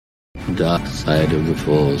Dark side of the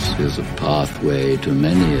Force is a pathway to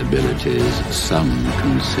many abilities some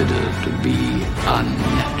consider to be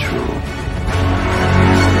unnatural.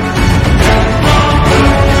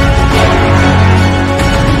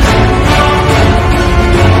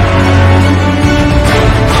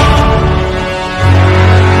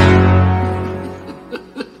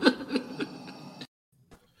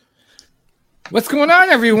 What's going on,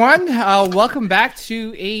 everyone? Welcome back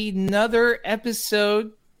to another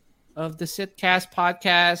episode of the Sithcast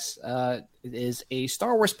podcast. It is a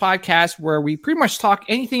Star Wars podcast where we pretty much talk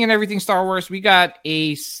anything and everything Star Wars. We got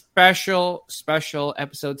a special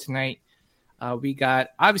episode tonight. We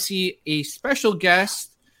got, obviously, a special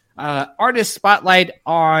guest, artist spotlight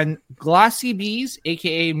on Glossy Bees,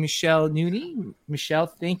 a.k.a. Michelle Nooney. Michelle,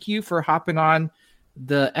 thank you for hopping on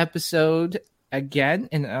the episode again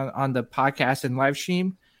and on the podcast and live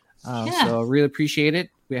stream. So really appreciate it.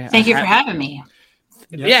 Thank you for having me.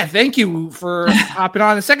 Yeah, thank you for hopping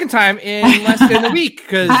on the second time in less than a week.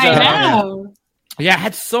 Because I know. Yeah,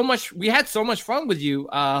 we had so much fun with you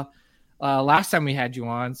last time we had you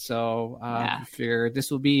on. So I figured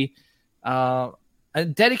this will be a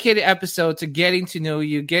dedicated episode to getting to know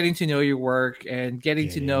you, getting to know your work, and getting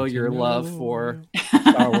to know your love for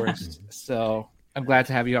Star Wars. So I'm glad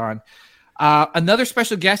to have you on. Another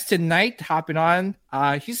special guest tonight hopping on.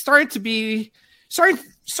 He's starting to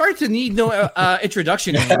need no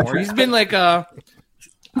introduction anymore. He's been like so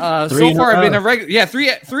far been a regular. Yeah, three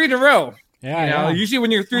in a row. Yeah, usually when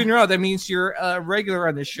you're 3 in a row, that means you're a regular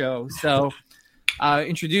on the show. So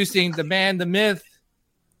introducing the man, the myth,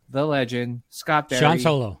 the legend, Scott Berry. Sean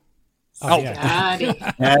Solo.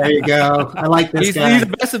 There you go. I like this guy. He's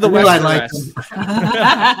the best of the West of the rest.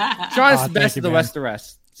 Sean's the best of the West of the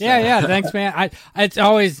rest. So. Yeah. Thanks, man. It's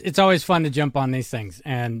always fun to jump on these things,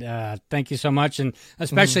 and thank you so much, and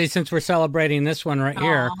especially since we're celebrating this one right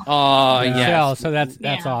here. Oh, yeah. So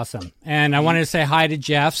that's awesome. And I wanted to say hi to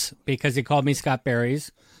Jeffs because he called me Scott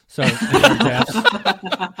Berries. So Jeffs.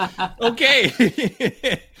 Okay.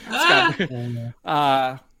 Scott.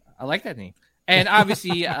 I like that name, and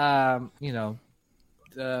obviously,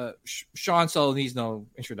 Sean Solo needs no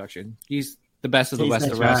introduction. He's the best of the West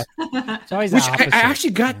of the rest. Which I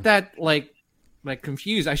actually got that like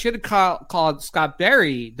confused. I should have called Scott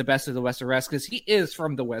Berry the best of the West of the rest because he is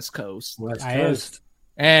from the West Coast.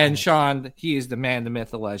 And Sean, he is the man, the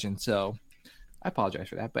myth, the legend. So I apologize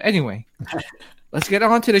for that. But anyway, let's get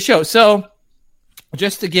on to the show. So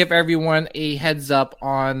just to give everyone a heads up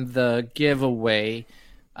on the giveaway,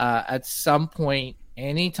 at some point,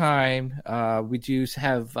 anytime, we do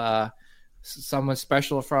have someone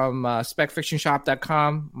special from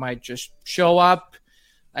specfictionshop.com might just show up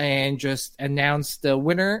and just announce the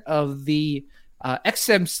winner of the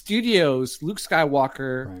XM Studios Luke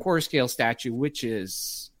Skywalker quarter scale statue, which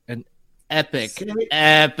is an epic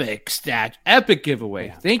giveaway.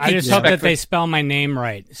 Yeah. Thank you. I just hope that they spell my name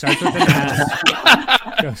right. Starts with an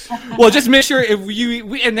S. Well, just make sure if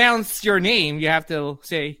we announce your name, you have to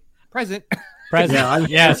say present. Present.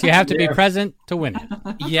 Yes, you have to be present to win it.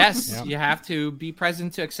 Yes, you have to be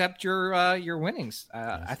present to accept your winnings.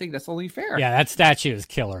 I think that's only fair. Yeah, that statue is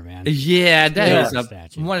killer, man. Yeah, that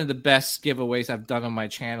is one of the best giveaways I've done on my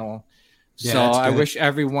channel. Yeah, so I wish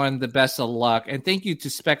everyone the best of luck. And thank you to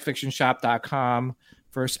specfictionshop.com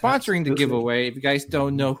for sponsoring the giveaway. If you guys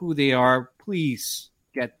don't know who they are, please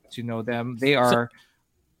get to know them. They are...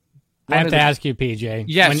 I have to ask you, PJ.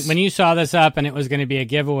 Yes. When you saw this up and it was going to be a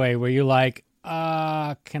giveaway, were you like,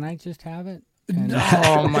 can I just have it?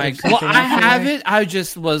 Oh my god! Well, I have it. I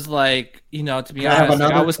just was like, to be honest,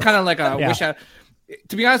 I was kind of like,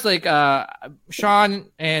 to be honest, like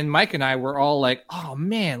Sean and Mike and I were all like, oh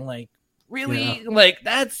man, like really, like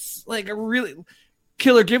that's like a really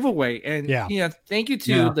killer giveaway. And thank you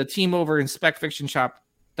to the team over in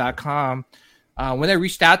specfictionshop.com. When I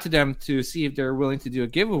reached out to them to see if they're willing to do a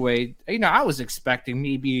giveaway, I was expecting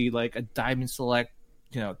maybe like a Diamond Select,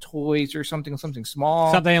 toys or something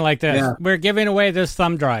small. Something like this. Yeah. We're giving away this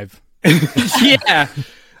thumb drive. Yeah.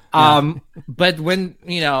 But when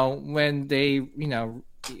they,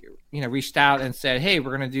 reached out and said, hey,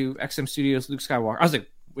 we're going to do XM Studios Luke Skywalker. I was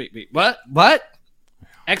like, wait, what?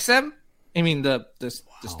 XM? I mean, the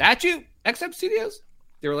statue? XM Studios?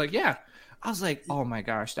 They were like, yeah. I was like, oh my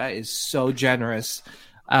gosh, that is so generous.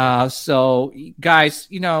 So guys,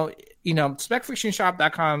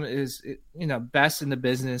 specfictionshop.com is, best in the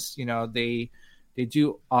business. They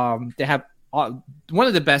do, they have one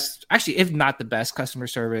of the best, actually, if not the best customer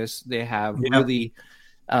service. They have really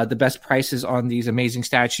the best prices on these amazing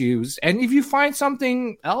statues. And if you find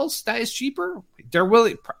something else that is cheaper,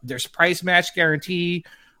 there's price match guarantee,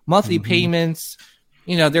 monthly payments.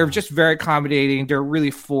 they're just very accommodating. They're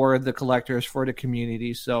really for the collectors, for the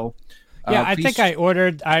community. So I think I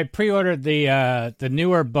pre-ordered the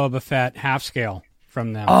newer Boba Fett half scale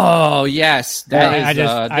from them. Oh yes,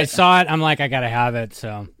 I saw it. I'm like, I gotta have it.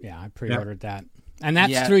 So yeah, I pre-ordered that, and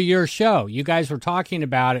that's through your show. You guys were talking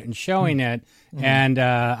about it and showing it, and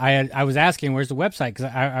I was asking where's the website because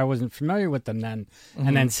I wasn't familiar with them then,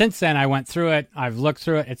 and then since then I went through it. I've looked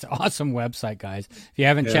through it. It's an awesome website, guys. If you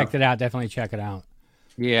haven't checked it out, definitely check it out.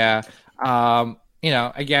 Yeah.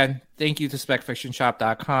 Again, thank you to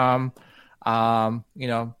SpecFictionShop.com.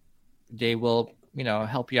 They will,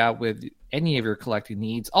 help you out with any of your collecting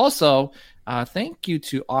needs. Also, thank you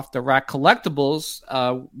to Off the Rack Collectibles.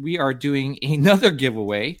 We are doing another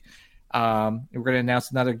giveaway. We're going to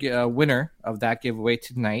announce another winner of that giveaway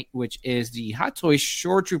tonight, which is the Hot Toys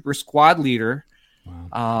Shore Trooper Squad Leader.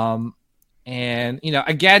 Wow. And,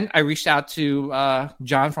 again, I reached out to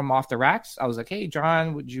John from Off the Racks. I was like, hey,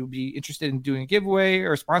 John, would you be interested in doing a giveaway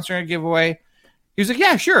or sponsoring a giveaway? He was like,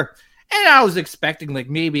 yeah, sure. And I was expecting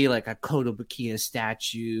maybe a Koto Bakia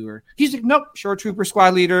statue. Or he's like, nope, Shore Trooper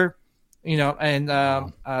Squad Leader, and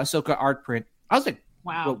Ahsoka art print. I was like,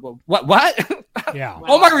 wow. What? Yeah.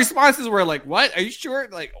 All my responses were like, what? Are you sure?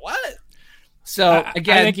 Like, what? So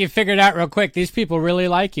again, I think you figured out real quick. These people really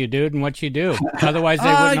like you, dude, and what you do. Otherwise, they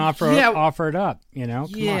wouldn't offer it up. Come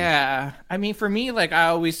on. I mean, for me, I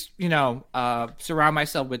always, surround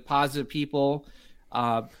myself with positive people.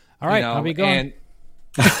 All right, I'll be going.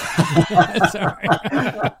 Sorry.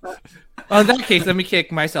 Well, in that case, let me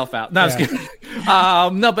kick myself out. No, I was kidding.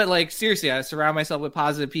 No, but seriously, I surround myself with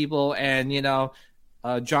positive people, and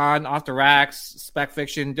John, Off the Racks, Spec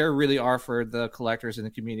Fiction, they really are for the collectors in the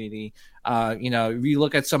community. If you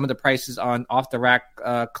look at some of the prices on Off the Rack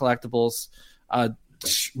collectibles,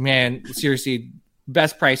 man, seriously,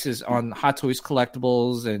 best prices on Hot Toys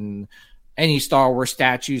collectibles and any Star Wars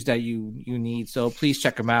statues that you need. So please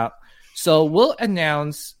check them out. So we'll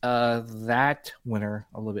announce that winner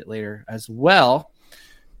a little bit later as well.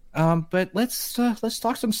 But let's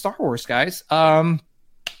talk some Star Wars, guys.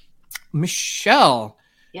 Michelle.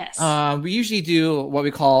 Yes. We usually do what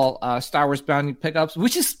we call Star Wars bounty pickups,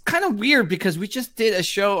 which is kind of weird because we just did a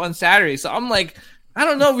show on Saturday. So I'm like, I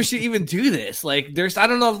don't know if we should even do this. I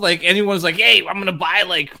don't know if anyone's like, hey, I'm gonna buy a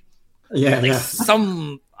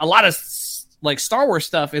lot of Star Wars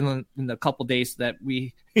stuff in the couple days that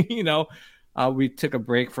we we took a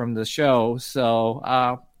break from the show.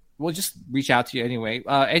 So we'll just reach out to you anyway.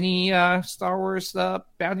 Any Star Wars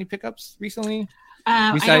bounty pickups recently?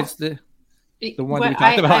 Besides the one we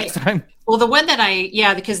talked about last time? Well, the one that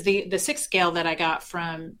because the 6 scale that I got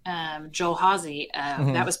from Joel Hawsey,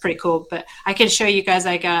 that was pretty cool. But I can show you guys,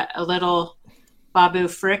 I got a little Babu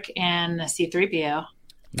Frick and a C-3PO.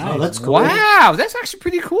 Nice. Oh, that's cool. Wow, that's actually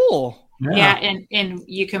pretty cool. Yeah, and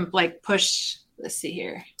you can let's see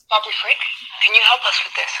here. Babu Frick, can you help us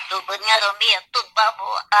with this? What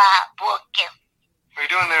are you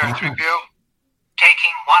doing there, 3PO?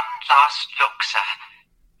 Taking one last look, sir,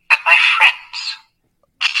 at my friends.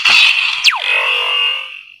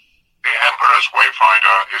 The Emperor's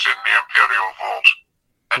Wayfinder is in the Imperial Vault.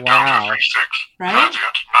 At Delta 36, right?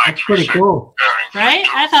 That's pretty cool. Right?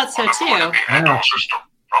 I thought so too.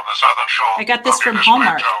 From the southern shore. I got this from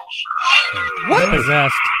Hallmark. What?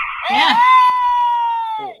 Possessed. Yeah.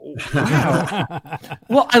 Wow.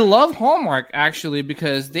 Well, I love Hallmark actually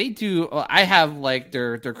because they do. I have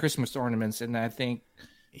their Christmas ornaments, and I think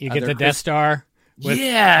you get the Death Star. We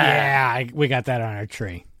got that on our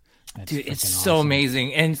tree. That's dude, it's so awesome.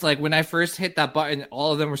 Amazing. And it's when I first hit that button,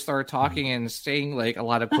 all of them were started talking and saying a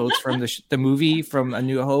lot of quotes from the movie from A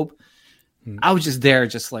New Hope. I was just there,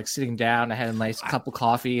 just sitting down. I had a nice cup of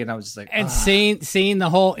coffee, and I was just seeing the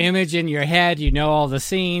whole image in your head. All the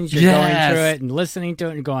scenes. You're going through it and listening to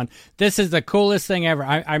it and going, "This is the coolest thing ever."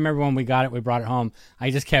 I remember when we got it, we brought it home. I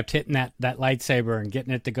just kept hitting that lightsaber and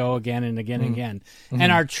getting it to go again and again and again. Mm-hmm.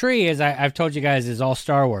 And our tree, as I've told you guys, is all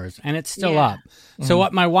Star Wars, and it's still up. Mm-hmm. So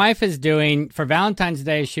what my wife is doing for Valentine's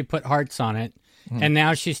Day, she put hearts on it, and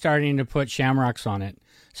now she's starting to put shamrocks on it.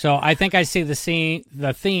 So I think I see the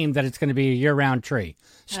theme that it's going to be a year-round tree.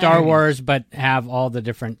 Star Wars, but have all the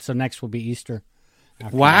different. So next will be Easter.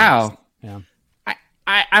 Wow. Yeah.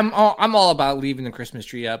 I'm all about leaving the Christmas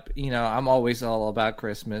tree up. I'm always all about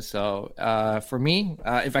Christmas. So for me,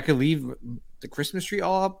 if I could leave the Christmas tree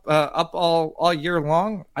all up all year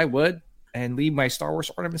long, I would, and leave my Star Wars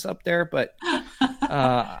ornaments up there. But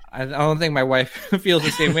I don't think my wife feels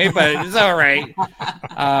the same way. But it's all right.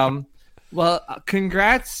 Well,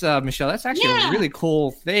 congrats, Michelle. That's actually a really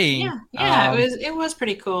cool thing. Yeah, it was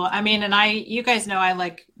pretty cool. I mean, and you guys know I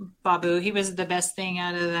like Babu. He was the best thing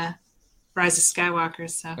out of Rise of Skywalker.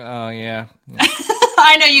 So. Oh yeah.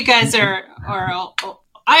 I know you guys are.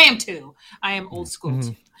 I am too. I am old school.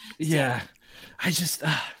 Too. Yeah. I just.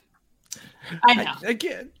 I know. I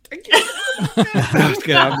can't. I'm just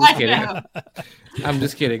kidding. I'm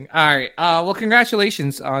just kidding. All right. Well,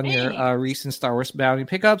 congratulations on your recent Star Wars Bounty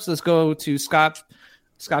pickups. Let's go to Scott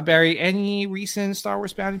Berry. Any recent Star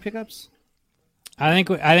Wars Bounty pickups? I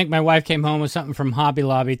think my wife came home with something from Hobby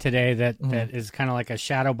Lobby today that is kind of like a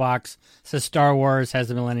shadow box. It says Star Wars, has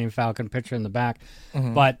the Millennium Falcon picture in the back.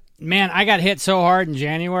 But man, I got hit so hard in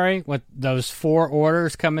January with those 4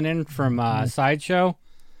 orders coming in from Sideshow.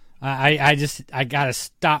 I got to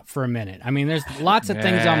stop for a minute. I mean, there's lots of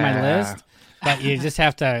things on my list, but you just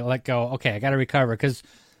have to let go. Okay, I got to recover, because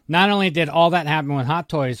not only did all that happen with Hot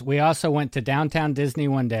Toys, we also went to Downtown Disney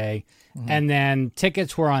one day, and then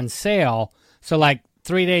tickets were on sale. So like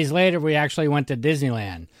 3 days later, we actually went to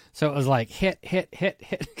Disneyland. So it was like hit.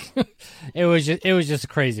 It was just a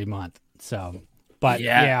crazy month. So, but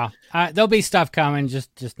yeah, there'll be stuff coming,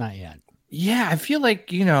 just not yet. Yeah, I feel like,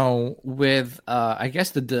 with I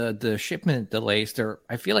guess the shipment delays there,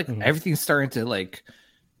 I feel like everything's starting to like,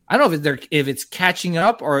 I don't know if it's catching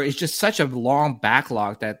up or it's just such a long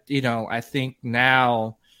backlog that, I think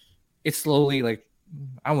now it's slowly, like,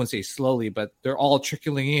 I wouldn't say slowly, but they're all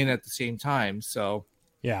trickling in at the same time. So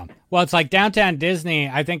yeah, well, it's like Downtown Disney.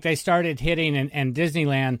 I think they started hitting and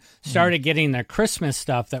Disneyland started getting their Christmas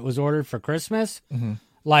stuff that was ordered for Christmas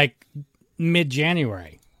like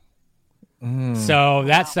mid-January. So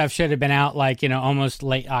that stuff should have been out like, almost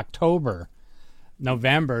late October,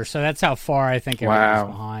 November. So that's how far I think everything's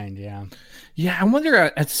behind. Yeah. Yeah. I wonder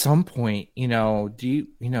at some point, do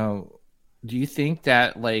you think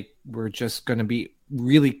that like we're just going to be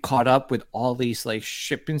really caught up with all these like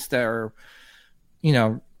shipments that are,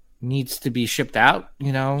 needs to be shipped out,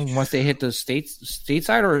 once they hit the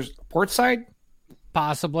stateside or port side?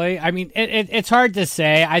 Possibly. I mean, it's hard to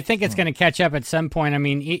say. I think it's going to catch up at some point. I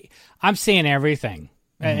mean, I'm seeing everything.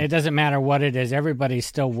 It doesn't matter what it is. Everybody's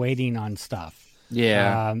still waiting on stuff.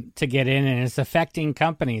 Yeah. To get in, and it's affecting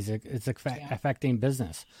companies. It's affecting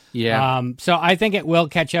business. Yeah. So I think it will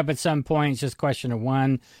catch up at some point. It's just a question of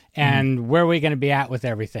when and where are we going to be at with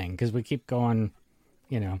everything? Because we keep going,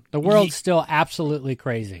 the world's still absolutely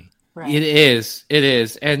crazy. Right. It is.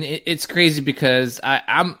 And it's crazy because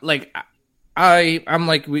I'm like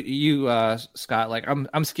you, Scott. Like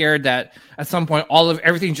I'm scared that at some point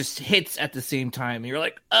everything just hits at the same time. And you're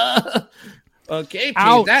like, okay,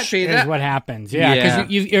 ouch, is what happens. Yeah,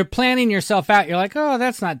 because you're planning yourself out. You're like, oh,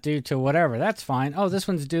 that's not due to whatever. That's fine. Oh, this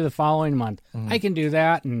one's due the following month. I can do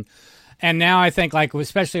that. And now I think, like,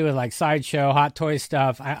 especially with like Sideshow, Hot Toy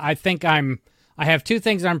stuff, I think I have 2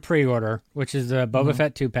 things on pre-order, which is the Boba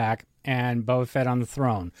Fett 2-pack. And Boba Fett on the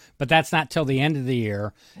Throne. But that's not till the end of the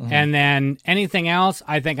year. And then anything else,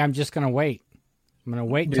 I think I'm just going to wait. I'm going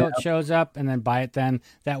to wait till it shows up and then buy it then.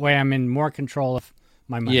 That way I'm in more control of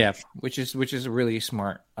my money. Yeah, which is a really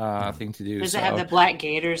smart thing to do. Does it have the black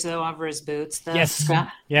gators, though, over his boots, though? Yes. Scott?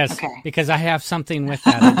 Yes. Okay. Because I have something with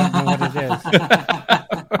that. I don't know what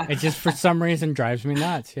it is. It just, for some reason, drives me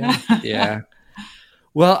nuts. Yeah. Yeah.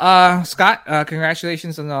 Well, Scott,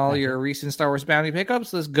 congratulations on all your recent Star Wars Bounty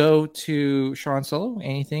pickups. Let's go to Sean Solo.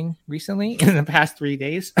 Anything recently in the past 3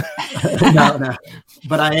 days? No.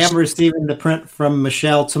 But I am receiving the print from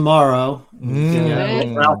Michelle tomorrow.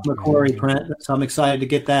 Ralph McQuarrie print, so I'm excited to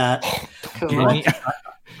get that. Cool.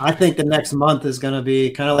 I think the next month is going to be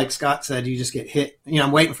kind of like Scott said. You just get hit.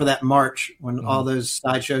 I'm waiting for that March when all those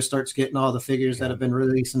Sideshow starts getting all the figures that have been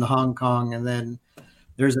released in Hong Kong, and then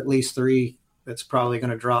there's at least 3 that's probably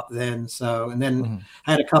going to drop then. So, and then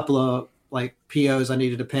I had a couple of like POs I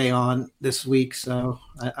needed to pay on this week. So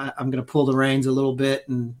I'm going to pull the reins a little bit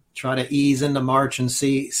and try to ease into March and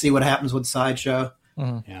see what happens with Sideshow.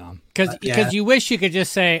 Yeah. Because you wish you could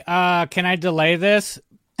just say, can I delay this?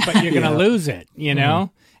 But you're going to lose it,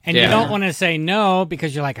 And you don't want to say no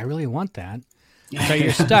because you're like, I really want that. So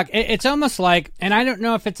you're stuck. It's almost like, and I don't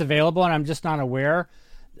know if it's available and I'm just not aware.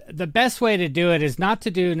 The best way to do it is not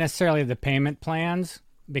to do necessarily the payment plans,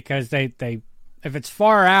 because they if it's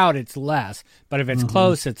far out, it's less. But if it's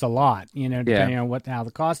close, it's a lot, depending on how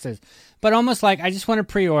the cost is. But almost like I just want to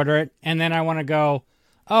pre-order it, and then I want to go,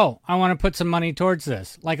 I want to put some money towards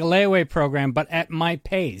this, like a layaway program, but at my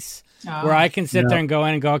pace, where I can sit there and go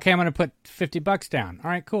in and go, okay, I'm going to put $50 down. All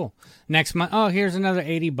right, cool. Next month, here's another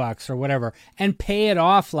 $80 or whatever, and pay it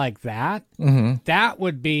off like that. That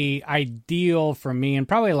would be ideal for me and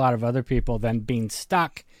probably a lot of other people than being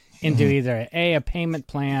stuck into either a payment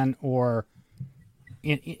plan or.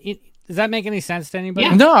 Does that make any sense to anybody?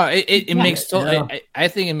 Yeah. No, it makes total. I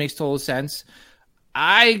think it makes total sense.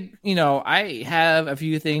 I have a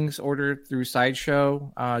few things ordered through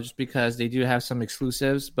Sideshow, just because they do have some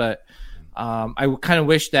exclusives, but I kind of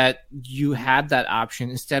wish that you had that option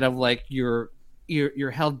instead of like you're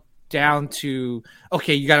held down to,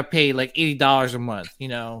 okay, you got to pay like $80 a month,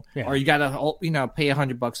 or you got to pay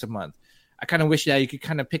 $100 a month. I kind of wish that you could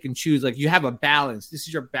kind of pick and choose, like you have a balance. This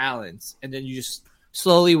is your balance, and then you just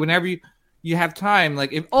slowly, whenever you have time,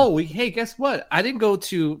 like hey, guess what? I didn't go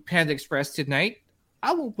to Panda Express tonight.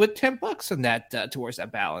 I will put $10 on that towards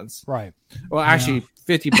that balance. Right. Well, actually,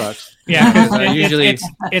 $50. Yeah. Usually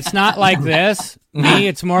it's not like this. Me,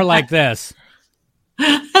 it's more like this.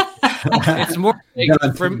 It's more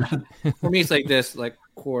like, for me, it's like this, like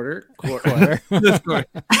quarter.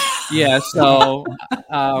 Yeah. So,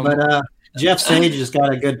 but Jeff Sage has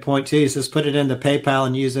got a good point too. He says put it into PayPal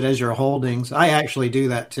and use it as your holdings. I actually do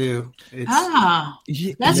that too.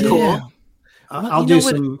 That's cool.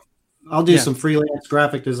 I'll do some freelance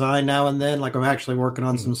graphic design now and then. Like I'm actually working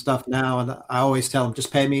on some stuff now, and I always tell them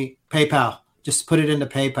just pay me PayPal. Just put it into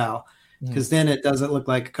PayPal, because then it doesn't look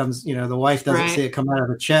like it comes. The wife doesn't see it come out of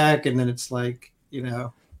a check, and then it's like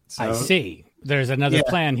So. I see. There's another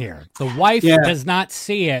plan here. The wife does not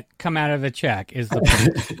see it come out of a check. Is the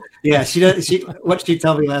point? Yeah, she does. What did she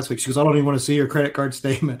tell me last week? She goes, "I don't even want to see your credit card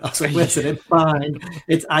statement." I was like, "Listen, it's fine.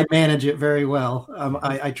 I manage it very well.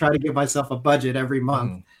 I try to give myself a budget every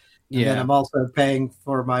month." And then I'm also paying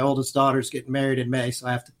for my oldest daughter's getting married in May, so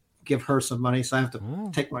I have to give her some money. So I have to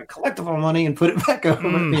take my collectible money and put it back over.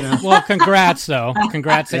 Well, congrats, though.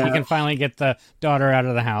 Congrats that you can finally get the daughter out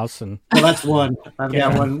of the house. And well, that's one. I've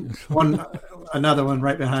got another one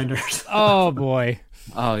right behind her. Oh boy.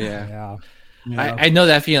 Oh yeah. I know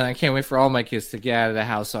that feeling. I can't wait for all my kids to get out of the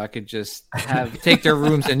house so I could just take their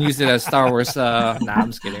rooms and use it as Star Wars.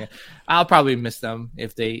 I'm just kidding. I'll probably miss them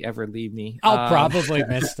if they ever leave me. I'll probably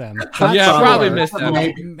miss them. I'll probably miss them.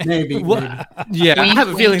 Maybe. Yeah, I have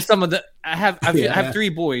a feeling some of the I have 3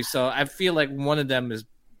 boys, so I feel like one of them is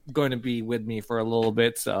going to be with me for a little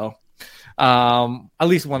bit. So at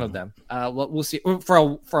least one of them. We'll see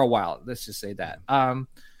for a while. Let's just say that.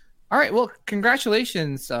 All right. Well,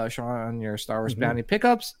 congratulations, Sean, on your Star Wars Bounty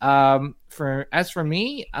pickups. For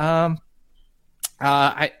me, I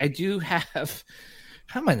do have.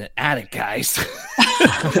 I'm an addict, guys.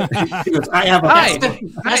 I have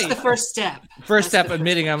that's the first step. First step,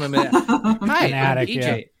 admitting I'm an addict. Hi, an addict, EJ.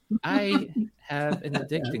 Yeah. I have an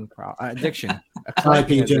addiction. Hi,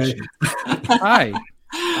 PJ. Hi.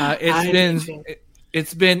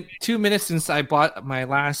 It's been 2 minutes since I bought my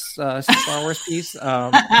last Star Wars piece.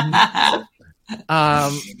 Well,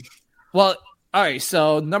 all right.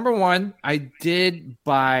 So number one, I did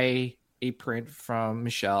buy a print from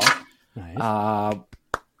Michelle. Nice.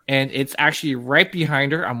 And it's actually right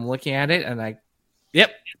behind her. I'm looking at it, and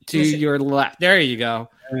to your left. There you go.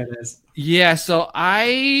 There it is. Yeah. So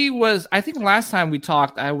I think last time we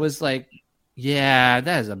talked, I was like, yeah,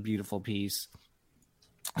 that is a beautiful piece.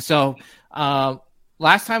 So,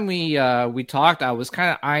 last time we talked, I was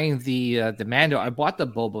kind of eyeing the Mando. I bought the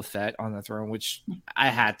Boba Fett on the throne, which I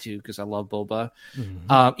had to because I love Boba,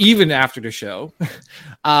 even after the show.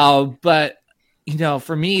 But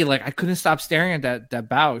for me, like I couldn't stop staring at that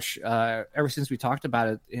Bausch ever since we talked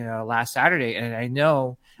about it, last Saturday. And I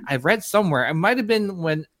know I've read somewhere, it might have been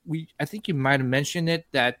when I think you might have mentioned it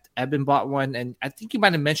that Eben bought one, and I think you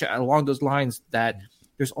might have mentioned along those lines that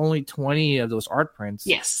there's only 20 of those art prints.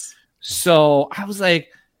 Yes. So I was like,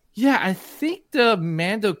 yeah, I think the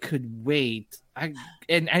Mando could wait. I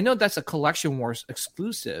know that's a Collection Wars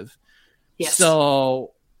exclusive. Yes.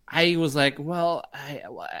 So I was like, well, I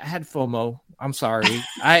had FOMO. I'm sorry.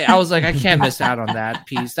 I was like, I can't miss out on that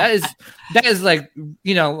piece. That is like,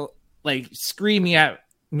 like screaming at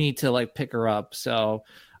me to like pick her up. So,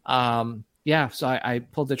 yeah, so I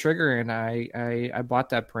pulled the trigger and I bought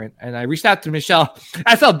that print, and I reached out to Michelle.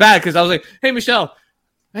 I felt bad because I was like, hey, Michelle,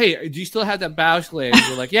 hey, do you still have that Bausch leg?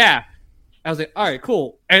 You're like, yeah. I was like, all right,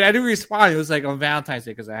 cool. And I didn't respond. It was like on Valentine's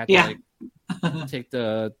Day because I had to take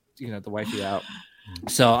the wifey out.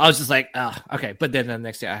 So I was just like, oh, okay. But then the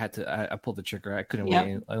next day I pulled the trigger. I couldn't wait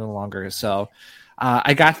any longer. So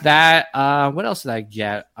I got that. What else did I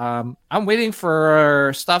get? I'm waiting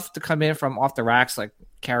for stuff to come in from off the racks like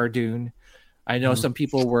Cara Dune. I know some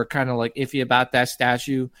people were kind of like iffy about that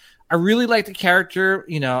statue. I really like the character.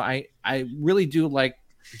 I really do like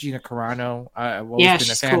Gina Carano. I've always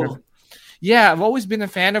been a fan of her. Yeah, I've always been a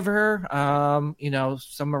fan of her.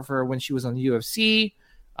 Some of her when she was on the UFC.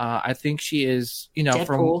 I think she is, Deadpool.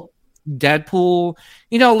 From Deadpool,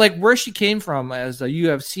 like where she came from as a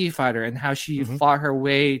UFC fighter and how she fought her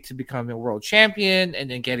way to become a world champion and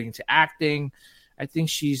then getting into acting. I think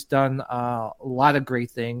she's done a lot of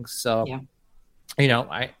great things. So,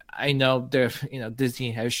 I know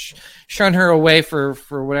Disney has shown her away for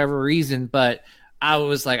whatever reason, but I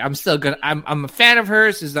was like, I'm still gonna. I'm a fan of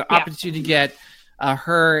hers. There's an opportunity to get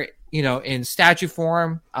her, in statue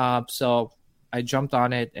form. So I jumped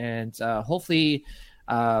on it, and hopefully,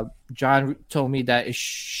 John told me that it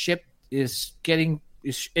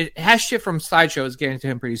has shipped from Sideshow. It's getting to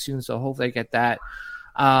him pretty soon, so hopefully I get that.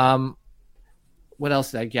 What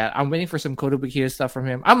else did I get? I'm waiting for some Kotobukiya stuff from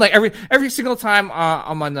him. I'm like every single time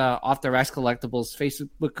I'm on the Off the Racks Collectibles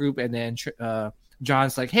Facebook group, and then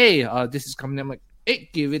John's like, "Hey, this is coming." I'm like, "Hey,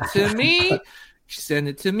 give it to me." Send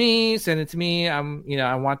it to me. I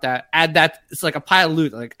want that. Add that. It's like a pile of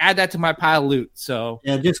loot. Like, add that to my pile of loot. So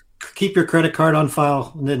yeah, just keep your credit card on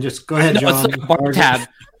file, and then just go ahead, John. It's like a bar tab.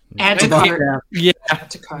 Add to cart. Yeah.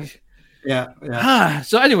 Add to cart. Yeah.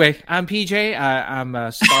 So anyway, I'm PJ. I'm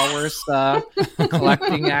a Star Wars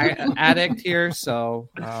collecting addict here. So,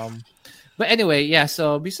 but anyway, yeah.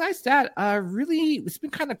 So besides that, really, it's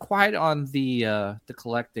been kind of quiet on the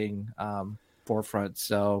collecting forefront.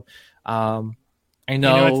 So, I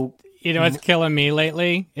know. You know what's killing me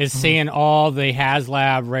lately is seeing all the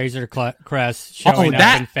HasLab Razor Crest showing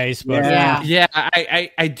up in Facebook. Yeah.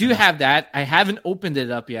 I do have that. I haven't opened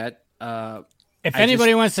it up yet. If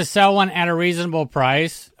anybody wants to sell one at a reasonable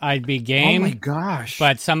price, I'd be game. Oh my gosh!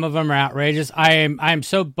 But some of them are outrageous. I'm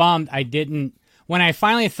so bummed I didn't. When I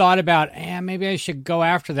finally thought about, maybe I should go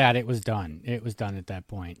after that, it was done. It was done at that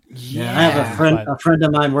point. Yeah, I have a friend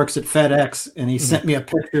of mine works at FedEx, and he sent me a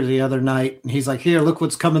picture the other night. And he's like, "Here, look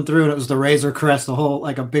what's coming through." And it was the Razor Crest,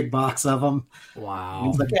 like a big box of them. Wow.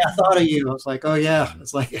 He's like, "Yeah, I thought of you." I was like, "Oh yeah."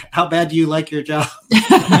 It's like, "How bad do you like your job?"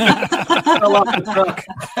 Fell off the truck.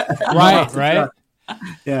 Right.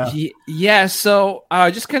 Yeah. So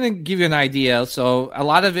just kind of give you an idea. So a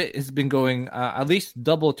lot of it has been going at least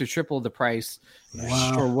double to triple the price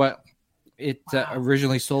for what it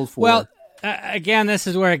originally sold for. Well, again, this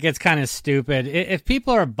is where it gets kind of stupid. If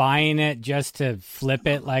people are buying it just to flip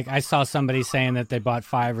it, like I saw somebody saying that they bought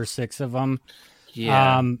 5 or 6 of them.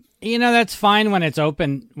 Yeah. That's fine when it's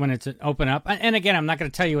open up. And again, I'm not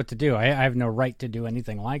going to tell you what to do. I have no right to do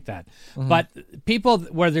anything like that. Mm-hmm. But people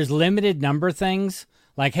where there's limited number things,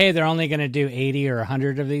 like, hey, they're only going to do 80 or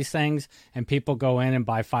 100 of these things, and people go in and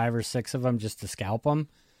buy 5 or 6 of them just to scalp them.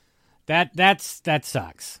 That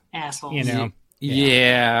sucks. Assholes.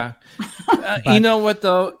 Yeah. You know what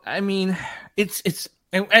though? I mean, it's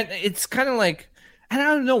kind of like, and I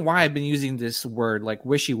don't know why I've been using this word like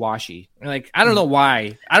wishy-washy. Like, I don't know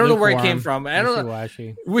why. I don't know where it came from. I don't know.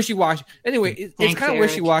 Wishy-washy. Anyway, it's kind of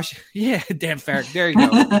wishy-washy. Yeah, damn Ferric. There you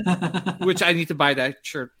go. Which I need to buy that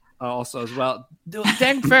shirt also as well.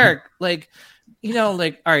 Damn Ferric.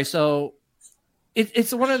 All right, so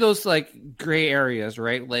it's one of those like gray areas,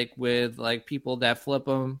 right? Like with like people that flip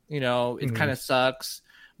them, it kind of sucks.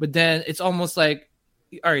 But then it's almost like,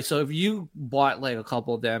 all right, so if you bought like a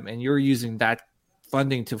couple of them and you're using that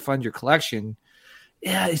funding to fund your collection,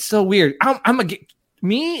 it's so weird.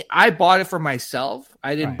 I bought it for myself.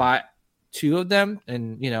 I didn't buy 2 of them,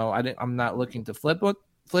 and I'm not looking to flip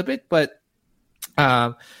it, but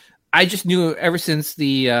I just knew ever since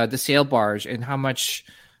the sail barge and how much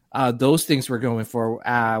those things were going for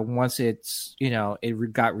once it's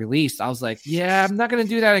it got released. I was like, I'm not gonna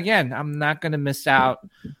do that again. I'm not gonna miss out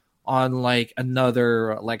on like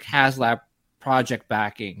another like HasLab project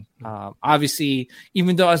backing. Obviously,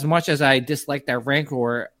 even though as much as I dislike that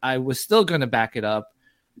Rancor, I was still going to back it up,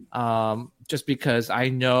 just because I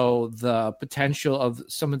know the potential of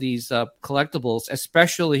some of these collectibles,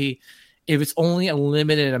 especially if it's only a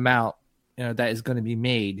limited amount that is going to be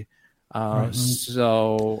made.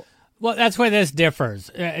 So, well, that's where this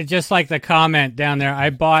differs. Just like the comment down there,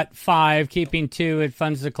 I bought 5, keeping 2. It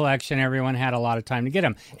funds the collection. Everyone had a lot of time to get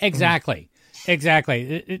them. Exactly.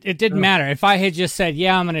 It didn't matter. If I had just said,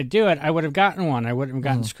 I'm going to do it, I would have gotten one. I wouldn't have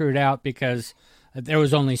gotten screwed out because there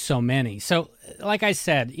was only so many. So, like I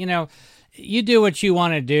said, you do what you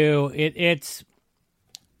want to do. It's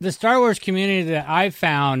the Star Wars community that I've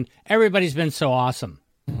found. Everybody's been so awesome.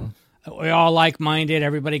 We're all like-minded.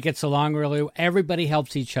 Everybody gets along really. Everybody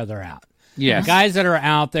helps each other out. Yeah, the guys that are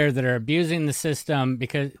out there that are abusing the system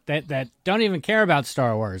because that don't even care about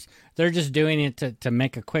Star Wars. They're just doing it to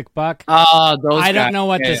make a quick buck. I don't know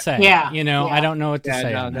what to say. Yeah. I don't know what to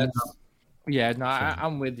say. I'm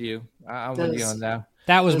with you. I'm with you on that.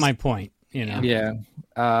 That was my point. Yeah.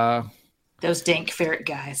 Those dank ferret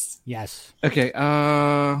guys. Yes. Okay.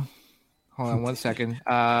 Hold on 1 second.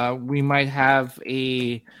 We might have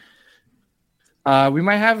a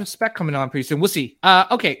spec coming on pretty soon. We'll see.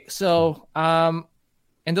 Okay. So,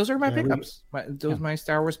 And those are my pickups. My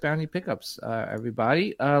Star Wars Bounty pickups,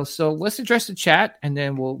 everybody. So let's address the chat, and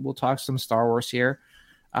then we'll talk some Star Wars here.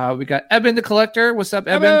 We got Eben the Collector. What's up,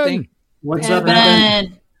 Eben? What's up,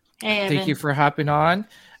 Eben? Hey, Eben. Thank you for hopping on.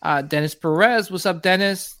 Dennis Perez. What's up,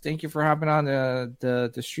 Dennis? Thank you for hopping on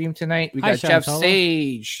the stream tonight. We got Jeff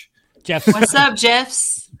Sage. What's up,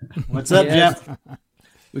 Jeffs? What's up, Jeff?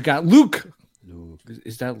 We got Luke.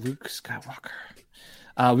 Is that Luke Skywalker?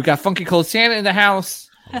 We got Funky Cold Santa in the house.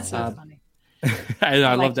 That's so funny.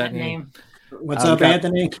 I love that name. What's up,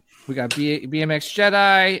 Anthony? We got BMX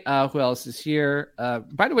Jedi. Who else is here?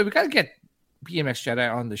 By the way, we got to get BMX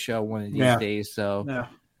Jedi on the show one of these days. So,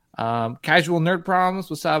 Casual Nerd Problems.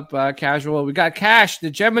 What's up, Casual? We got Cash, the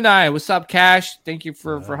Gemini. What's up, Cash? Thank you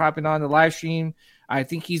for hopping on the live stream. I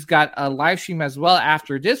think he's got a live stream as well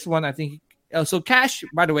after this one. I think so. Cash,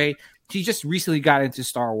 by the way, he just recently got into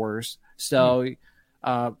Star Wars. So,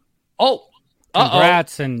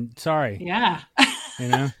 congrats and sorry. Yeah.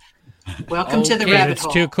 Welcome to the rabbit rabbit it's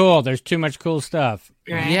hole. Too cool. There's too much cool stuff.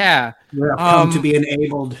 Right. Yeah. Come to be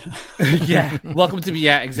enabled. Yeah. Welcome to be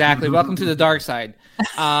exactly. Welcome to the dark side.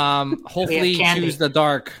 Hopefully choose the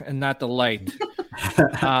dark and not the light.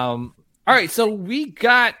 All right, so we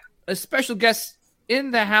got a special guest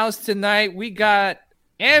in the house tonight. We got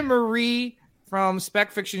Anne-Marie from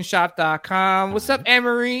SpecFictionShop.com. What's up,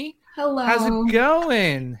 Anne-Marie? Hello. How's it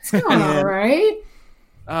going? It's going all right.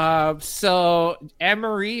 So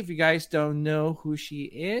Anne-Marie, if you guys don't know who she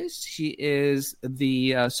is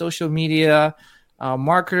the social media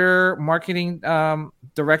marketing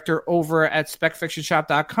director over at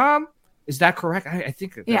SpecFictionShop.com. Is that correct? I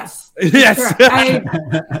think yes. Yes.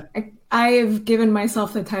 I've given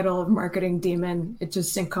myself the title of marketing demon. It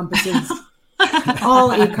just encompasses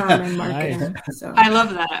all e-com and marketing. Nice. So I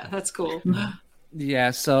love that. That's cool.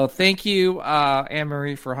 Yeah, so thank you,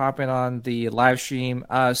 Anne-Marie, for hopping on the live stream.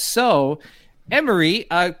 So, Anne-Marie,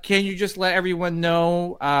 can you just let everyone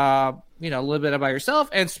know, a little bit about yourself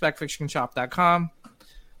and SpecFictionShop.com?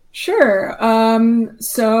 Sure.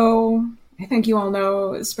 So, I think you all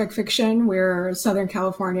know Spec Fiction. We're a Southern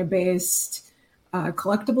California-based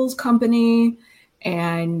collectibles company,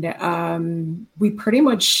 and we pretty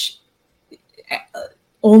much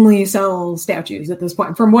only sell statues at this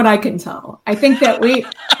point, from what I can tell. I think that we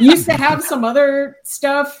used to have some other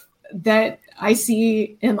stuff that I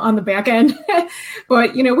see on the back end,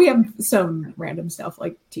 but we have some random stuff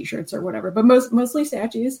like T-shirts or whatever, but mostly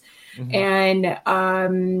statues. Mm-hmm.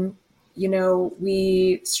 And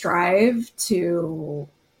we strive to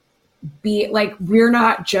be like, we're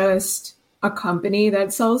not just a company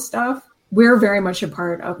that sells stuff. We're very much a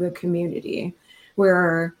part of the community.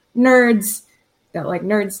 We're nerds that like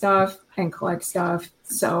nerd stuff and collect stuff.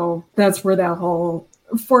 So that's where that whole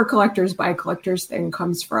for collectors by collectors thing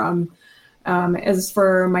comes from. As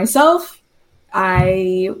for myself,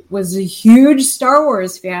 I was a huge Star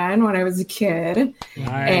Wars fan when I was a kid.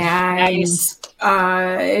 Nice.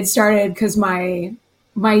 And it started because my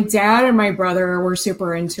dad and my brother were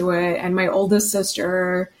super into it, and my oldest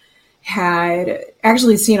sister had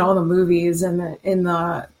actually seen all the movies in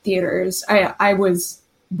the theaters. I was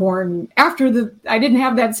born after I didn't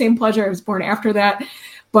have that same pleasure. I was born after that,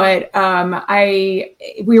 but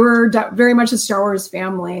we were very much a Star Wars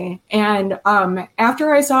family. And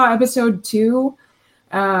after I saw episode 2,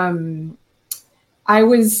 I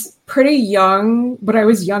was pretty young, but I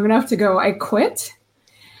was young enough to go, I quit.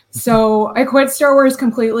 So I quit Star Wars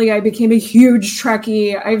completely. I became a huge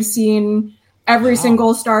Trekkie. I've seen every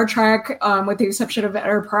single Star Trek, with the exception of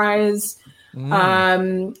Enterprise.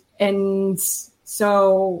 And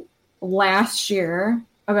so last year,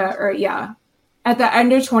 at the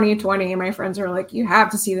end of 2020, my friends were like, you have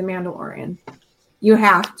to see The Mandalorian. You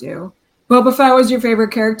have to. Boba Fett was your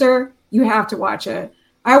favorite character. You have to watch it.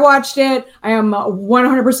 I watched it. I am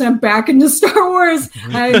 100% back into Star Wars.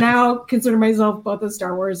 I now consider myself both a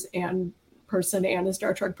Star Wars person and a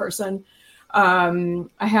Star Trek person. I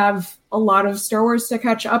have a lot of Star Wars to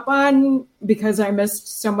catch up on because I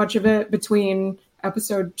missed so much of it between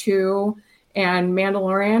episode 2 and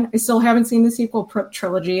Mandalorian. I still haven't seen the sequel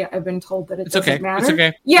trilogy. I've been told that it doesn't matter. It's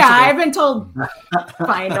okay. Yeah, it's okay. I've been told.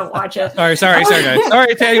 Fine, don't watch it. Sorry, guys.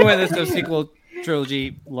 Sorry to anyone that's a sequel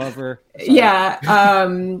trilogy lover. Sorry.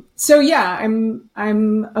 Yeah. So yeah,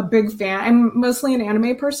 I'm a big fan. I'm mostly an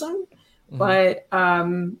anime person, but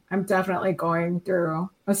I'm definitely going through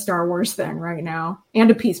a Star Wars thing right now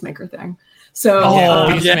and a Peacemaker thing. So,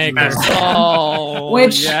 Peacemaker.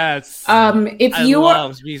 Which, yes. If you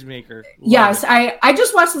love Peacemaker. Yes, I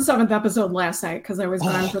just watched the 7th episode last night because I was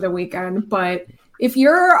gone for the weekend. But if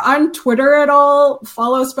you're on Twitter at all,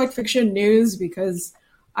 follow Spec Fiction News because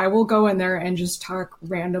I will go in there and just talk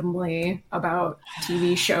randomly about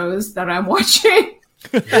TV shows that I'm watching.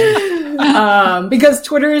 Because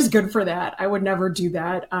Twitter is good for that. I would never do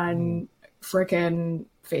that on frickin'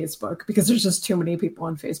 Facebook because there's just too many people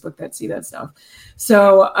on Facebook that see that stuff.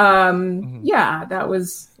 So, yeah, that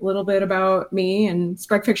was a little bit about me and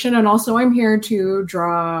Spec Fiction. And also I'm here to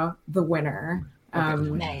draw the winner.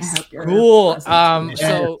 Nice. Cool.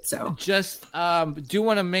 So just do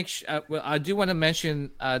want to make I do want to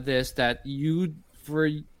mention this, that you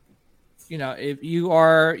if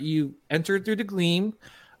you entered through the Gleam,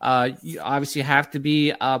 you obviously have to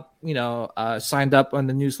be signed up on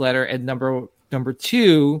the newsletter, and number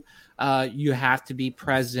two, you have to be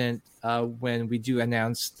present when we do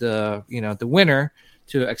announce the winner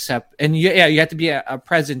to accept, and you have to be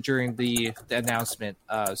present during the announcement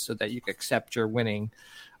so that you can accept your winning.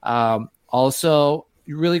 Also,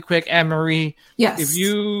 really quick, Anne-Marie. Yes. If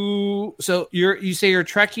you say you're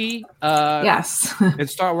Trekkie. Yes.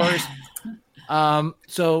 It's Star Wars.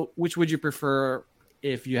 So which would you prefer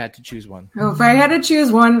if you had to choose one? Oh, if I had to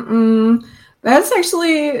choose one, that's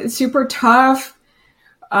actually super tough.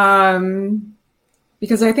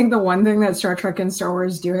 Because I think the one thing that Star Trek and Star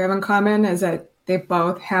Wars do have in common is that they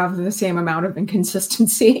both have the same amount of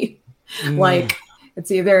inconsistency. Like, it's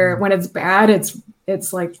either when it's bad,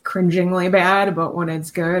 it's like cringingly bad, but when it's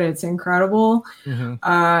good, it's incredible.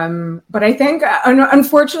 But I think,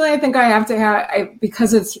 unfortunately, I think I have to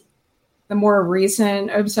because it's the more recent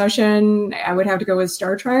obsession, I would have to go with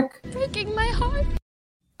Star Trek. Breaking my heart.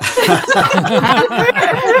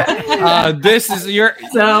 This is you're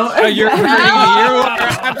hurting me. You are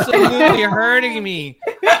absolutely hurting me.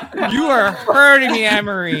 You are hurting me,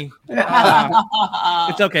 Anne-Marie.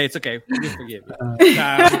 It's okay. We forgive you.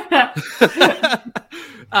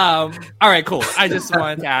 All right, cool. I just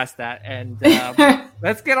wanted to ask that, and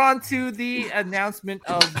let's get on to the announcement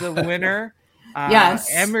of the winner. Yes,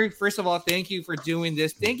 Anne-Marie, first of all, thank you for doing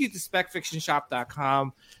this. Thank you to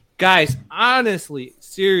SpecFictionShop.com. Guys, honestly,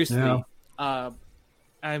 seriously, I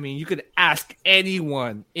mean, you could ask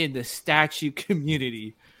anyone in the statue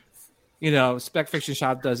community. Spec Fiction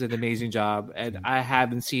Shop does an amazing job, and I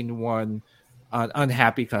haven't seen one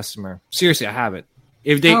unhappy customer. Seriously, I haven't.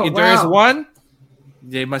 If there is one,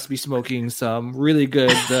 they must be smoking some really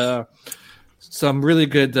good, I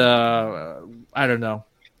don't know,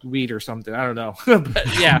 weed or something. I don't know.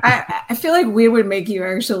 But yeah, I feel like weed would make you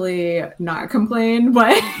actually not complain,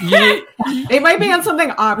 but they might be on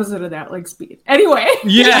something opposite of that, like speed. Anyway.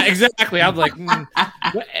 Yeah, exactly. I'm like,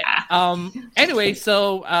 anyway,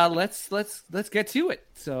 so let's get to it.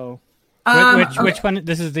 So which one?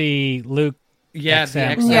 This is the Luke. Yeah,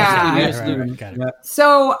 XM. Right. Got it.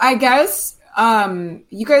 So I guess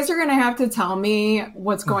you guys are gonna have to tell me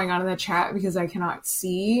what's going on in the chat because I cannot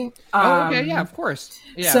see. Okay, yeah, of course.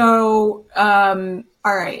 Yeah. So,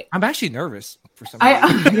 all right. I'm actually nervous for some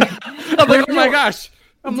reason. I'm like, oh my gosh,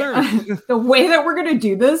 I'm nervous. The way that we're gonna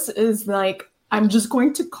do this is like I'm just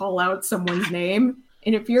going to call out someone's name,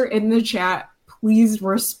 and if you're in the chat, please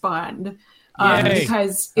respond.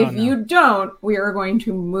 Because if you don't, we are going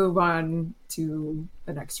to move on to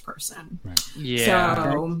the next person. Right. Yeah.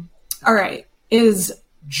 So, all right. Is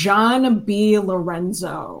John B.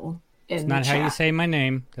 Lorenzo in That's not the how chat? you say my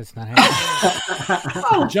name. That's not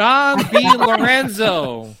how John B.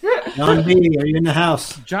 Lorenzo. John B, are you in the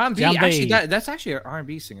house? John B. John B. Actually, that's actually an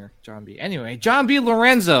R&B singer, John B. Anyway, John B.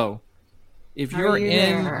 Lorenzo. If you're you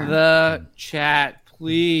in there? the chat,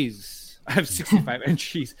 please. I have 65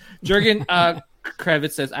 entries. Jurgen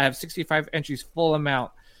Kravitz says, I have 65 entries, full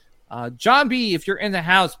amount. John B., if you're in the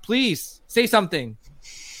house, please say something.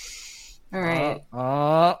 All right.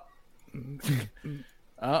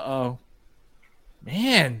 Uh-oh.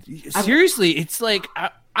 Man, seriously, it's like,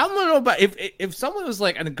 I don't know about, if someone was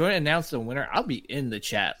like, I'm going to announce the winner, I'll be in the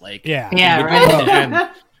chat. Like, Yeah,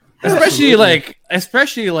 right. Especially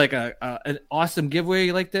like an awesome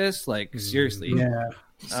giveaway like this. Like, seriously. Yeah.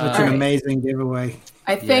 Such an amazing giveaway.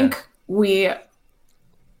 I think we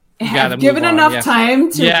have given enough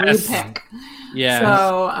time to repick. Yeah.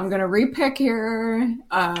 So I'm going to repick here.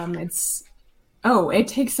 It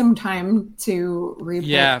takes some time to repick.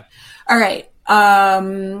 Yeah. All right.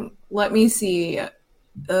 Let me see.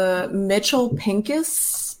 Mitchell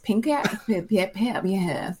Pincus.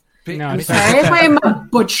 Yeah. No, I'm sorry if I'm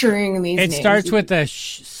butchering these names. It starts with a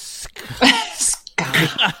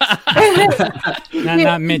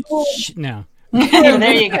not Mitch. No.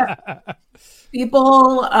 There you go.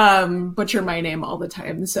 People butcher my name all the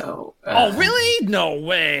time, so. Oh, really? No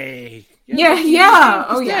way. Yeah.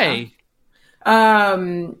 Oh, yeah. I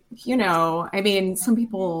mean, some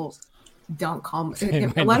people don't call me.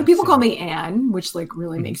 A lot of people call me Anne, which like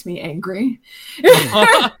really makes me angry.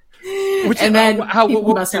 And then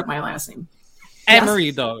people mess up my last name. Anne-Marie,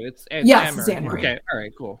 yes. though. It's Anne-Marie. It's Anne-Marie. Okay, all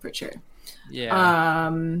right, cool. For sure. Yeah.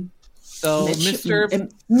 So,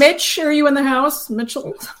 Mitch, are you in the house?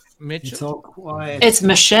 Mitchell? It's all quiet. It's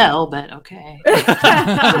Michelle, but okay.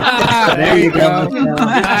 There you go.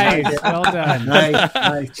 Nice. Well done.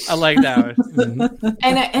 Nice. I like that one.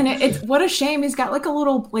 and it's what a shame. He's got like a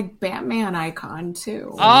little like Batman icon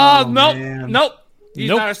too. Oh, man. nope.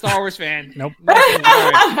 He's not a Star Wars fan. Nope. All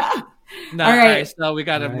right. All right. So we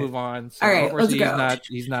got to move on. So all right, let's go.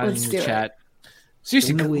 He's not Let's in the do chat.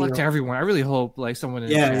 Seriously, good luck to everyone. I really hope like someone in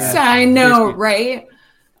the chat. I know, right?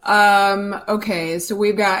 Okay, so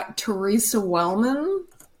we've got Teresa Wellman.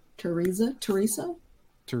 Teresa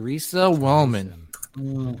Wellman.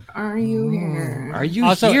 Are you here? Are you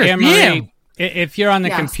also, here? Anne-Marie, if you're on the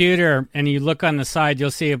computer and you look on the side,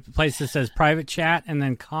 you'll see a place that says private chat and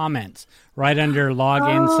then comments right under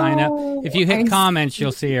login, sign up. If you hit comments,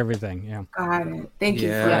 you'll see everything. Yeah. Got it. Thank you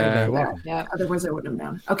for that. Yeah. Otherwise, I wouldn't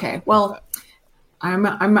have known. Okay. Well, I'm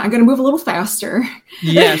going to move a little faster.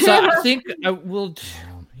 Yeah. So I think I will.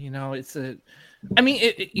 You know, it's a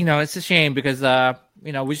shame because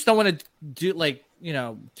we just don't want to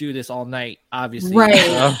do this all night, obviously. Right.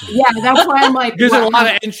 Yeah, that's why I'm like there's a lot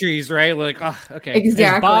of entries, right? Like, oh, okay.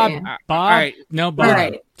 Exactly. Bob. All right. No Bob. All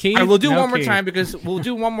right. Keith? All right, we'll do no one more Keith. time because we'll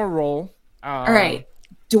do one more roll. All right.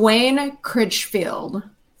 Dwayne Critchfield.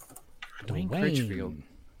 Dwayne Critchfield.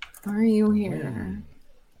 Are you here?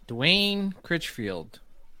 Dwayne Critchfield.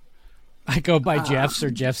 I go by Jeff's or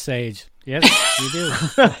Jeff Sage. Yes, you do.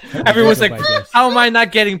 Everyone's like, how am I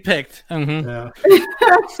not getting picked? Mm-hmm.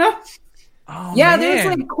 Oh, yeah, man. there's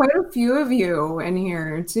like quite a few of you in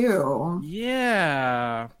here too.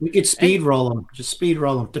 Yeah. We could speed roll them. Just speed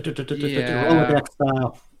roll them. Rolodex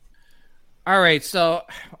style. All right, so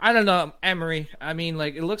I don't know, Anne-Marie. I mean,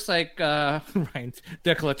 like it looks like Ryan.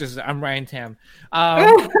 The collector says, "I'm Ryan Tam."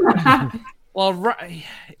 Well,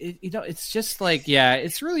 it's just like, yeah,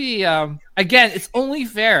 it's really, again, it's only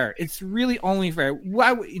fair. It's really only fair.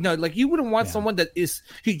 Why, like you wouldn't want someone that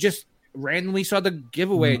he just randomly saw the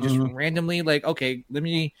giveaway, just randomly like, okay, let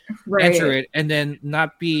me enter it, and then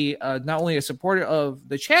not be not only a supporter of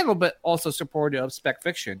the channel, but also supporter of Spec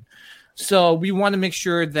Fiction. So we want to make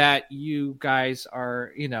sure that you guys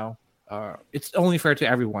are, it's only fair to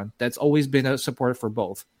everyone. That's always been a supporter for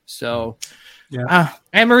both. So. Yeah,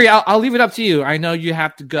 Anne-Marie, I'll leave it up to you. I know you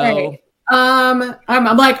have to go. Hey, I'm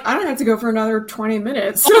like, I don't have to go for another 20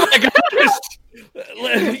 minutes. Oh my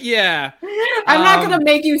gosh. Yeah. I'm not gonna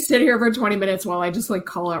make you sit here for 20 minutes while I just like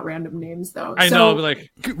call out random names though. I know, but like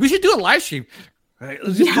we should do a live stream. Right?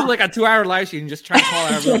 Let's just do like a 2-hour live stream and just try to call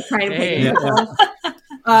out everyone. Hey.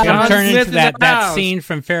 Gonna turn into that scene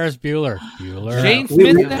from Ferris Bueller. Jane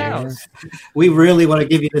Smith in the house. We really want to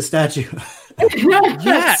give you the statue.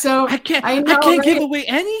 Yeah, so I can't give away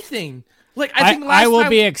anything. Like I think I will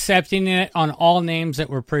be accepting it on all names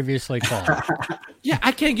that were previously called. Yeah,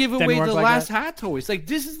 I can't give away the like last hat toys. Like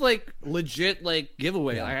this is like legit like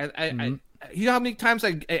giveaway. Yeah. I you know how many times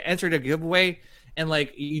I entered a giveaway and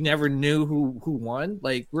like you never knew who won.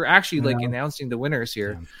 Like we're actually like announcing the winners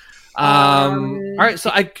here. Yeah. All right,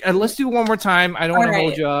 so let's do one more time. I don't want to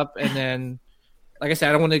hold you up, and then. Like I said,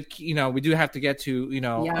 I don't want to, we do have to get to,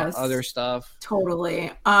 other stuff.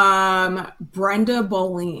 Totally. Brenda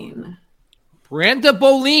Boleen. Brenda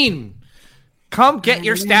Boleen. Come get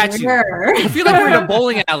your statue. I feel like we're in a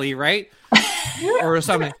bowling alley, right? Or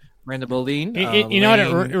something. Brenda Boleen. You know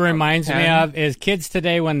what it reminds me of is kids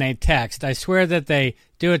today when they text. I swear that they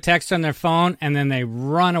do a text on their phone and then they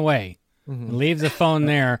run away. Mm-hmm. Leave the phone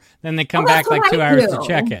there. Then they come back like 2 hours to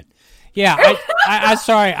check it. Yeah, I'm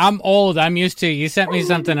sorry. I'm old. I'm used to. You sent me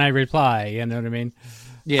something, I reply. You know what I mean?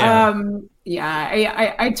 Yeah.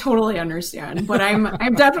 I totally understand, but I'm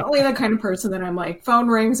definitely the kind of person that I'm like, phone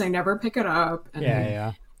rings, I never pick it up. And,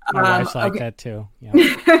 yeah. My wife's like that too. Yeah.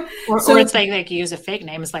 or it's like they could use a fake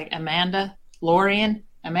name. It's like Amanda Lorian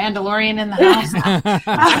in the house.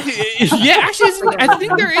 Yeah, actually, I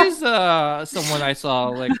think there is someone I saw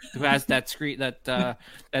like who has that screen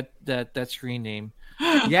that screen name.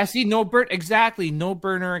 Yeah, see, no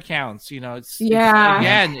burner accounts.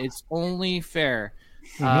 It's only fair.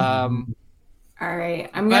 All right,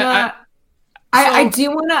 I'm gonna. I do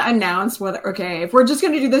want to announce whether if we're just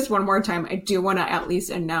gonna do this one more time. I do want to at least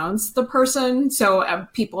announce the person so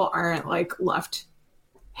people aren't like left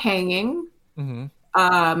hanging. Mm-hmm.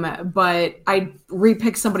 But I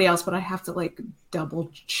repick somebody else, but I have to like double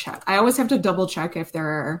check. I always have to double check if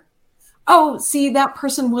they're oh, see, that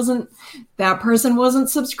person wasn't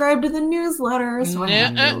subscribed to the newsletter, so I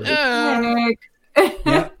had to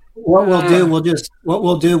yeah. What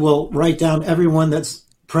we'll do, we'll write down everyone that's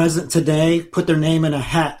present today, put their name in a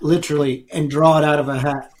hat, literally, and draw it out of a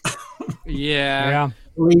hat. Yeah.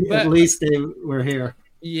 At least they were here.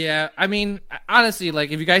 Yeah, I mean, honestly,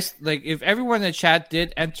 like if you guys, like if everyone in the chat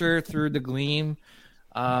did enter through the Gleam,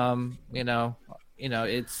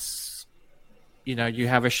 it's, you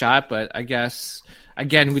have a shot. But I guess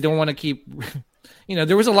again, we don't want to keep,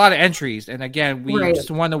 there was a lot of entries, and again, we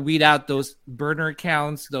just want to weed out those burner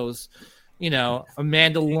accounts, those, a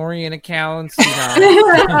Mandalorian accounts,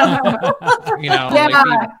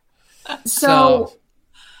 Yeah. So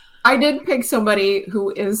I did pick somebody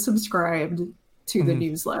who is subscribed to the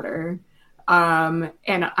newsletter. And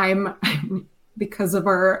I'm because of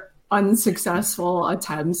our unsuccessful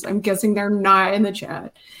attempts, I'm guessing they're not in the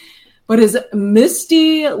chat. But is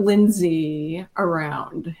Misty Lindsay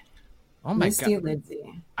around? Oh my Misty God.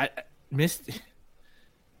 Lindsay. Misty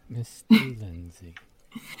Lindsay.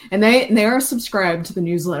 And they are subscribed to the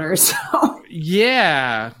newsletter. So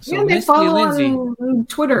yeah. So they Misty follow Lindsay on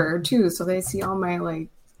Twitter too, so they see all my like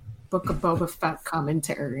Book of Boba Fett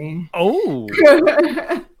commentary. Oh.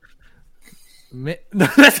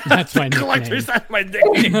 That's my collector's. nickname. That's my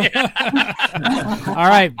nickname. All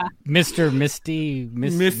right, Mr. Misty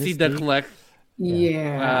the Collect.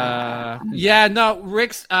 Yeah. No,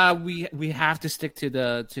 Rick's. We have to stick to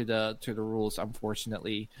the rules,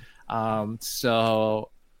 unfortunately. So,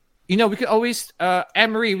 we could always,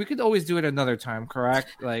 Anne-Marie, we could always do it another time,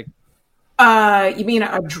 correct? Like, you mean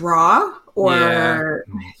a draw, or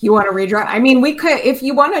you want to redraw? I mean, we could, if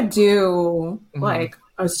you want to do like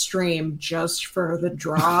a stream just for the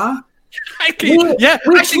draw. Actually,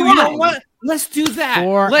 you know what? Let's do that.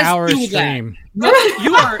 4-hour stream.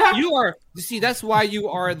 You are. See, that's why you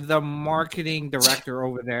are the marketing director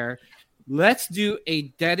over there. Let's do a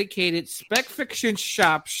dedicated Spec Fiction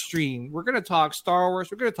Shop stream. We're gonna talk Star Wars.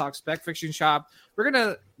 We're gonna talk Spec Fiction Shop. We're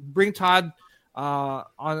gonna bring Todd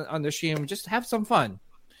on the stream. Just have some fun,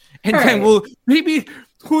 and then we'll maybe,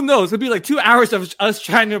 who knows? It'll be like 2 hours of us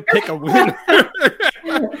trying to pick a winner.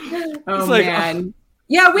 Man.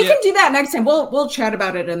 Yeah, we can do that next time. We'll chat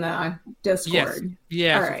about it in the Discord.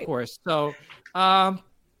 Yes, of course. So,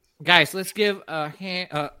 guys, let's give a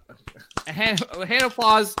hand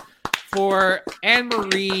applause for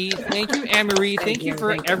Anne-Marie. Thank you, Anne-Marie. Thank you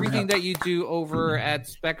for everything that you do over at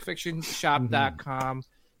specfictionshop.com.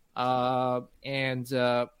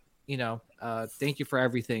 Thank you for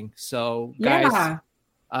everything. So, guys,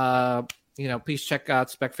 please check out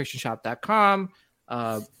specfictionshop.com.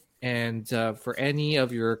 And for any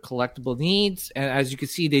of your collectible needs. And as you can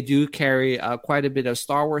see, they do carry quite a bit of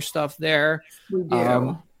Star Wars stuff there. We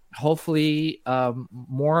do. Hopefully,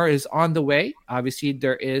 more is on the way. Obviously,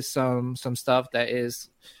 there is some stuff that is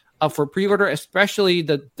up for pre-order, especially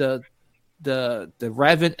the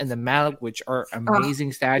Revan and the Malak, which are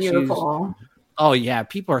amazing statues. Beautiful. Oh yeah,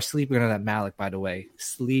 people are sleeping on that Malak, by the way,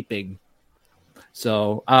 sleeping.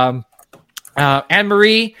 So,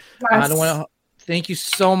 Anne-Marie, I don't want to. Thank you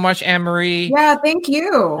so much, Anne-Marie. Yeah, thank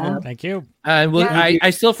you. Thank you. I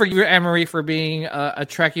still forgive you, Anne-Marie, for being a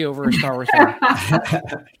Trekkie over a Star Wars fan.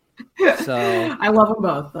 So I love them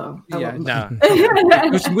both, though.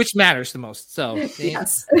 Which matters the most. So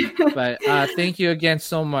yes. But thank you again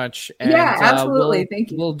so much. And, absolutely. Thank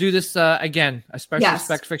you. We'll do this again, especially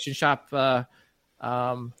Spec Fiction Shop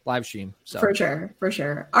live stream. So for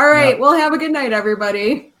sure. All right. Well, have a good night,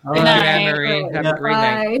 everybody. Good night, Anne-Marie. Have a great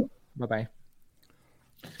night. Bye-bye.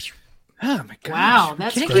 Oh my god! Wow,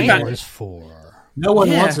 that's great. No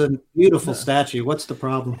one wants a beautiful statue. What's the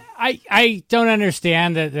problem? I don't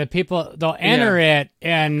understand that people, they'll enter it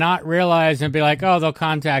and not realize and be like, oh, they'll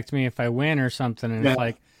contact me if I win or something. And it's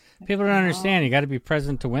like, people don't understand. You got to be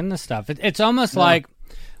present to win the stuff. It's almost like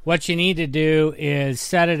what you need to do is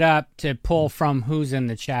set it up to pull from who's in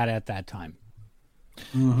the chat at that time.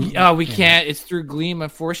 We can't. It's through Gleam,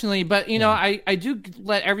 unfortunately. But I do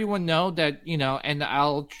let everyone know that and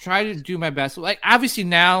I'll try to do my best. Like obviously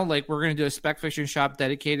now, like we're gonna do a Spec Fiction Shop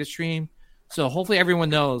dedicated stream, so hopefully everyone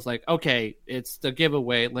knows. Like, okay, it's the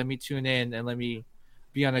giveaway. Let me tune in and let me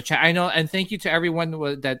be on the chat. I know, and thank you to everyone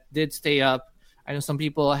that did stay up. I know some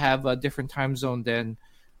people have a different time zone than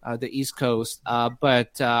the East Coast,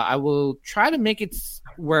 but I will try to make it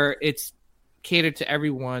where it's catered to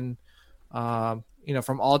everyone.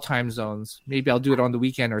 From all time zones. Maybe I'll do it on the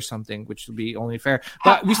weekend or something, which will be only fair.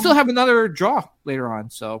 But we still have another draw later on.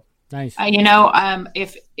 So nice.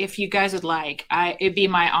 If you guys would like, it'd be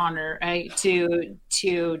my honor to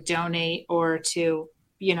donate or to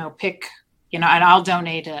pick and I'll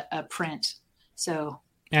donate a print. So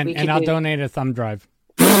and I'll donate a thumb drive.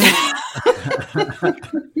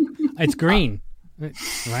 It's green,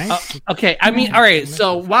 right? Okay. I mean, all right.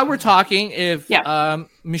 So while we're talking, if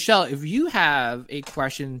Michelle, if you have a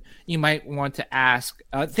question you might want to ask,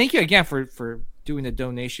 thank you again for doing the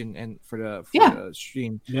donation and for the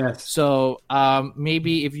stream. Yes. So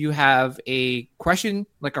maybe if you have a question,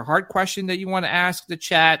 like a hard question that you want to ask the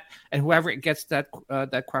chat, and whoever gets that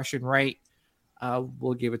question right,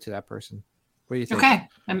 we'll give it to that person. What do you think? Okay.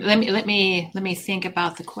 Let me think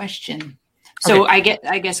about the question. So okay.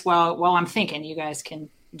 I guess while I'm thinking, you guys can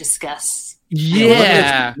discuss.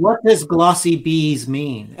 Yeah. What does glossy bees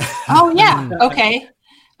mean? Oh yeah. Okay.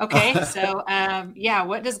 So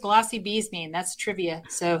what does glossy bees mean? That's trivia.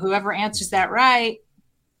 So whoever answers that right.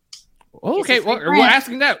 Okay. Well, we're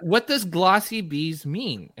asking that. What does glossy bees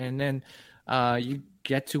mean? And then you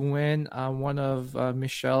get to win one of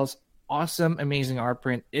Michelle's awesome, amazing art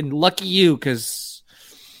print. And lucky you, because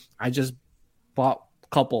I just bought a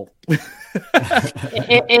couple. And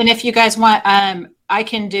if you guys want,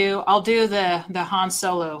 I'll do the Han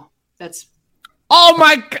Solo. That's. Oh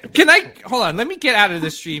my! Can I hold on? Let me get out of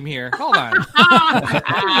the stream here. Hold on.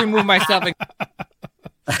 Remove myself.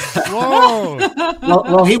 Whoa!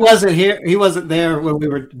 Well, he wasn't here. He wasn't there when we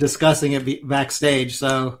were discussing it backstage.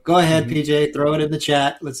 So go ahead, PJ. Throw it in the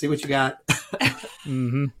chat. Let's see what you got.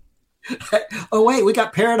 Mm-hmm. Oh wait, we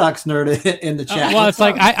got Paradox Nerd in the chat. Well, it's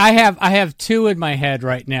like I have two in my head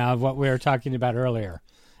right now of what we were talking about earlier,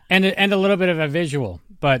 and a little bit of a visual,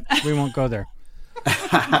 but we won't go there.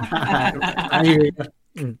 I hear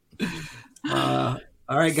you. All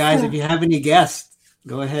right, guys. If you have any guests,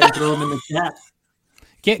 go ahead and throw them in the chat.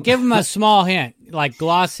 Give them a small hint. Like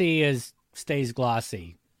glossy stays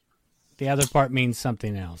glossy. The other part means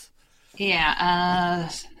something else. Yeah.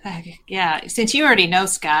 Since you already know,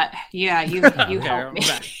 Scott. Yeah, you help me.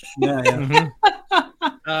 Yeah.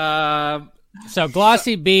 Mm-hmm. So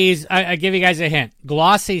glossy bees. I give you guys a hint.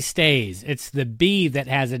 Glossy stays. It's the bee that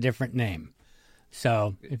has a different name.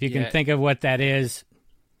 So if you can think of what that is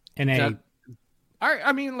in a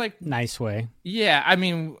nice way. Yeah, I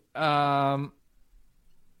mean, while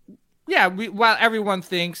everyone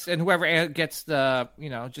thinks, and whoever gets the,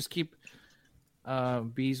 just keep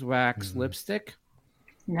beeswax lipstick.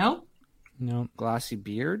 No. Glossy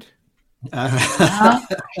beard. About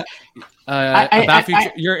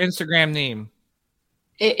your Instagram name.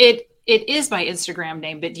 It is my Instagram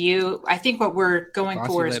name, but I think what we're going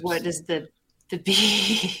glossy for is lips. What does the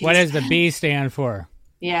B? What does the B stand for?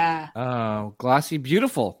 Yeah. Oh, glossy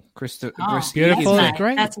beautiful. Beautiful. That's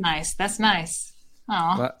great. That's nice. That's nice.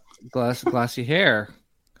 Oh. Glossy hair.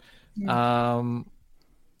 Okay.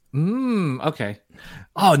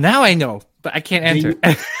 Oh, now I know, but I can't enter.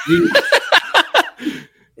 Do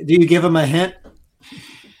you give him a hint?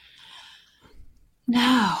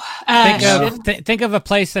 No. Think of a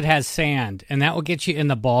place that has sand, and that will get you in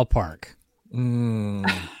the ballpark.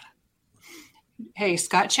 Hey,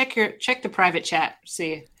 Scott, check the private chat.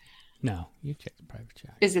 See. No, you check the private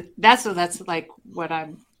chat.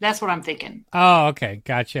 That's what I'm thinking. Oh, okay,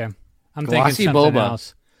 gotcha. I'm glossy thinking something boba.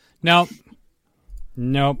 Else.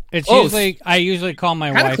 Nope. It's I usually call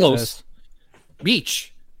my wife this.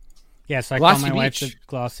 Beach. Yes, I glossy call my wife beach. the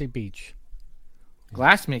glossy beach.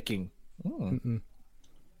 Glass making. All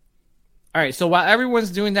right, so while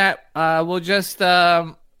everyone's doing that, we'll just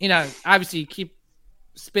obviously keep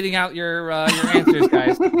spitting out your answers,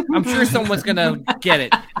 guys. I'm sure someone's gonna get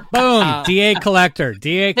it. Boom! DA Collector.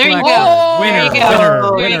 DA there Collector. You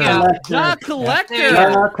go. Winner. The Collector.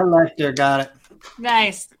 The Collector. Got it.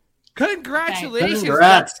 Nice. Congratulations.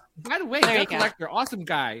 Congrats. By the way, The Collector, awesome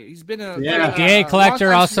guy. He's been a DA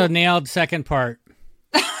Collector also nailed second part.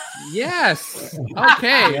 Yes.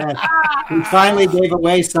 Okay. Yes. We finally gave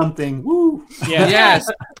away something. Woo. Yeah. Yes.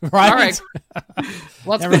 Right. All right.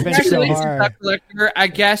 Well, congratulations, The Collector. I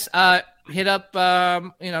guess hit up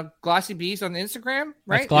Glossy Bees on Instagram,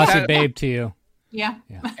 right? That's Glossy Babe to you. Yeah.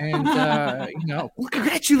 And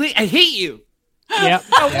congratulations. I hate you. Yep.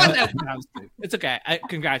 It's okay.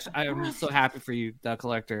 Congrats. I'm so happy for you, The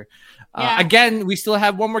Collector. Again, we still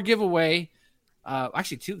have one more giveaway.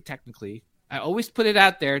 Actually, two technically. I always put it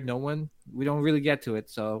out there. We don't really get to it.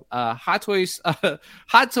 So, Hot Toys,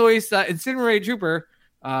 Incinerator Trooper,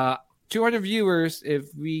 200 viewers.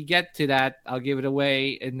 If we get to that, I'll give it away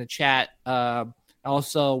in the chat.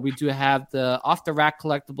 Also, we do have the Off the Rack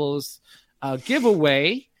Collectibles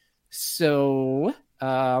giveaway. So,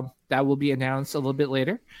 that will be announced a little bit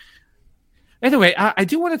later. Anyway, I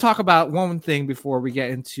do want to talk about one thing before we get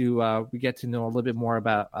into we get to know a little bit more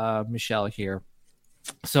about Michelle here.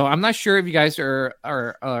 So I'm not sure if you guys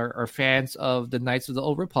are fans of the Knights of the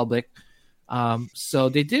Old Republic. So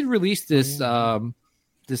they did release this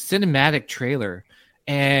this cinematic trailer,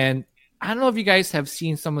 and I don't know if you guys have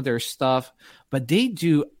seen some of their stuff, but they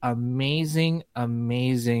do amazing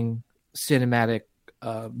cinematic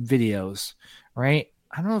videos, right?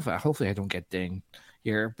 I don't know if hopefully I don't get dinged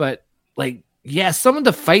here, but like, yeah, some of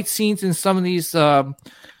the fight scenes in some of these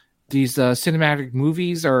cinematic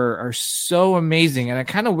movies are so amazing, and I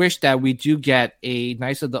kind of wish that we do get a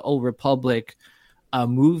Knights of the Old Republic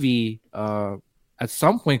movie at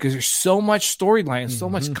some point, because there's so much storyline, so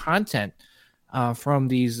much content from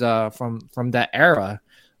these from that era.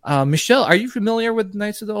 Michelle, are you familiar with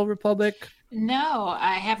Knights of the Old Republic? No,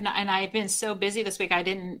 I have not, and I've been so busy this week.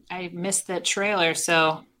 I missed the trailer,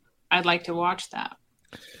 so I'd like to watch that.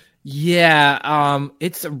 Yeah,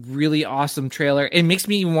 it's a really awesome trailer. It makes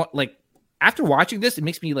me want, like, after watching this, it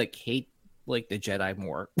makes me like hate like the Jedi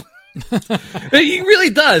more. It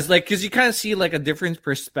really does, like, because you kind of see like a different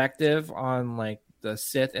perspective on like the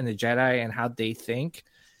Sith and the Jedi and how they think.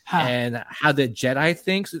 And how the Jedi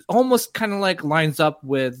thinks. It almost kind of like lines up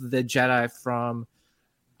with the Jedi from,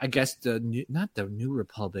 I guess, not the New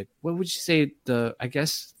Republic. What would you say? I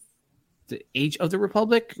guess the Age of the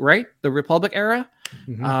Republic, right? The Republic era.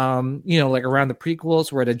 Like around the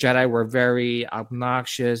prequels, where the Jedi were very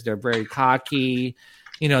obnoxious. They're very cocky.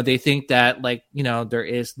 They think that, like, there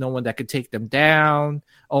is no one that could take them down.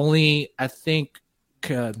 Only, I think,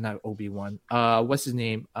 not Obi-Wan. What's his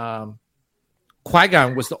name?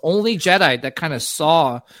 Qui-Gon was the only Jedi that kind of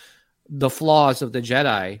saw the flaws of the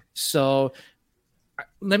Jedi. So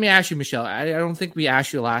let me ask you, Michelle. I don't think we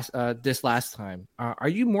asked you this last time. Are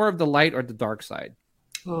you more of the light or the dark side?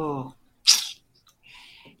 Oh,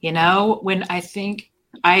 when I think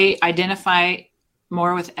I identify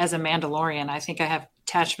more as a Mandalorian, I think I have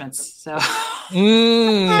attachments. So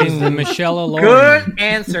is the Michelle alone? Good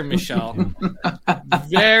answer, Michelle.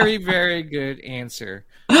 Very, very good answer.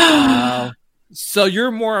 So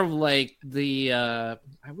you're more of like the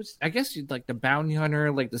I guess you'd like the bounty hunter,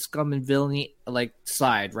 like the scum and villainy like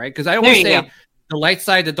side, right? Because I always say the light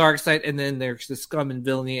side, the dark side, and then there's the scum and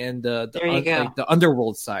villainy and the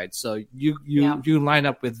underworld side. So you line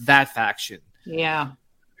up with that faction. Yeah.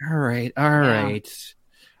 All right.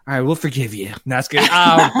 We'll forgive you. That's good.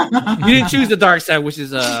 You didn't choose the dark side, which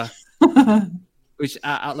is which,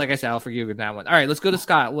 like I said, I'll forgive you that one. All right, let's go to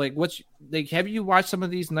Scott. Like, have you watched some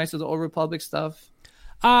of these Knights of the Old Republic stuff?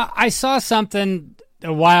 I saw something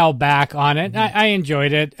a while back on it. I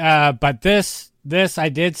enjoyed it, but this I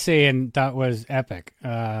did see and thought was epic.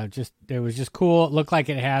 It was just cool. It looked like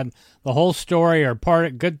it had the whole story or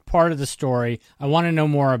good part of the story. I want to know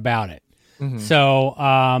more about it.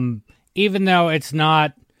 So, even though it's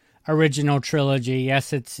not original trilogy,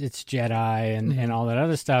 yes, it's Jedi and all that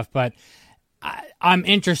other stuff, but I'm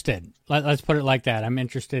interested. Let's put it like that. I'm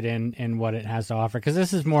interested in what it has to offer, because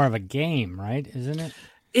this is more of a game, right? Isn't it?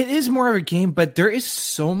 It is more of a game, but there is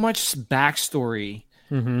so much backstory.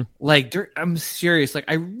 Like, I'm serious. Like,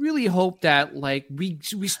 I really hope that like we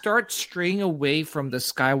start straying away from the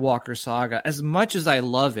Skywalker saga. As much as I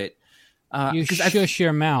love it, you shush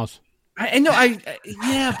your mouth. I know.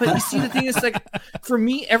 Yeah, but you see, the thing is, like, for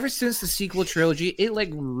me, ever since the sequel trilogy, it like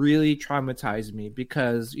really traumatized me,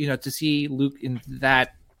 because to see Luke in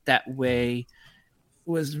that way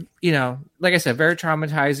was, like I said, very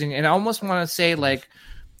traumatizing. And I almost want to say, like,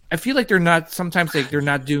 I feel like they're not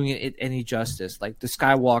doing it any justice. Like the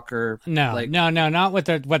Skywalker, no, not what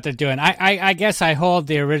they're doing. I guess I hold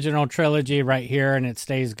the original trilogy right here, and it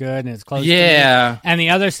stays good and it's close. Yeah, to me. And the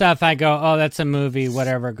other stuff, I go, oh, that's a movie,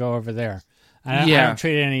 whatever, go over there. I don't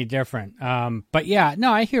treat it any different. But yeah,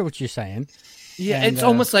 no, I hear what you're saying. Yeah, and it's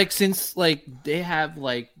almost like, since like they have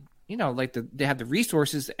like they have the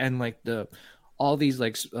resources and like all these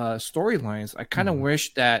like storylines. I kind of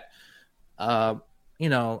wish that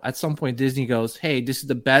at some point Disney goes, hey, this is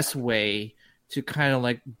the best way to kind of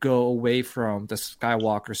like go away from the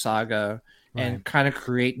Skywalker saga and kind of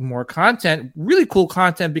create more content, really cool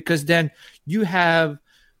content, because then you have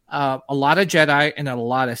a lot of Jedi and a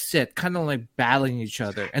lot of Sith kind of like battling each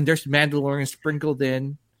other, and there's Mandalorian sprinkled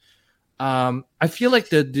in. I feel like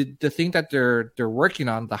the thing that they're working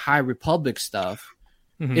on, the High Republic stuff,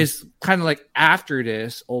 is kind of like after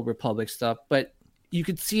this Old Republic stuff, but you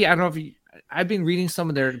could see, I don't know if I've been reading some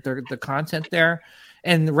of the content there,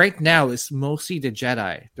 and right now it's mostly the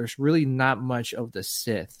Jedi. There's really not much of the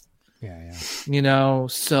Sith. Yeah.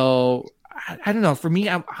 So I don't know. For me,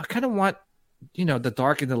 I kind of want, the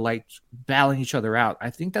dark and the light battling each other out.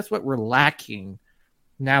 I think that's what we're lacking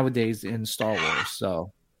nowadays in Star Wars.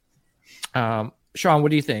 So, Sean, what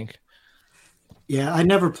do you think? Yeah, I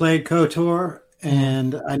never played KOTOR,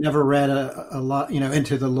 and I never read a lot,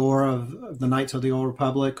 into the lore of the Knights of the Old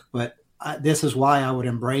Republic. But this is why I would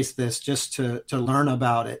embrace this, just to learn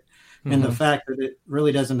about it. And the fact that it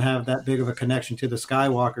really doesn't have that big of a connection to the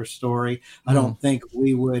Skywalker story, I don't think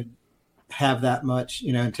we would have that much,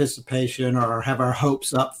 anticipation or have our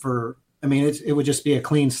hopes up for. I mean, it would just be a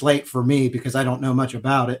clean slate for me because I don't know much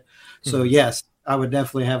about it. So yes, I would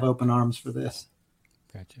definitely have open arms for this.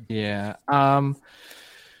 Gotcha. Yeah.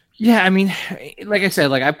 Yeah. I mean, like I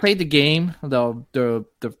said, like I played the game, the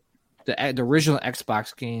original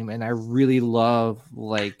Xbox game, and I really love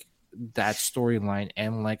like that storyline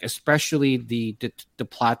and like especially the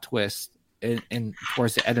plot twist in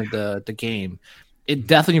towards the end of the game. It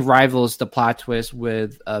definitely rivals the plot twist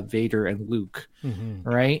with Vader and Luke,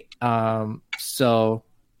 right? So,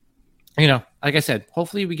 like I said,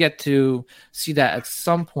 hopefully we get to see that at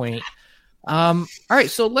some point. All right,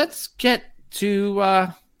 so let's get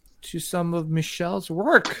to some of Michelle's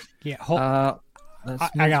work. Yeah,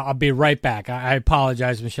 I'll be right back. I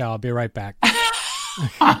apologize, Michelle. I'll be right back.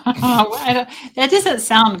 That doesn't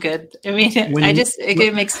sound good. I mean,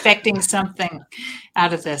 I'm expecting something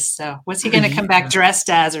out of this. So, what's he going to come back dressed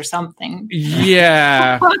as, or something?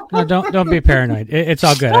 Yeah. No, don't be paranoid. It's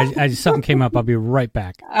all good. I something came up. I'll be right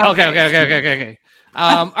back. Okay.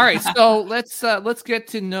 All right, so let's get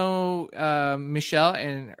to know Michelle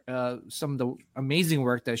and some of the amazing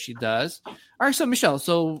work that she does. All right, so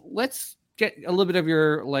Michelle, let's get a little bit of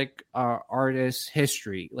your artist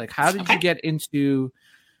history. Like, how did you get into,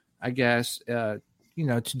 I guess, to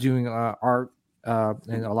doing art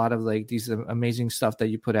and a lot of like these amazing stuff that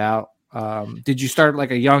you put out? Did you start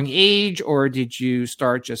like a young age, or did you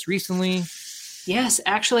start just recently? Yes,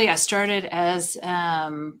 actually, I started as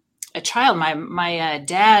a child. My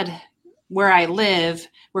dad, where I live,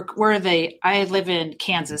 I live in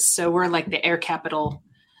Kansas, so we're like the air capital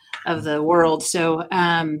of the world. So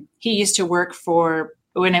he used to work for,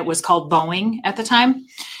 when it was called Boeing at the time.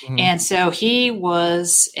 And so he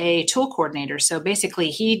was a tool coordinator. So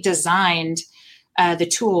basically he designed the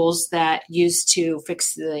tools that used to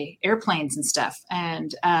fix the airplanes and stuff.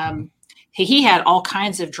 And he had all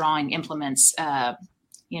kinds of drawing implements,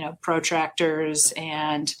 protractors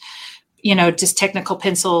and, just technical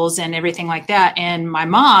pencils and everything like that. And my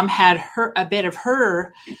mom had a bit of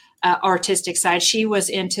her artistic side. She was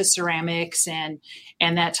into ceramics and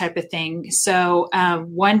that type of thing. So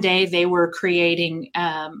one day they were creating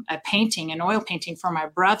a painting, an oil painting for my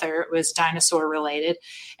brother. It was dinosaur related.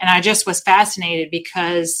 And I just was fascinated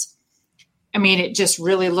because, I mean, it just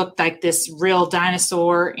really looked like this real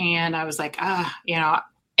dinosaur. And I was like,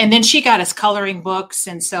 and then she got us coloring books.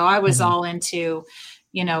 And so I was all into,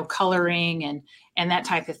 coloring and that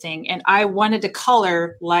type of thing. And I wanted to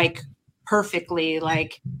color like perfectly,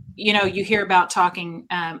 like, you hear about talking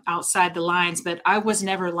outside the lines, but I was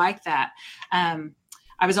never like that.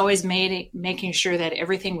 I was always making sure that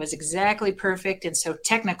everything was exactly perfect and so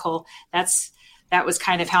technical. That was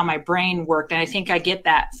kind of how my brain worked. And I think I get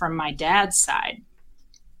that from my dad's side.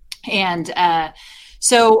 And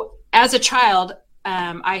so as a child,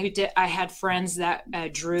 I had friends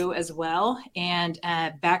that drew as well. And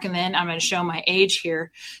back then, I'm going to show my age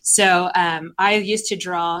here. So I used to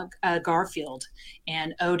draw Garfield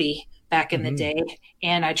and Odie back in the day,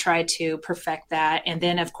 and I tried to perfect that. And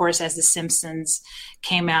then, of course, as The Simpsons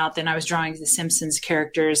came out, then I was drawing The Simpsons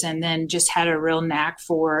characters, and then just had a real knack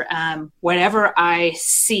for whatever I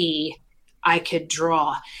see, I could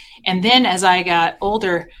draw. And then as I got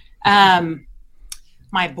older,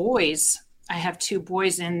 my boys, I have two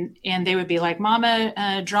boys, and they would be like,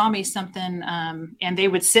 Mama, draw me something. And they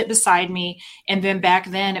would sit beside me. And then back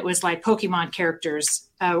then it was like Pokemon characters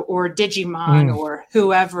or Digimon or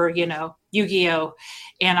whoever, Yu-Gi-Oh!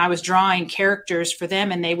 And I was drawing characters for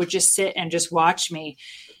them, and they would just sit and just watch me.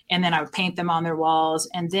 And then I would paint them on their walls.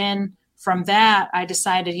 And then from that, I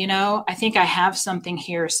decided, I think I have something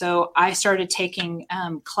here. So I started taking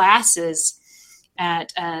classes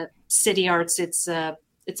at City Arts. It's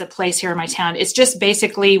a place here in my town. It's just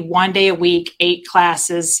basically 1 day a week, 8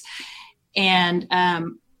 classes. And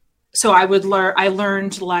so I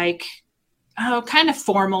learned like, kind of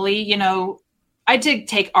formally, I did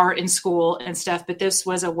take art in school and stuff, but this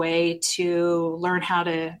was a way to learn how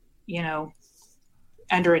to,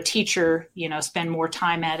 under a teacher, spend more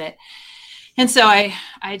time at it. And so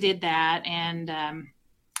I did that and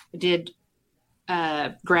did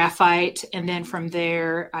graphite. And then from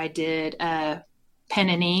there I did pen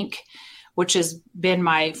and ink, which has been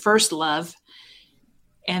my first love.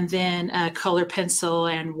 And then color pencil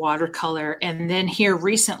and watercolor. And then here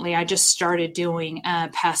recently, I just started doing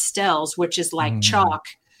pastels, which is like chalk.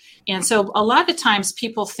 And so a lot of times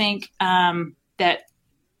people think that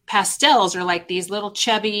pastels are like these little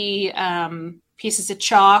chubby pieces of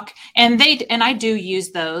chalk, and I do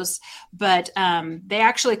use those, but they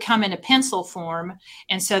actually come in a pencil form,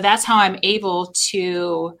 and so that's how I'm able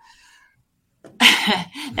to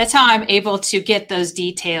get those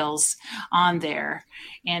details on there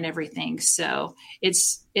and everything. So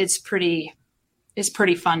it's pretty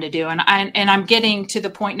fun to do, and I'm getting to the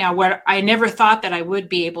point now where I never thought that I would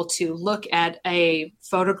be able to look at a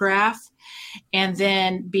photograph and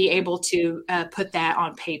then be able to put that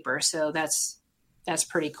on paper. So that's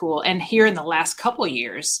pretty cool. And here in the last couple of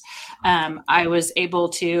years, I was able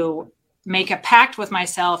to make a pact with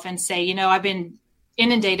myself and say, you know, I've been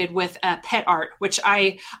inundated with pet art, which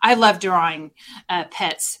I love drawing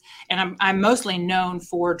pets, and I'm mostly known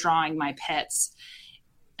for drawing my pets,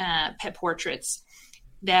 pet portraits.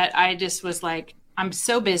 That I just was like, I'm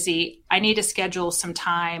so busy. I need to schedule some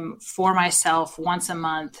time for myself once a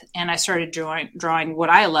month. And I started drawing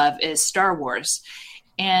what I love is Star Wars.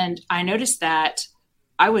 And I noticed that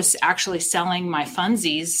I was actually selling my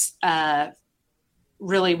funsies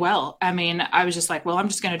really well. I mean, I was just like, well, I'm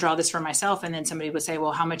just going to draw this for myself. And then somebody would say,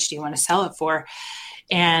 well, how much do you want to sell it for?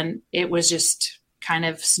 And it was just kind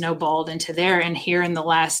of snowballed into there. And here in the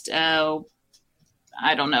last,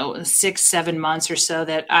 6-7 months or so,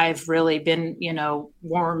 that I've really been,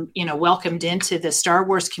 welcomed into the Star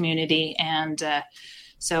Wars community. And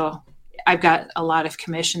so I've got a lot of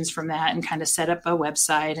commissions from that, and kind of set up a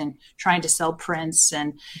website and trying to sell prints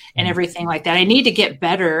and everything like that. I need to get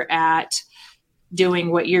better at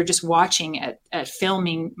doing what you're just watching at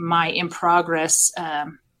filming my in progress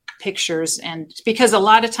pictures. And because a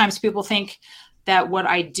lot of times people think that what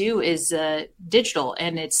I do is digital,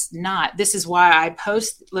 and it's not. This is why I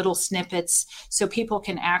post little snippets so people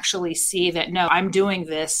can actually see that, no, I'm doing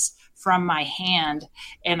this from my hand,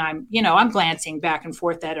 and I'm glancing back and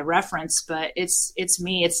forth at a reference, but it's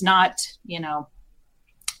me. It's not,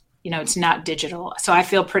 it's not digital. So I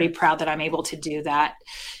feel pretty proud that I'm able to do that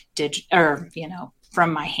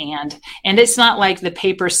from my hand. And it's not like the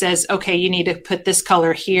paper says, okay, you need to put this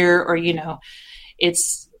color here, or,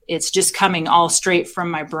 it's just coming all straight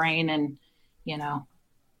from my brain, and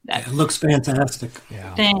it looks fantastic.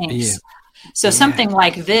 Yeah. Thanks. Yeah. So something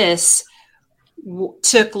like this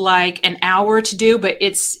took like an hour to do, but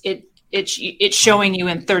it's showing you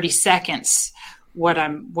in 30 seconds what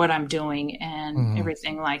I'm doing and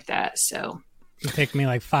everything like that. So it take me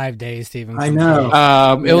like 5 days to even. I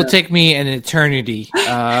know. It will take me an eternity,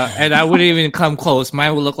 and I wouldn't even come close.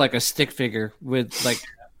 Mine would look like a stick figure with like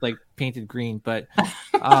painted green, but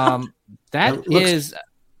that is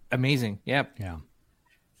amazing. Yep. Yeah.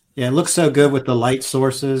 Yeah, it looks so good with the light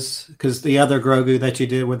sources, because the other Grogu that you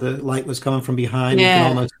did where the light was coming from behind, you can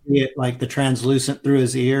almost see it like the translucent through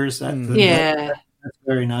his ears. That's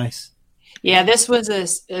very nice. Yeah, this was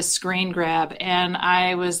a screen grab, and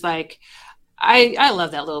I was like, I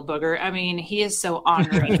love that little booger. I mean, he is so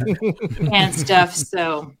honoring and stuff.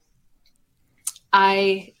 So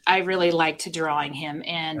I really liked drawing him,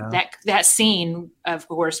 and that scene, of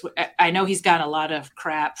course, I know he's got a lot of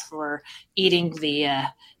crap for eating the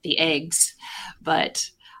eggs, but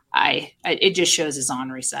it just shows his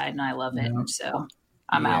ornery side, and I love it. So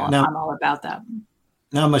I'm all about that.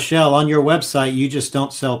 Now, Michelle, on your website, you just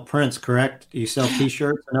don't sell prints, correct? You sell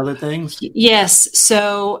T-shirts and other things? Yes.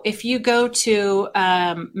 So if you go to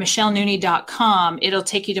michellenuni.com, it'll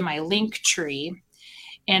take you to my link tree.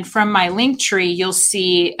 And from my link tree, you'll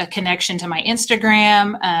see a connection to my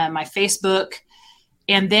Instagram, my Facebook,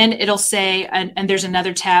 and then it'll say, and there's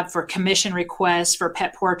another tab for commission requests for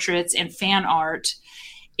pet portraits and fan art.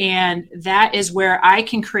 And that is where I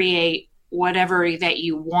can create whatever that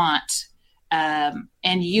you want. And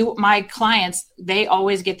my clients, they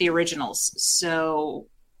always get the originals. So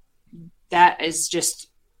that is just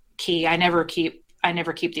key. I never keep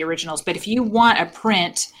the originals, but if you want a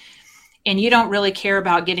print and you don't really care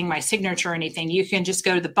about getting my signature or anything, you can just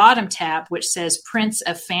go to the bottom tab, which says prints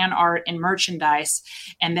of fan art and merchandise.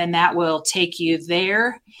 And then that will take you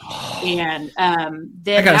there. And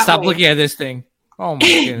then I got to stop looking at this thing. Oh my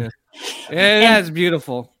goodness. That's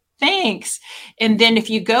beautiful. Thanks. And then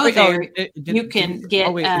if you go there, you can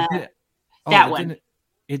get that one.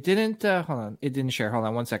 It didn't hold on. It didn't share. Hold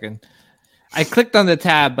on 1 second. I clicked on the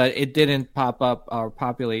tab, but it didn't pop up or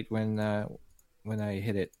populate when I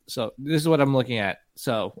hit it. So this is what I'm looking at.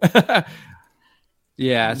 So that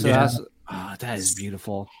is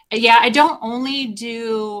beautiful. Yeah, I don't only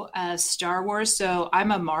do Star Wars, so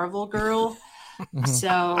I'm a Marvel girl.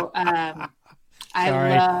 So I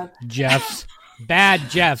love Jeffs. Bad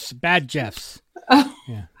Jeffs.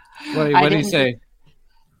 Yeah. What do you say?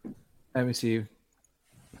 Let me see.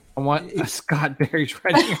 I want a Scott Berry's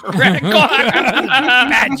writing a red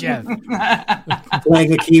card. Jeff.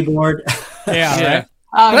 Playing a keyboard. Yeah.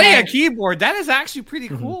 Oh, Playing man. a keyboard. That is actually pretty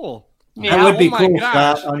cool. Yeah. That would be my cool,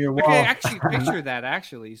 gosh. Scott, on your I wall. can actually picture that,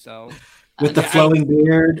 actually. So With the flowing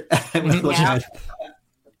beard. Yeah.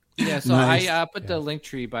 Yeah, so Nice. I put the link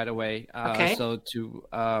tree, by the way. Okay. So to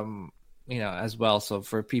as well. So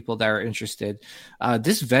for people that are interested,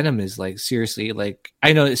 this Venom is like seriously like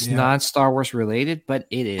I know it's not Star Wars related, but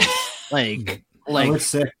it is like Oh, it's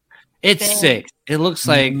sick. it's Dang. sick. It looks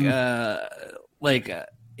like Mhm.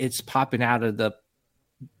 it's popping out of the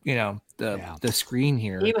the screen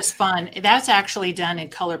here. It was fun. That's actually done in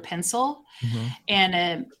color pencil.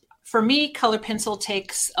 And for me, color pencil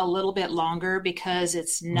takes a little bit longer because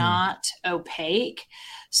it's not opaque.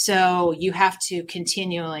 So you have to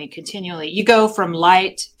continually, you go from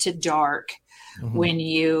light to dark when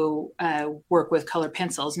you work with color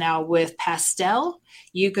pencils. Now with pastel,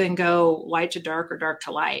 you can go light to dark or dark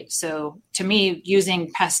to light. So to me, using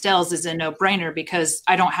pastels is a no-brainer because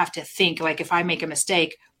I don't have to think like if I make a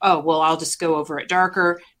mistake, oh, well, I'll just go over it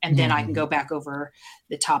darker and then I can go back over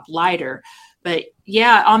the top lighter. But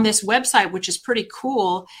yeah, on this website, which is pretty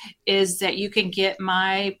cool, is that you can get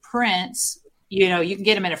my prints. You know, you can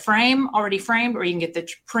get them in a frame, already framed, or you can get the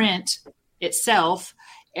print itself.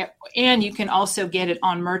 And you can also get it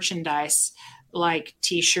on merchandise like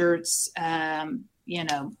T-shirts,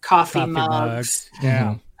 coffee mugs.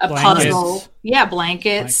 Yeah. A Blankets. puzzle. Yeah,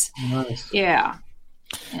 blankets. Nice. Yeah.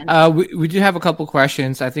 We do have a couple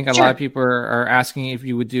questions. I think a Sure. lot of people are asking if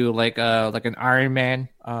you would do like an Iron Man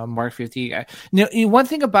Mark 50. One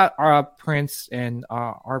thing about our prints and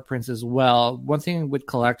our prints as well. One thing with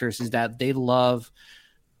collectors is that they love.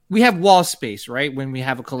 We have wall space, right? When we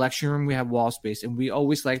have a collection room, we have wall space, and we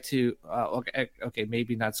always like to. Okay,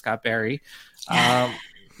 maybe not Scott Berry,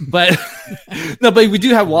 but no, but we do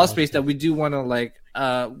have wall space that we do want to like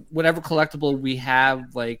whatever collectible we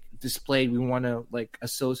have like displayed, we want to like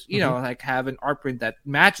associate, like have an art print that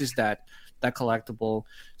matches that collectible.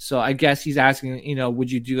 So I guess he's asking,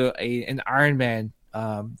 would you do an Iron Man?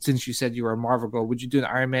 Since you said you were a Marvel girl, would you do an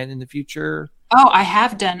Iron Man in the future? Oh, I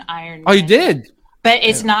have done Iron Man. Oh, you did? But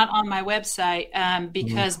it's not on my website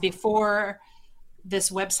because before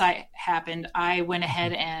this website happened, I went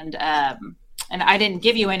ahead and I didn't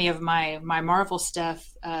give you any of my Marvel stuff,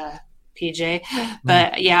 PJ.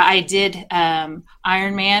 But yeah, I did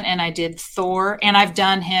Iron Man and I did Thor, and I've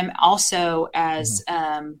done him also as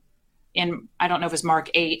in I don't know if it's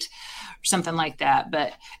Mark 8 or something like that,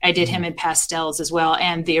 but I did him in pastels as well,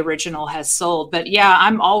 and the original has sold. But yeah,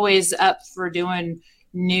 I'm always up for doing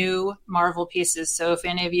new Marvel pieces. So if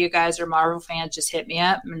any of you guys are Marvel fans, just hit me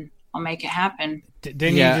up and I'll make it happen.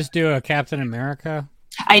 Didn't you just do a Captain America?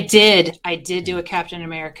 I did do a Captain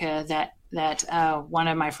America that one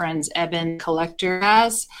of my friends, Eben Collector,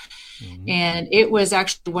 has. And it was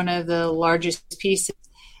actually one of the largest pieces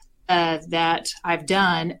that I've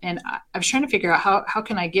done. And I was trying to figure out how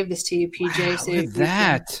can I give this to you, PJ? Wow, so look at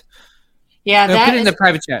that. Yeah, no, that put it in is, the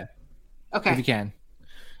private chat. Okay. If you can.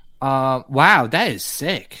 Wow, that is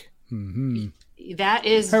sick. That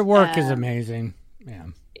is Her work is amazing. Yeah,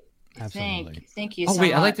 absolutely. Thank you. Oh so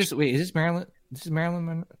wait, much. I like this. Wait, is this Marilyn? This is Marilyn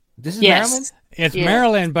Monroe? This is Yes. Marilyn? It's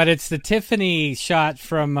Marilyn, but it's the Tiffany shot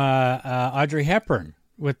from Audrey Hepburn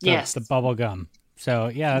with the bubble gum. So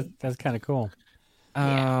yeah, that's kind of cool.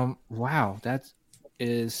 Wow, that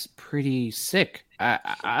is pretty sick.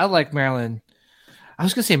 I like Marilyn. I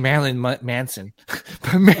was gonna say Marilyn Manson,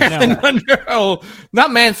 but Marilyn Monroe, not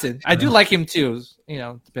Manson. I do like him too.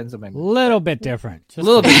 Depends on my mood. Little bit different. A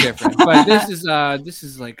little bit different, but this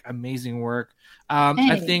is like amazing work.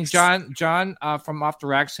 I think John from Off the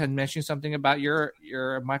Racks had mentioned something about your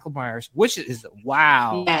Michael Myers, which is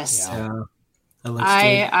wow. Yes. Yeah.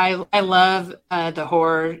 I love the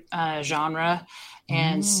horror genre,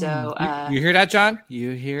 and so you hear that, John?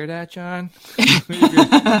 You hear that, John?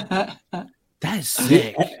 That is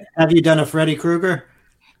sick. Have you done a Freddy Krueger?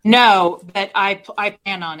 No, but I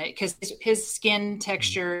plan on it because his skin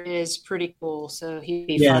texture is pretty cool. So he'd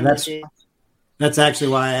be fun to do. That's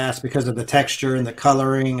actually why I asked, because of the texture and the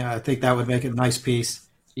coloring. I think that would make it a nice piece.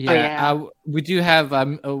 Yeah, we do have.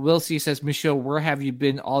 Will C says, Michelle, where have you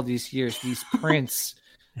been all these years? These prints.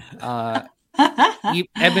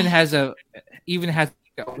 Eben has a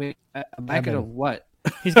blanket of what?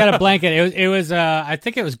 He's got a blanket. It was I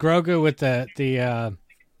think it was Grogu with the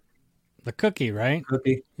cookie, right?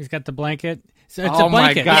 Cookie. He's got the blanket. So it's a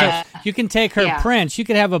blanket. My gosh. So you can take her prints. You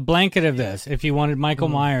could have a blanket of this if you wanted Michael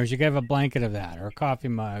Myers. You could have a blanket of that, or a coffee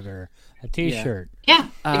mug, or a T-shirt. Yeah,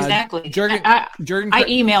 exactly. Jordan, I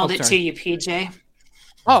emailed it to you, PJ.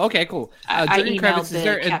 Oh, okay, cool. I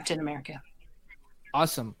emailed Captain America.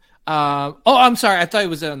 Awesome. I'm sorry. I thought it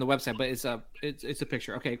was on the website, but it's a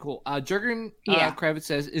picture. Okay, cool. Jurgen Kravitz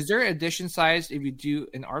says, "Is there edition size if you do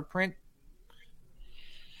an art print?"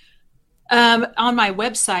 On my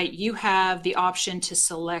website, you have the option to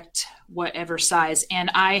select whatever size, and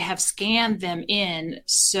I have scanned them in,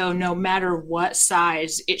 so no matter what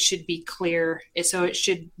size, it should be clear. So it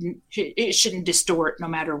shouldn't distort no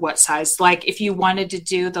matter what size. Like if you wanted to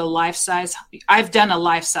do the life size, I've done a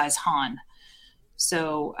life size Han.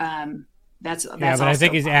 So that's but I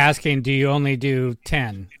think he's asking, do you only do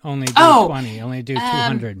 10, only do 20, only do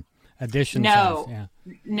 200 edition size? Yeah.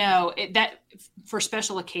 No, that for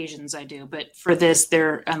special occasions I do, but for this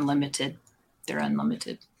they're unlimited.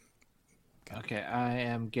 Okay, I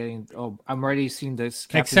am getting. Oh, I'm already seeing this.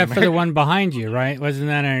 Except for the one behind you, right? Wasn't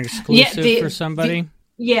that an exclusive for somebody?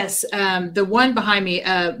 Yes, the one behind me,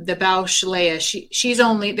 the Bausch Leia. She's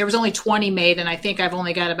only there was only 20 made, and I think I've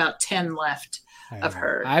only got about 10 left of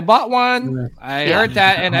her. I bought one. I heard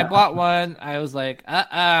that, and I bought one. I was like,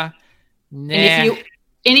 nah. And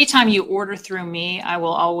anytime you order through me, I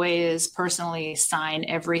will always personally sign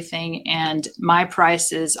everything. And my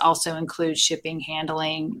prices also include shipping,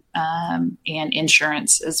 handling, and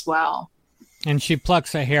insurance as well. And she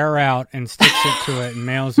plucks a hair out and sticks it to it and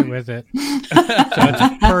mails it with it. So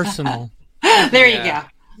it's personal. There you go.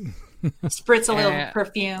 Spritz a little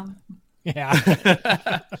perfume.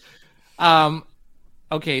 Yeah.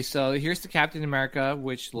 Okay, so here's the Captain America,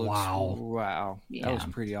 which looks wow. Yeah. That was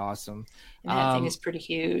pretty awesome. And that thing is pretty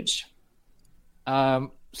huge.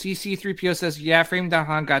 CC3PO says, Frame Down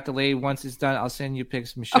Han got delayed. Once it's done, I'll send you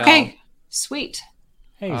pics, Michelle. Okay, sweet.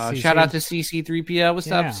 Hey, shout out to CC3PO.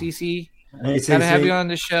 What's up, CC? Hey, Gotta have you on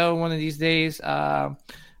the show one of these days.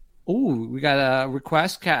 We got a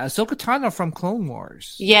request. Ahsoka Tano from Clone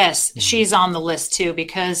Wars. Yes, she's on the list too,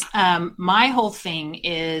 because my whole thing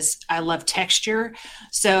is I love texture,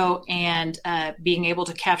 and being able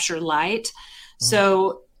to capture light.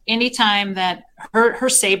 So anytime that her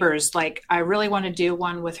sabers, like I really want to do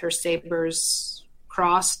one with her sabers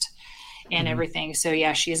crossed and everything. So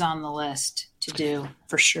yeah, she's on the list to do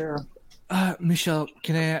for sure. Michelle,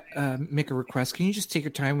 can I make a request? Can you just take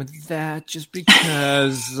your time with that? Just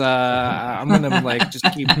because I'm gonna just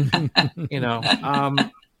keep,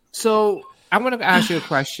 So I'm gonna ask you a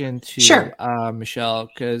question too, sure. Michelle,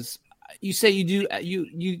 because you say you do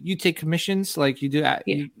you take commissions, like you do.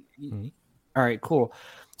 All right, cool.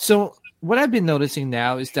 So what I've been noticing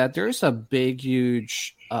now is that there's a big,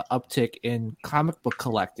 huge uptick in comic book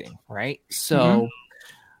collecting, right? So.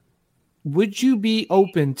 Would you be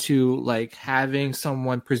open to having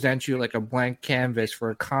someone present you a blank canvas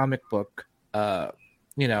for a comic book,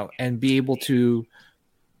 and be able to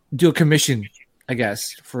do a commission, I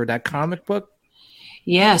guess, for that comic book?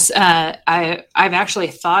 Yes, I've actually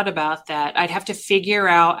thought about that. I'd have to figure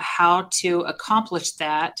out how to accomplish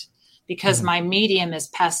that because my medium is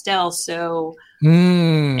pastel. So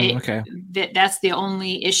that's the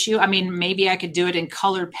only issue. I mean, maybe I could do it in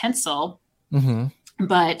colored pencil.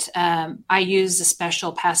 But I use a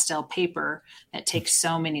special pastel paper that takes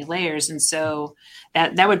so many layers. And so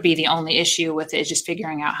that would be the only issue with it, just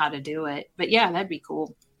figuring out how to do it. But yeah, that'd be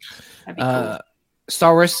cool.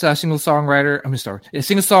 Star Wars single songwriter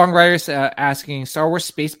asking, Star Wars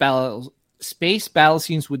space battle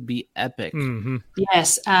scenes would be epic.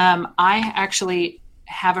 Yes. I actually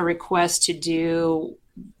have a request to do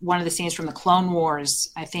one of the scenes from the Clone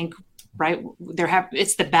Wars. I think, right.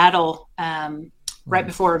 It's the battle, right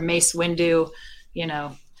before Mace Windu,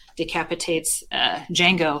 decapitates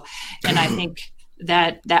Jango, and I think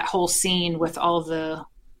that whole scene with all the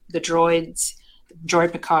droid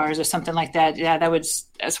Picars or something like that. Yeah,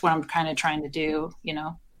 that's what I'm kind of trying to do.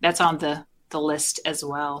 That's on the list as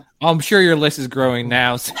well. I'm sure your list is growing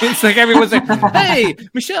now. It's like everyone's like, "Hey,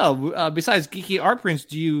 Michelle, besides geeky art prints,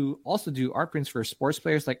 do you also do art prints for sports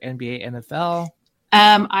players like NBA, NFL?"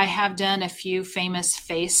 I have done a few famous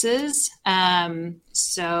faces.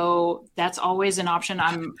 So that's always an option.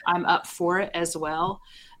 I'm up for it as well.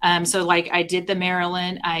 So I did the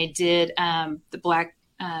Marilyn, I did the Black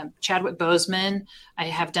Chadwick Boseman. I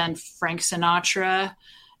have done Frank Sinatra.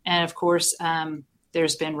 And of course,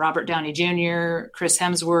 there's been Robert Downey Jr., Chris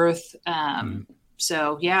Hemsworth.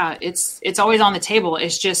 So yeah, it's always on the table.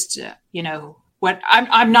 It's just, what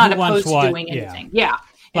I'm not opposed to doing anything. Yeah.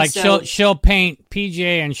 She'll paint PJ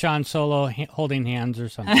and Sean Solo holding hands or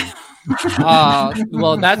something.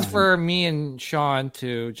 Well, that's for me and Sean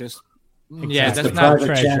to just. Yeah, that's not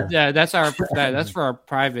treasure. Yeah, that's for our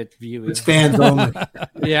private viewing. It's fans only.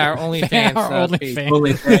 Yeah, our only fans.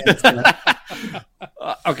 Only fans.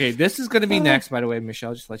 Okay, this is going to be next, by the way,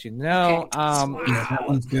 Michelle. Just to let you know. Okay. That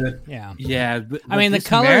one's good. Yeah. I mean, the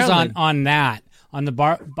colors on the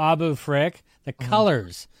Babu Frick, the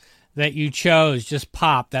colors that you chose just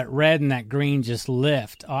pop. That red and that green just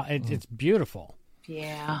lift. It's beautiful.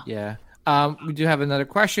 Yeah. We do have another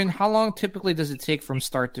question. How long typically does it take from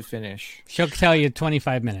start to finish? She'll tell you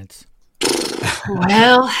 25 minutes.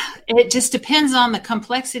 Well, it just depends on the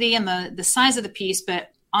complexity and the size of the piece, but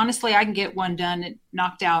honestly, I can get one done and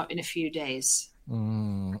knocked out in a few days.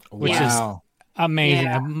 Which is amazing.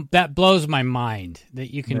 Yeah. That blows my mind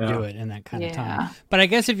that you can do it in that kind of time. But I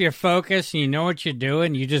guess if you're focused and you know what you're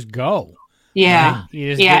doing, you just go. Yeah. Right?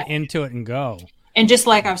 You just get into it and go. And just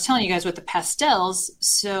like I was telling you guys with the pastels,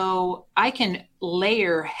 so I can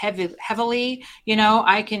layer heavily,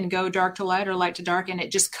 I can go dark to light or light to dark, and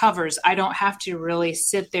it just covers. I don't have to really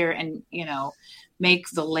sit there and, make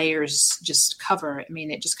the layers just cover. I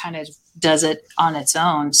mean, it just kind of does it on its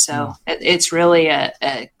own. So it's really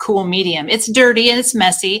a cool medium. It's dirty and it's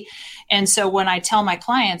messy. And so when I tell my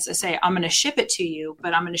clients, I say, I'm going to ship it to you,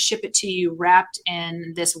 but I'm going to ship it to you wrapped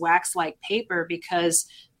in this wax-like paper, because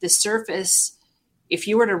the surface, if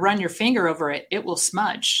you were to run your finger over it, it will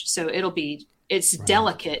smudge. So it's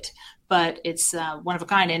delicate, but it's one of a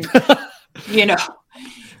kind. And,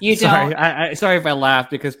 you sorry, don't. Sorry if I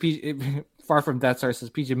laughed, because Far From Death Star says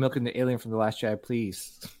PJ milking the alien from The Last Jedi,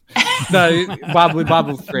 please. No,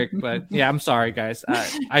 Babu Frick, but yeah, I'm sorry, guys.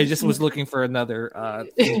 I just was looking for another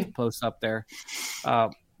thing to post up there.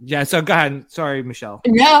 So go ahead. Sorry, Michelle.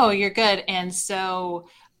 No, you're good. And so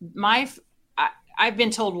I've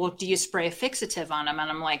been told, well, do you spray a fixative on them? And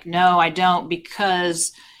I'm like, no, I don't,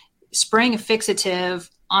 because spraying a fixative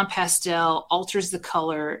on pastel alters the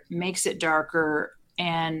color, makes it darker,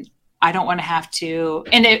 and I don't want to have to.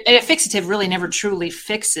 And a fixative really never truly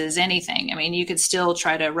fixes anything. I mean, you could still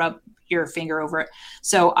try to rub your finger over it.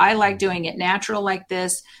 So I like doing it natural like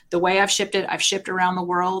this. The way I've shipped around the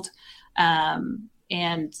world.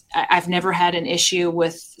 And I've never had an issue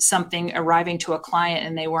with something arriving to a client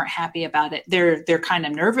and they weren't happy about it. They're kind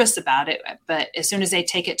of nervous about it, but as soon as they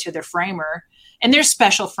take it to their framer, and there's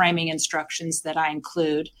special framing instructions that I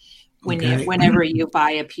include whenever you buy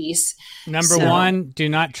a piece. Number one, do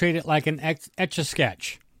not treat it like an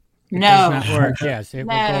Etch-a-Sketch. No. It does not work. Yes, it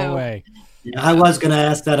will go away. Yeah, I was going to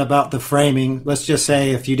ask that about the framing. Let's just say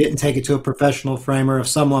if you didn't take it to a professional framer, if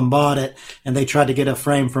someone bought it and they tried to get a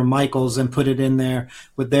frame from Michaels and put it in there,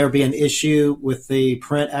 would there be an issue with the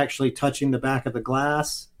print actually touching the back of the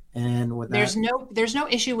glass? And with there's no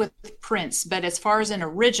issue with prints, but as far as an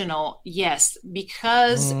original, yes,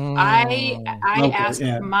 because I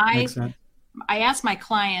ask my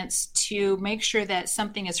clients to make sure that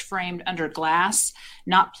something is framed under glass,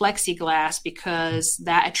 not plexiglass, because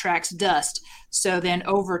that attracts dust. So then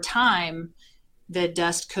over time, the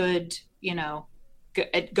dust could,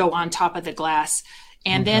 go on top of the glass.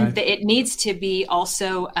 And then it needs to be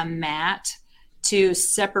also a matte to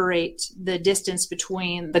separate the distance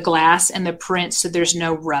between the glass and the print, so there's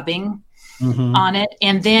no rubbing on it.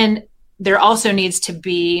 And then there also needs to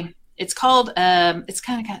be, it's called, it's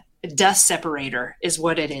kind of a dust separator is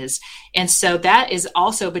what it is. And so that is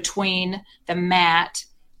also between the matte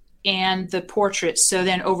and the portrait. So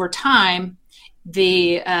then over time,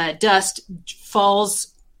 the dust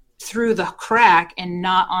falls through the crack and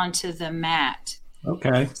not onto the matte.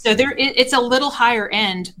 Okay. So it's a little higher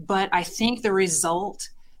end, but I think the result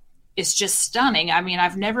is just stunning. I mean,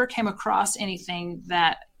 I've never came across anything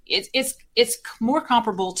that it's more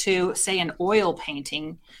comparable to, say, an oil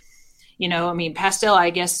painting. I mean, pastel,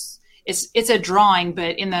 I guess it's a drawing,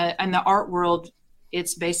 but in the art world,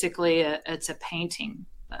 it's basically it's a painting.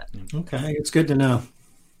 But, okay, it's good to know.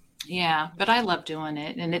 Yeah, but I love doing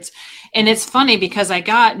it, and it's funny because I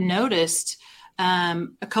got noticed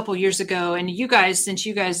a couple years ago, and you guys, since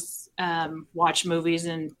you guys watch movies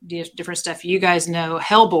and different stuff, you guys know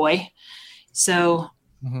Hellboy. So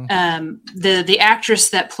the actress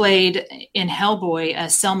that played in Hellboy,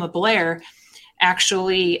 Selma Blair,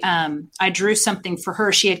 actually, I drew something for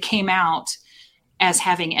her. She had came out as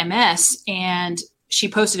having MS, and she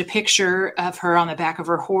posted a picture of her on the back of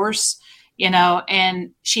her horse,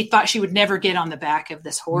 and she thought she would never get on the back of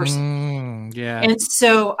this horse. Yeah. And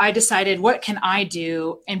so I decided, what can I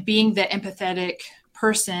do? And being the empathetic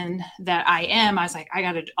person that I am, I was like,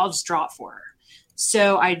 I'll just draw it for her.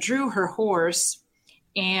 So I drew her horse,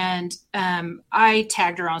 and I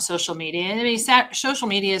tagged her on social media. And I mean, social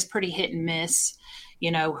media is pretty hit and miss,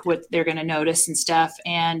 what they're going to notice and stuff.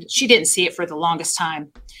 And she didn't see it for the longest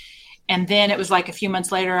time. And then it was like a few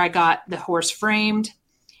months later, I got the horse framed.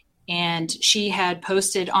 and she had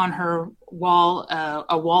posted on her wall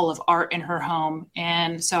a wall of art in her home.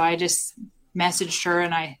 And so I just messaged her,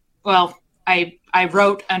 and I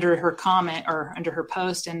wrote under her comment or under her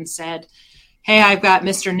post and said, hey, I've got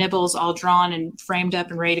Mr. Nibbles all drawn and framed up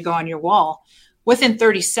and ready to go on your wall. Within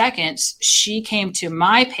 30 seconds, she came to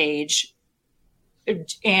my page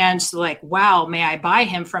and like, wow, may I buy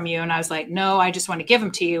him from you? And I was like, no, I just want to give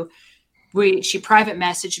him to you. She private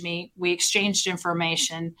messaged me. We exchanged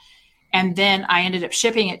information, and then I ended up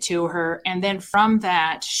shipping it to her. And then from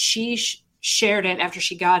that, she shared it after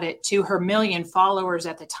she got it to her 1 million followers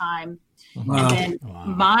at the time. Wow. And then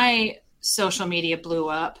my social media blew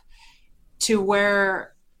up to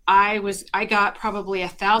where I got probably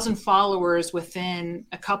 1,000 followers within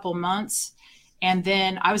a couple months. And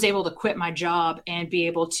then I was able to quit my job and be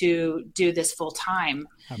able to do this full time.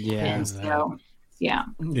 Yeah. And so, yeah.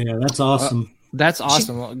 Yeah, that's awesome. That's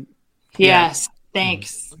awesome. Yes.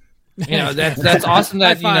 Thanks. You know, that's awesome.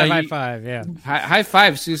 That high five, yeah. High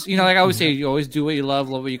fives. You know, like I always say, you always do what you love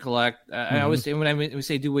what you collect. I always say when we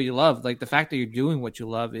say do what you love, like the fact that you're doing what you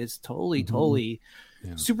love is totally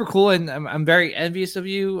super cool. And I'm very envious of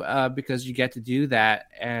you because you get to do that.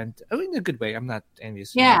 And I mean, in a good way. I'm not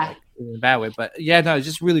envious. Yeah. In a bad way, but yeah, no, it's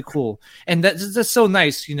just really cool. And that's so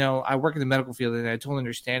nice. You know, I work in the medical field, and I totally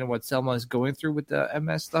understand what Selma is going through with the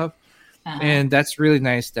MS stuff. And that's really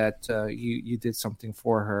nice that you did something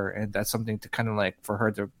for her, and that's something to kind of like for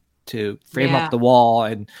her to frame up the wall,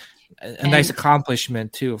 and a nice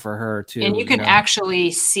accomplishment too for her too. And you can actually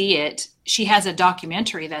see it. She has a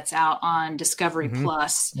documentary that's out on Discovery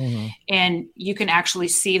Plus, and you can actually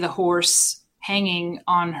see the horse hanging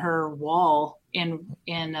on her wall in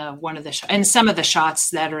one of the and some of the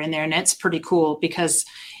shots that are in there, and it's pretty cool because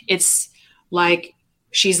it's like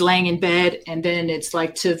she's laying in bed, and then it's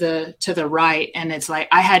like to the right, and it's like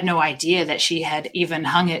I had no idea that she had even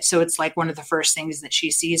hung it. So it's like one of the first things that she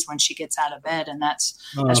sees when she gets out of bed, and that's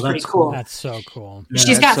pretty cool. That's so cool. Yeah,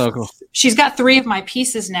 she's got 3 of my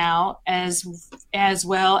pieces now, as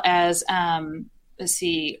well as let's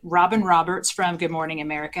see, Robin Roberts from Good Morning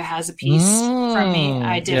America has a piece from me.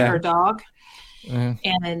 I did her dog.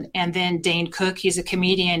 And then Dane Cook, he's a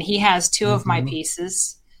comedian. He has 2 of my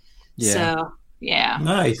pieces. Yeah. So yeah.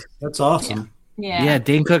 Nice. That's awesome. Yeah.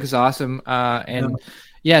 Dane Cook is awesome. And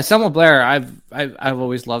Selma Blair, I've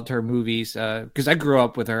always loved her movies because I grew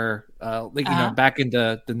up with her, you know, back in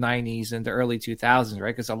the 90s and the early 2000s,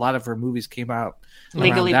 right? Because a lot of her movies came out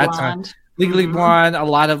Legally that Blonde. Time. Legally Blonde. A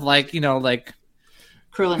lot of like, you know, like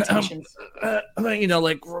Cruel Intentions. You know,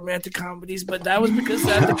 like romantic comedies, but that was because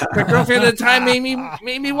my girlfriend at the time made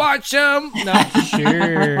me watch them. No,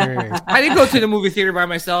 sure. I didn't go to the movie theater by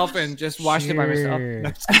myself and just watched it by myself.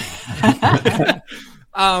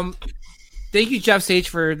 Thank you, Jeff Sage,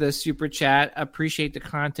 for the super chat. Appreciate the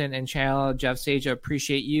content and channel. Jeff Sage, I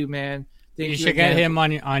appreciate you, man. You should get him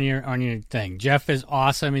on your thing. Jeff is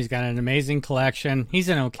awesome. He's got an amazing collection. He's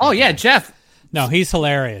an okay. Oh yeah, Jeff. No, he's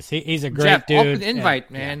hilarious. He's a great Jeff, dude. Open invite,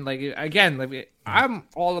 man. Yeah. Like again, like I'm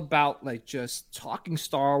all about like just talking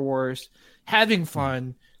Star Wars, having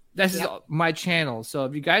fun. This is my channel. So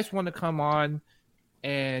if you guys want to come on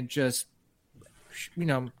and just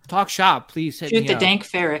talk shop, please hit Shoot me the up. Dank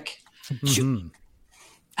Ferrick.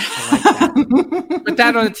 I like that. Put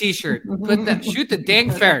that on a t-shirt. Shoot the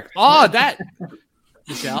Dank Ferrick. Oh, that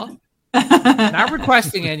Michelle. Not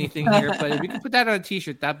requesting anything here, but if we could put that on a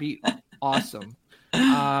t-shirt, that'd be awesome.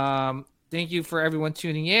 Thank you for everyone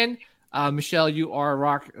tuning in. Michelle, you are a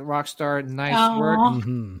rock star. Nice work.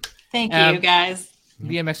 Thank you, guys.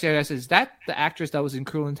 BMX says, is that the actress that was in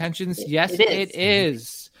Cruel Intentions? Yes, it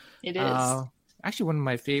is. It is. Actually, one of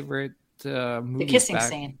my favorite movies. The kissing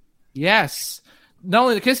scene. Yes. Not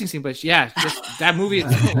only the kissing scene, but just that movie.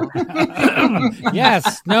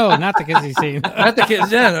 Yes. No, not the kissing scene. Not the kiss.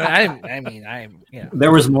 No, I mean,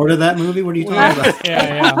 There was more to that movie? What are you talking about?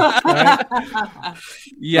 Yeah. Right?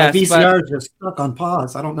 Yes. My VCR is just stuck on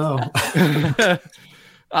pause. I don't know.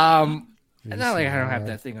 Not like I don't have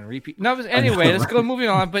that thing on repeat. No, but anyway, let's go moving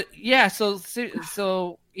on. But yeah, so this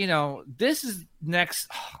is next.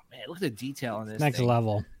 Oh man, look at the detail on this. Next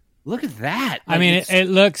level. Look at that. Like, I mean, it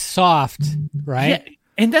looks soft, right? Yeah,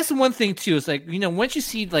 and that's the one thing too. It's like, once you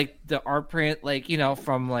see like the art print, like,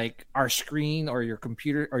 from like our screen or your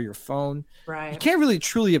computer or your phone, right? You can't really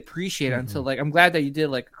truly appreciate it until like, I'm glad that you did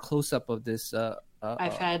like a close up of this.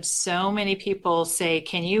 I've had so many people say,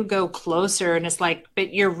 "Can you go closer?" And it's like,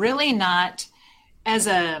 but you're really not as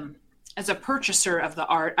a purchaser of the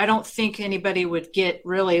art. I don't think anybody would get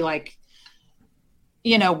really like,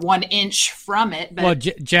 1 inch from it. But well,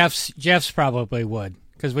 Jeff's probably would,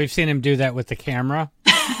 because we've seen him do that with the camera.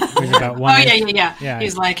 About one yeah.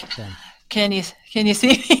 He's like, can you see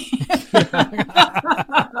me?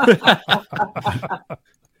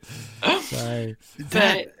 Sorry.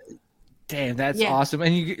 Damn, that's awesome.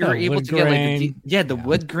 And you're able to get the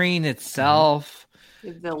wood grain itself.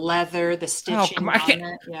 The leather, the stitching on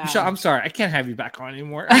it. Yeah. Michelle, I'm sorry, I can't have you back on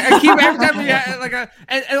anymore. I keep every time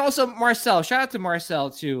and also Marcel. Shout out to Marcel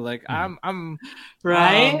too. Like I'm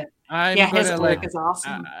right. His work is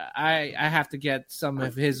awesome. I have to get some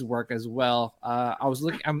of his work as well. I was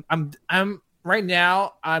looking. I'm right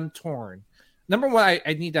now. I'm torn. Number one,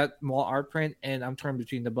 I need that mall art print, and I'm torn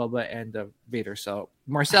between the Bubba and the Vader. So,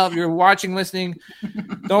 Marcel, if you're watching, listening,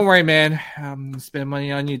 don't worry, man. I'm spending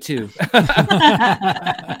money on you too. But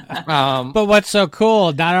what's so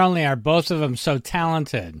cool? Not only are both of them so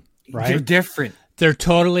talented, right? They're different. They're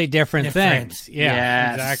totally different things. Yeah,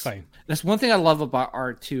 yes. Exactly. That's one thing I love about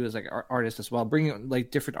art too, is like artists as well, bringing like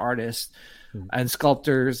different artists and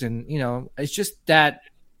sculptors, and it's just that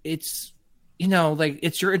it's like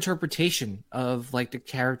it's your interpretation of like the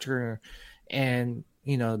character and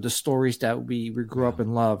the stories that we grew up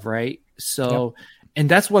and love, right? So, and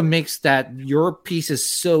that's what makes that your piece is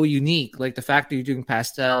so unique. Like the fact that you're doing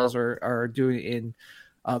pastels or doing it in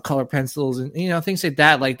color pencils and things like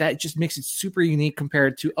that. Like that just makes it super unique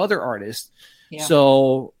compared to other artists. Yeah.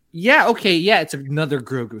 So. Yeah, okay, it's another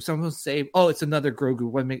Grogu. Someone will say, "Oh, it's another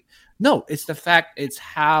Grogu." No, it's the fact it's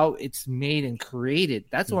how it's made and created.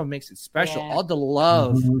 That's what makes it special. All the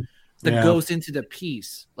love that goes into the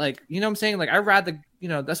piece. Like, you know what I'm saying? Like, I rather,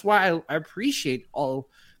 that's why I appreciate all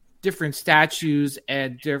different statues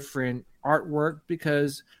and different artwork,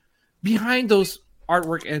 because behind those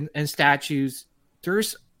artwork and statues,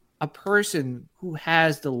 there's a person who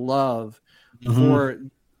has the love for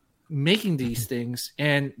making these things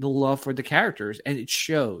and the love for the characters, and it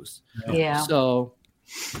shows. So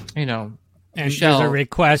and Michelle, there's a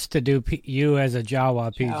request to do you as a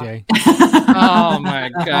Jawa, PJ. Oh my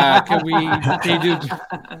god, can you do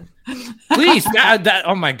please that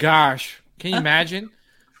oh my gosh, can you imagine?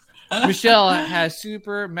 Michelle has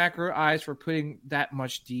super macro eyes for putting that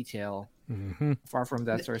much detail. Far from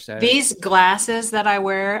that sort of setting. These glasses that I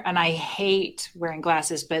wear, and I hate wearing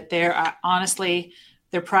glasses, but they're honestly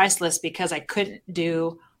they're priceless, because I couldn't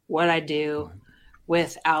do what I do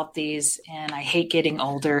without these, and I hate getting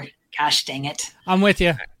older. Gosh dang it. I'm with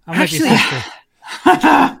you.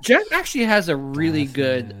 Jeff actually has a really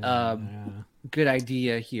good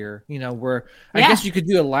idea here, where I guess you could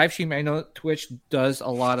do a live stream. I know Twitch does a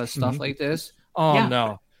lot of stuff like this.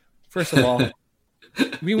 No. First of all,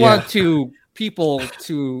 we want people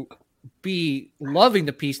to be loving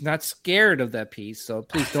the piece, not scared of that piece. So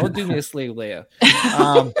please don't do me a Slave Leia.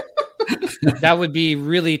 That would be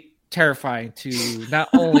really terrifying to not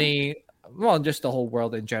only, just the whole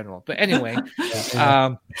world in general. But anyway,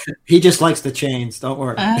 he just likes the chains. Don't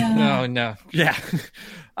worry. No. Yeah.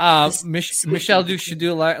 Michelle should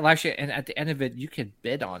do a live show, and at the end of it, you can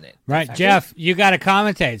bid on it. Right, Jeff, you got to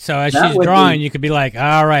commentate. So as she's drawing, you could be like,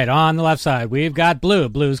 "All right, on the left side, we've got blue.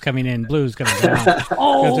 Blue's coming in. Blue's coming down."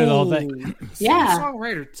 Go through the whole thing. Yeah.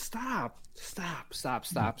 Songwriter, stop!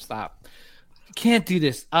 You can't do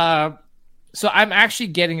this. So I'm actually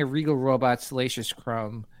getting a Regal Robot Salacious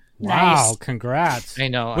Crumb. Wow, Nice. Congrats. I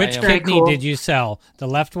know. Which kidney did you sell? The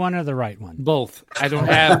left one or the right one? Both. I don't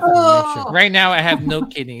have right now. I have no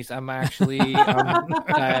kidneys. I'm actually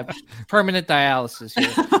I have permanent dialysis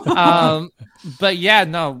here. But yeah,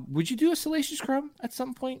 no. Would you do a Salacious Crumb at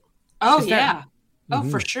some point? Oh yeah.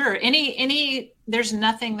 For sure. Any there's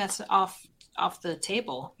nothing that's off the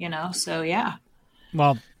table, So yeah.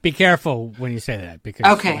 Well, be careful when you say that,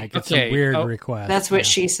 because it's a weird request. That's what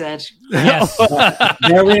she said. Yes.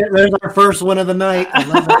 There's our first one of the night. I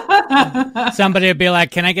love it. Somebody would be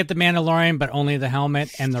like, "Can I get the Mandalorian, but only the helmet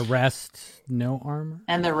and the rest, no armor?"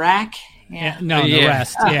 And the rack? Yeah. The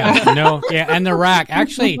rest. Yeah. No. Yeah. And the rack.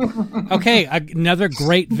 Actually, okay. Another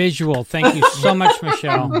great visual. Thank you so much,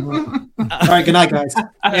 Michelle. All right. Good night, guys.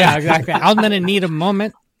 Yeah, exactly. I'm going to need a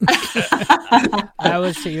moment. I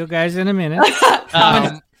will see you guys in a minute.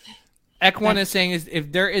 Ek1 is saying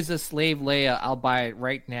if there is a Slave Leia, I'll buy it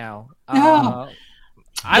right now.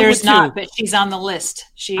 There's not, but she's on the list.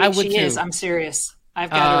 She is. I'm serious. I've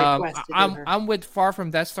got a request. I'm with Far From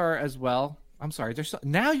Death Star as well. I'm sorry.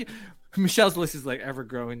 Michelle's list is like ever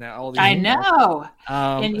growing now. I know.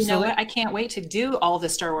 And you know what? I can't wait to do all the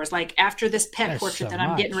Star Wars. Like after this pet portrait that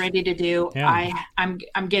I'm getting ready to do,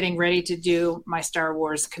 I'm getting ready to do my Star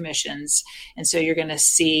Wars commissions. And so you're going to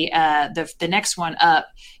see the next one up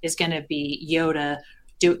is going to be Yoda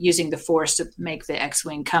using the Force to make the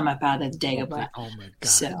X-Wing come up out of Dagobah. Oh my God.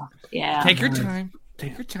 So, yeah. Take your time.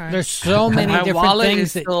 Take your time. There's so many My different wallet things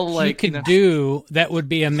is that still, you like, could do that would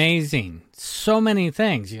be amazing. So many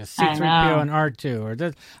things. You know, I know. C-3PO and R2. Or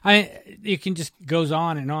you can just goes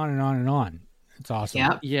on and on and on and on. It's awesome.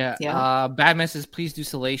 Yep. Yeah. Yep. Bad Message, please do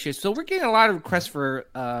Salacious. So we're getting a lot of requests for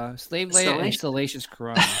Slave Leia and Salacious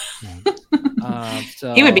Crumb.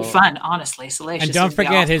 So He would be fun, honestly. Salacious. And don't would be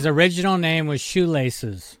forget, awesome. his original name was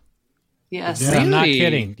Shoelaces. Yes. Yeah. I'm not Really?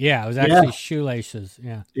 kidding. Yeah, it was actually Shoelaces.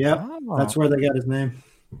 Yeah. Yep, that's where they got his name.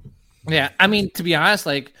 Yeah, I mean, to be honest,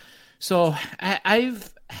 like, so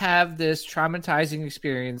I've have this traumatizing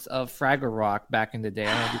experience of Fraggle Rock back in the day.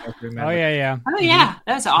 I don't know if you guys remember. Oh, yeah. Oh yeah,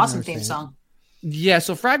 that's an awesome Never theme seen it. song. Yeah,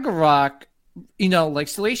 so Fraggle Rock, you know, like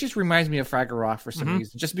Salacious reminds me of Fraggle Rock for some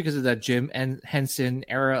reason, just because of that Jim and Henson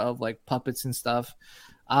era of like puppets and stuff.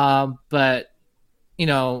 But you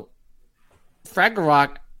know, Fraggle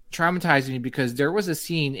Rock traumatized me because there was a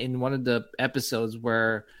scene in one of the episodes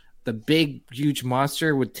where the big, huge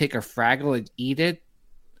monster would take a Fraggle and eat it.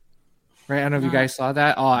 Right? I don't know if you guys saw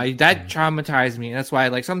that. Oh, that traumatized me. And that's why,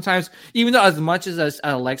 like, sometimes, even though as much as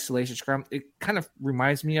I like Salacious Crumb, it kind of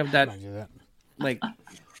reminds me of that, like,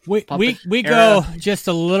 We era. go just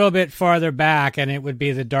a little bit farther back, and it would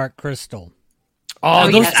be the Dark Crystal. Oh,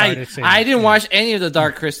 Oh, those, yes. I didn't watch any of the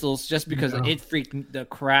Dark Crystals just because it freaked the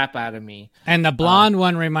crap out of me. And the blonde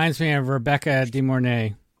one reminds me of Rebecca De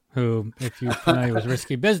Mornay, who, if you're familiar with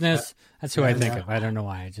Risky Business, that's who I think of. I don't know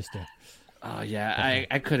why. I just did. Oh yeah,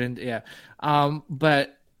 I couldn't. Yeah,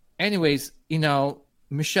 but anyways, you know,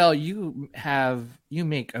 Michelle, you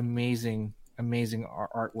make amazing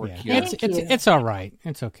artwork here. It's all right.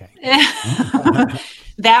 It's okay.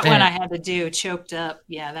 That one I had to do choked up.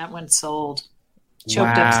 Yeah, that one sold.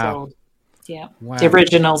 Choked up sold. Yeah. Wow. The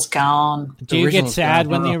original's gone. Do you get sad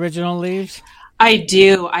when the original leaves? I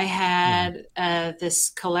do. I had this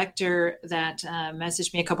collector that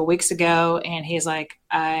messaged me a couple weeks ago, and he's like,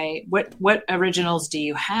 what originals do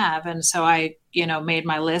you have? And so I, made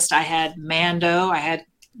my list. I had Mando, I had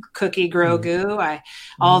Cookie Grogu,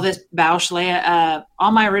 all this Bausch Leia,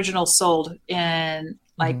 all my originals sold in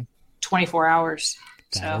like 24 hours.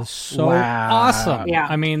 That is so awesome. Yeah.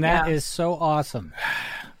 I mean, that is so awesome.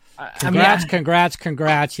 Congrats.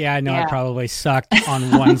 Congrats. Yeah, I know I probably sucked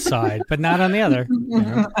on one side, but not on the other.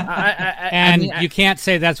 You can't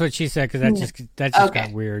say that's what she said because that just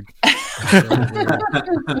got weird.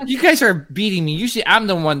 You guys are beating me. Usually I'm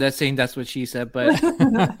the one that's saying that's what she said, but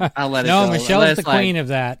I'll let it go. No, Michelle's the queen of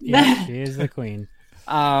that. Yeah, she is the queen.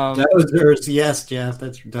 Dozers, yes, Jeff.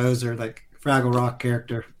 That's Dozer, like Fraggle Rock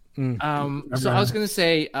character. So I was gonna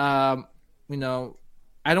say, I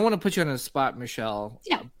don't want to put you on the spot, Michelle.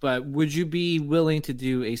 Yeah. But would you be willing to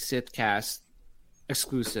do a Sithcast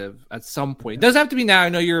exclusive at some point? It doesn't have to be now. I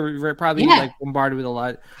know you're probably like bombarded with a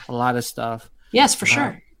lot of stuff. Yes, for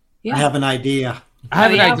sure. Yeah. I have an idea. I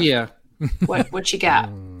have an idea. What you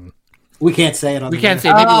got? We can't say it on We the can't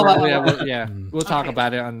say. Maybe we'll talk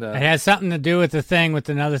about it on the. It has something to do with the thing with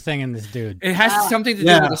another thing in this dude. It has something to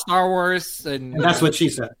do with the Star Wars, and that's what she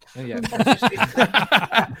said. Yeah.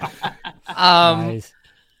 Nice.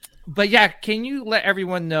 But yeah, can you let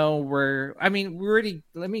everyone know where? I mean,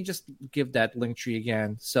 let me just give that link tree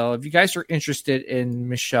again. So if you guys are interested in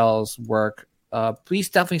Michelle's work, please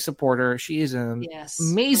definitely support her. She is an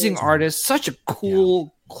amazing artist, such a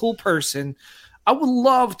cool person. I would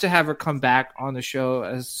love to have her come back on the show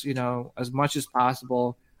as much as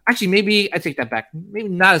possible. Actually, maybe I take that back. Maybe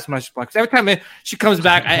not as much, because every time she comes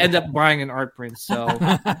back, I end up buying an art print. So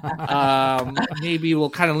maybe we'll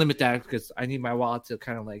kind of limit that because I need my wallet to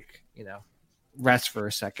kind of rest for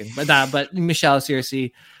a second. But Michelle,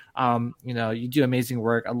 seriously, you do amazing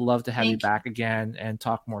work. I'd love to have you back again and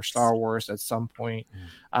talk more Star Wars at some point,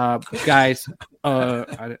 guys.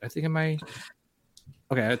 I think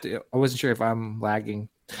okay, I wasn't sure if I'm lagging.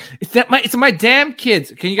 It's my damn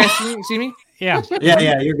kids. Can you guys see me? Yeah.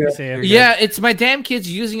 Yeah, you're good. Yeah, it's my damn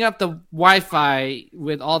kids using up the Wi-Fi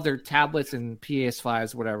with all their tablets and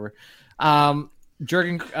PS5s, whatever.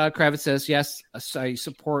 Jurgen Kravitz says, yes, I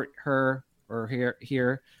support her or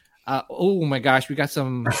here. Oh my gosh, we got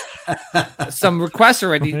some requests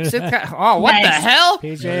already. Oh, what the hell?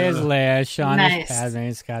 PJ is Leia, Sean is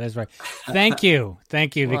Padme, Scott is right. Thank you,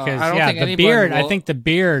 because the beard. I think the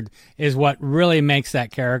beard is what really makes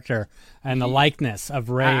that character and the likeness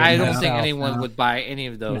of Rey. I don't think anyone would buy any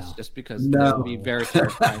of those just because it would be very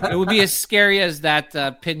terrifying. It would be as scary as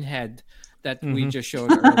that pinhead that we just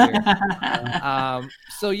showed earlier.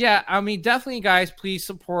 So yeah, I mean, definitely, guys, please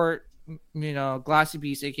support. Glossy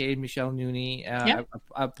Beast, aka Michelle Nooney.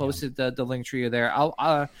 I posted the link tree there.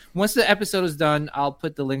 I'll once the episode is done, I'll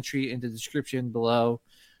put the link tree in the description below.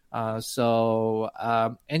 So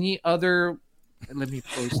any other Let me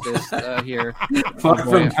post this here. Far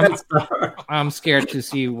from Petstar. I'm scared to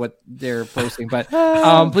see what they're posting, but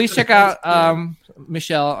please check out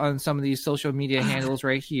Michelle on some of these social media handles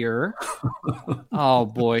right here. Oh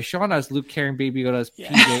boy, Sean has Luke carrying Baby Yoda's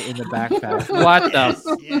PJ in the backpack. What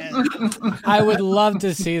the? Yes. I would love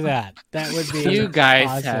to see that. That would be. You guys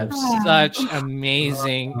awesome. have such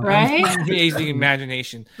amazing, Right? amazing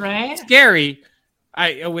imagination. Right? Scary.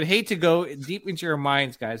 I would hate to go deep into your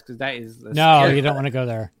minds, guys, because that is No, scary. you don't want to go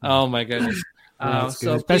there. Oh my goodness.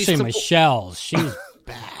 So Especially please Michelle's. She's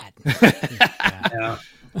bad. Yeah.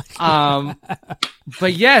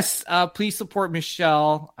 But yes, please support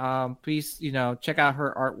Michelle. Please, check out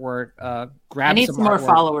her artwork. Grab I need some more artwork.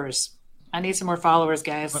 followers. I need some more followers,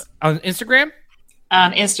 guys. On Instagram.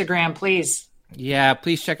 On Instagram, please. Yeah,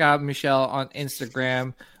 please check out Michelle on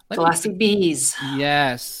Instagram. Glassy Bees.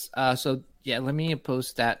 Yes. So yeah, let me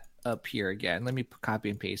post that up here again. Let me copy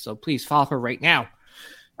and paste. So please follow her right now.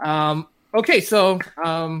 Okay, so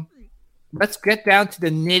let's get down to the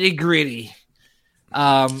nitty gritty.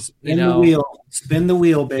 The wheel. Spin the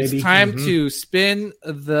wheel, baby. It's time to spin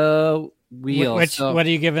the wheel. What are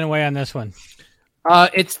you giving away on this one?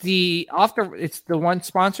 It's the one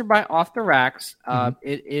sponsored by Off the Racks.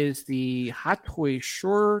 It is the Hot Toy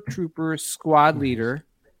Shore Trooper Squad Leader,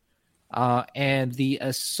 and the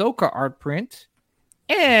Ahsoka art print,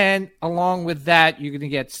 and along with that, you're gonna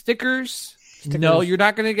get stickers. No, you're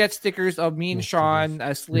not gonna get stickers of me and Sean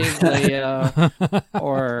as Slave Leia,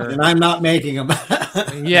 or and I'm not making them.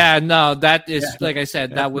 yeah, no, that is like I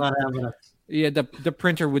said, that That's would not happening. yeah, the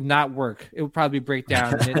printer would not work. It would probably break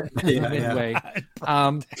down midway.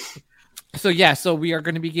 So we are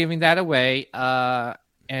going to be giving that away.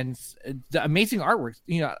 And the amazing artwork.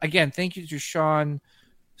 Again, thank you to Sean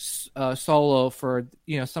Solo for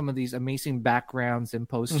some of these amazing backgrounds and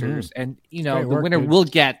posters. And the winner will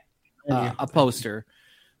get a poster.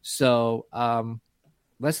 So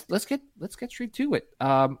let's get straight to it.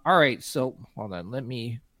 All right. So hold on. Let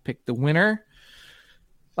me pick the winner.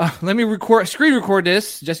 Let me screen record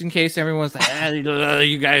this just in case everyone's like,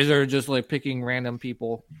 you guys are just like picking random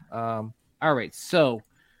people. All right, so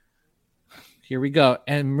here we go.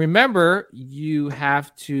 And remember, you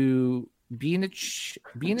have to be in the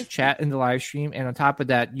chat in the live stream, and on top of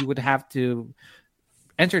that, you would have to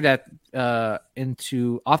enter that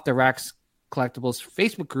into Off the Racks Collectibles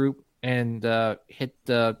Facebook group and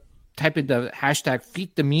type in the hashtag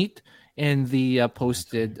Feed the Meat in the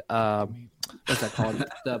posted. What's that called?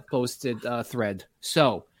 The posted thread.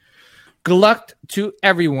 So, good luck to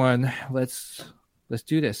everyone. Let's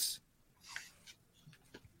do this.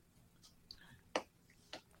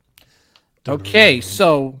 Okay,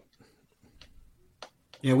 so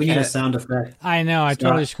yeah, we need a sound effect. I know. I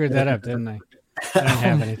totally screwed that up, didn't I? I don't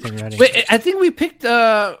have anything ready. But I think we picked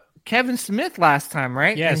Kevin Smith last time,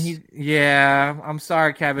 right? Yes. And I'm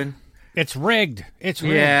sorry, Kevin. It's rigged. It's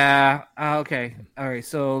rigged. Yeah. Okay. All right.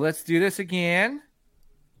 So let's do this again.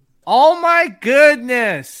 Oh my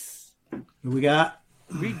goodness! Who we got?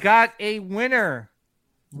 We got a winner,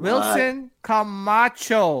 Wilson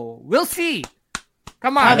Camacho. We'll see.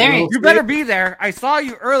 Come on, you better be there. I saw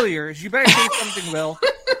you earlier. You better say something, Will.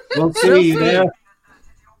 We'll see you there.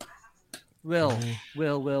 Will.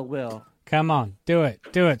 Come on, do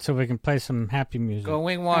it, so we can play some happy music.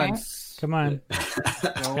 Going once. Come on.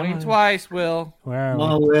 Going twice, Will. Where are Come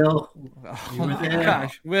on, Will. Oh my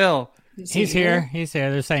gosh, Will. He's here.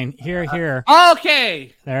 They're saying here.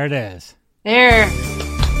 Okay. There it is. There.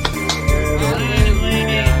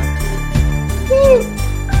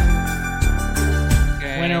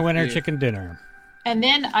 Winner, chicken dinner. And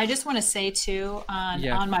then I just want to say too on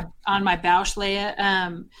my Bausch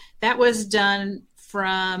Leia, that was done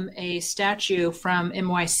from a statue from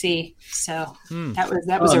NYC. So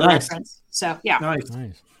that was a reference. So yeah,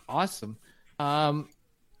 nice. Awesome.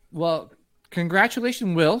 Well,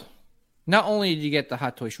 congratulations, Will. Not only did you get the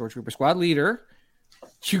Hot Toy Shore Trooper Squad Leader,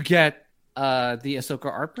 you get the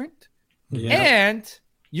Ahsoka art print, and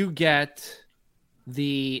you get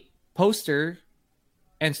the poster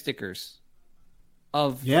and stickers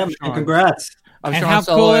of Sean. Congrats. And how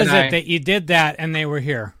cool is it that you did that and they were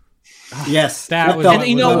here? Yes, that was. And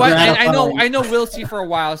you know what? I know Will C for a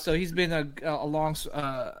while, so he's been a long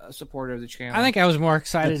supporter of the channel. I think I was more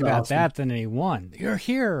excited about that than he won. You're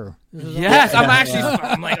here. Yes,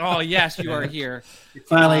 I'm like, oh yes, you are here.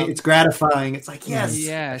 Finally, it's gratifying. It's like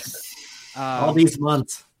yes. All these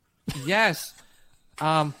months. Yes.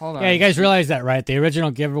 Hold on. Yeah, you guys realize that, right? The original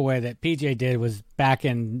giveaway that PJ did was back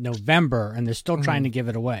in November, and they're still trying to give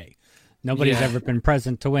it away. Nobody's ever been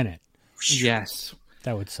present to win it. Yes.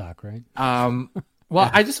 That would suck, right? Well,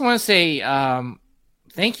 I just want to say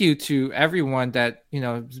thank you to everyone that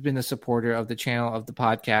has been a supporter of the channel, of the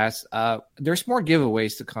podcast. There's more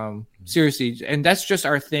giveaways to come, seriously, and that's just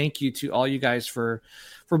our thank you to all you guys for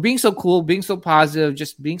being so cool, being so positive,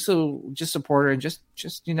 just being so supporter, and just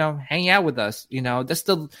hanging out with us. That's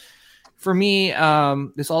for me.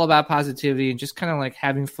 It's all about positivity and just kind of like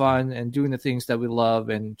having fun and doing the things that we love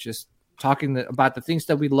and just talking about the things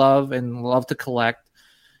that we love and love to collect.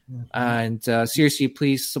 And seriously,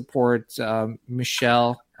 please support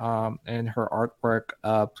Michelle and her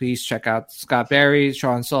artwork. Please check out Scott Barry,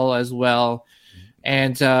 Sean Solo as well.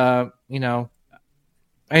 And I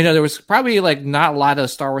know there was probably like not a lot of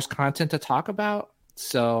Star Wars content to talk about,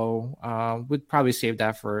 so we'd probably save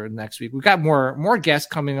that for next week. We got more guests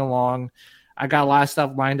coming along. I got a lot of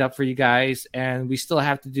stuff lined up for you guys, and we still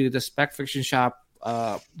have to do the Spec Fiction Shop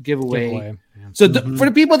giveaway. Yeah. So for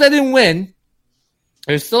the people that didn't win,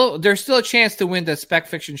 there's still a chance to win the Spec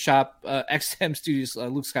Fiction Shop XM Studios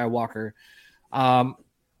Luke Skywalker. I'll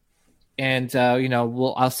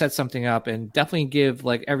set something up and definitely give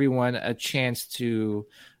like everyone a chance to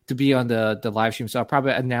be on the live stream. So I'll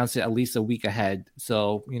probably announce it at least a week ahead.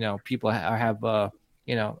 So people have more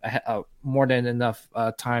than enough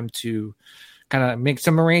time to kind of make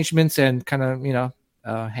some arrangements and kind of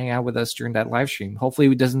hang out with us during that live stream. Hopefully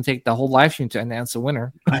it doesn't take the whole live stream to announce the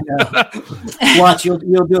winner. I know. Watch, you'll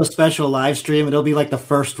do a special live stream. It'll be like the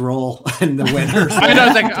first roll and the winners. I know,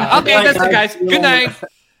 it's like, okay, that's it, guys. Good night.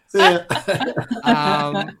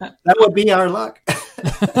 That would be our luck.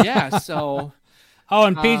 Yeah. So. Oh,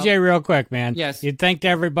 and PJ, real quick, man. Yes. You thanked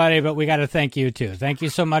everybody, but we got to thank you too. Thank you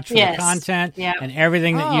so much for the content and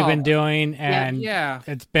everything that you've been doing. And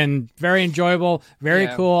it's been very enjoyable, very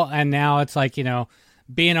cool. And now it's like,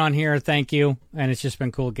 being on here, thank you. And it's just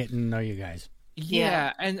been cool getting to know you guys.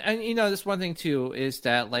 Yeah. And this one thing too is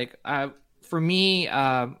that like, for me,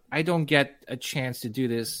 I don't get a chance to do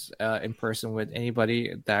this in person with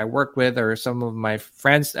anybody that I work with or some of my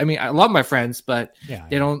friends. I mean, I love my friends, but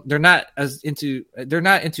they're not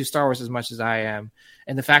into Star Wars as much as I am.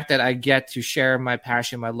 And the fact that I get to share my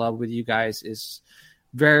passion, my love with you guys is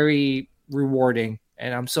very rewarding.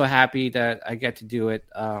 And I'm so happy that I get to do it.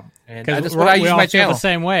 And that's what I use my channel. The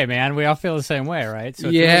same way, man. We all feel the same way, right? So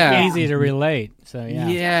it's really easy to relate. So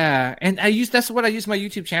yeah. And that's what I use my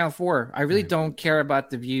YouTube channel for. I really don't care about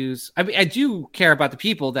the views. I mean, I do care about the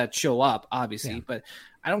people that show up, obviously, but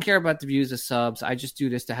I don't care about the views, the subs. I just do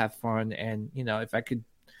this to have fun. And if I could,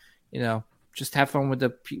 just have fun with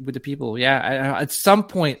the people. Yeah. At some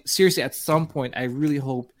point, seriously, I really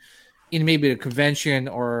hope in maybe a convention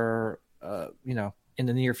or in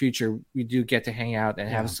the near future, we do get to hang out and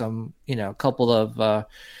have some, couple of,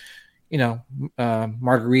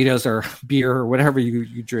 margaritas or beer or whatever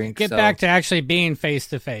you drink. Get back to actually being face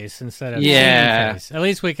to face instead of face. At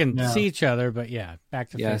least we can see each other, but back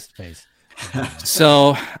to face to face.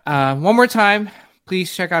 So one more time,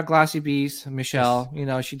 please check out Glossy Bees, Michelle.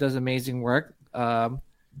 She does amazing work. And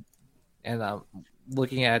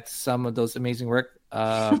looking at some of those amazing work,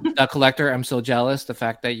 the collector, I'm so jealous. The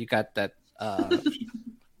fact that you got that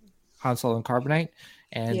Han Solo and Carbonite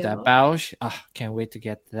and Bausch. Can't wait to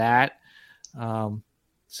get that.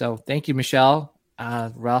 So thank you, Michelle.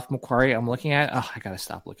 Ralph McQuarrie, I'm looking at. I gotta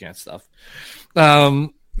stop looking at stuff.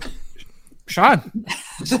 Sean,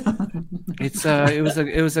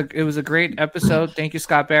 it was a great episode. Thank you,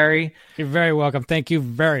 Scott Barry. You're very welcome. Thank you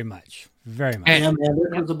very much. Very much. Yeah, man,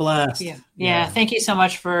 it was a blast. Yeah. Thank you so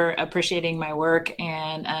much for appreciating my work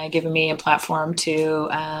and giving me a platform to,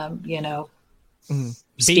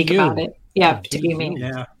 speak about it. Yeah, to be me.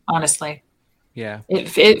 Yeah, honestly. Yeah,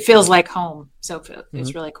 it feels like home. So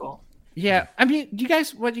it's really cool. Yeah, I mean,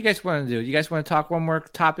 what do you guys want to do? You guys want to talk one more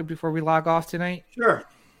topic before we log off tonight? Sure,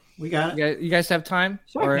 we got it. You guys have time?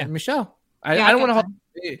 Sure. Or Michelle? I don't want to hold.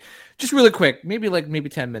 Just really quick, maybe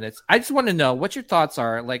 10 minutes. I just want to know what your thoughts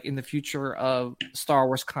are, like in the future of Star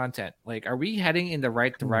Wars content. Like, are we heading in the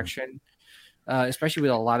right direction? Especially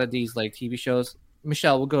with a lot of these like TV shows.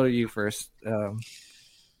 Michelle, we'll go to you first.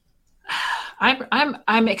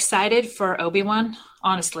 I'm excited for Obi-Wan,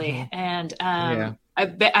 honestly, and I'm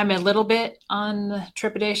a little bit on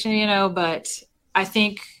trepidation, but I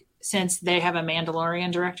think since they have a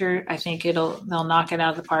Mandalorian director, I think they'll knock it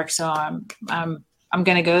out of the park. So I'm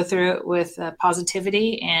going to go through it with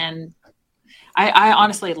positivity, and I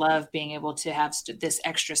honestly love being able to have this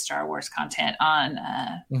extra Star Wars content on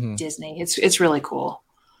Disney. It's really cool.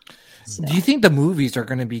 So. Do you think the movies are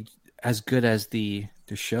going to be as good as the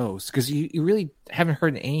shows? Because you really haven't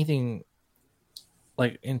heard anything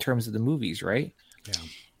like in terms of the movies, right?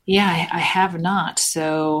 Yeah, I have not.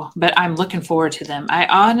 So, but I'm looking forward to them. I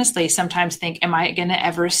honestly sometimes think, am I going to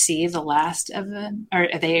ever see the last of them? Or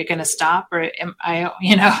are they going to stop? Or am I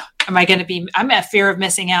going to be, I'm at fear of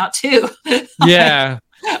missing out too. Yeah.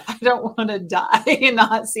 I don't want to die and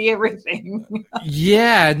not see everything.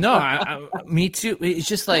 Yeah, no, me too. It's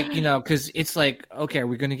just like, because it's like, okay, are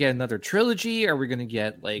we going to get another trilogy? Are we going to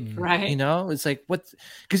get like, right? It's like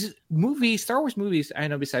because Star Wars movies, I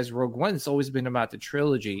know besides Rogue One, it's always been about the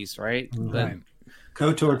trilogies, right? Right.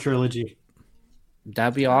 KOTOR trilogy.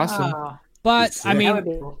 That'd be awesome. Oh, but I mean,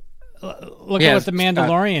 look at what The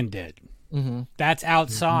Mandalorian did. Mm-hmm. That's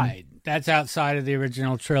outside. That's outside of the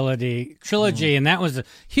original trilogy, and that was a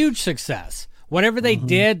huge success. Whatever they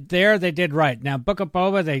did there, they did right. Now, Book of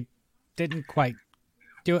Boba, they didn't quite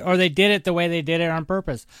do it, or they did it the way they did it on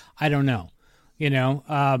purpose. I don't know,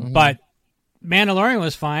 but Mandalorian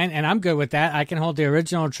was fine, and I'm good with that. I can hold the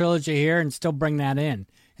original trilogy here and still bring that in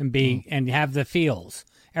and and have the feels.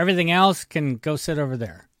 Everything else can go sit over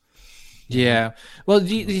there. Yeah. Well,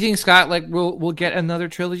 do you think, Scott, like we'll get another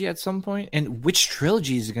trilogy at some point? And which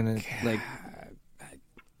trilogy is gonna like?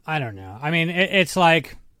 I don't know. I mean, it's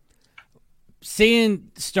like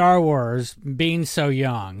seeing Star Wars being so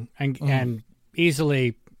young and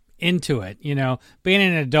easily into it. Being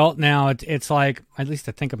an adult now, it's like, at least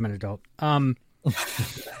I think I'm an adult.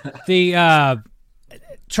 The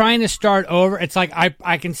trying to start over. It's like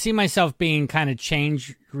I can see myself being kind of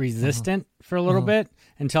change resistant for a little bit.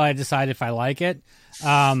 Until I decide if I like it.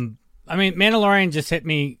 I mean, Mandalorian just hit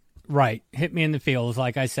me in the feels,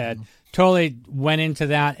 like I said. Totally went into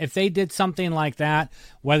that. If they did something like that,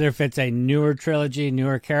 whether if it's a newer trilogy,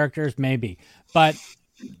 newer characters, maybe. But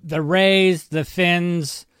the Reys, the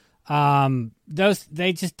Finns,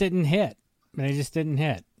 they just didn't hit. They just didn't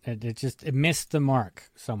hit. It missed the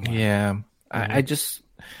mark somewhere. Yeah. I just,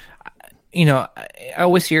 I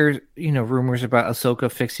always hear, rumors about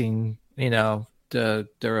Ahsoka fixing,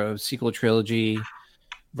 the sequel trilogy,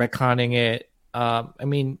 retconning it. I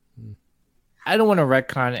mean, I don't want to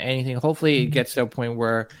retcon anything. Hopefully, it gets to a point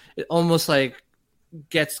where it almost like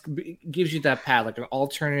gives you that path, like an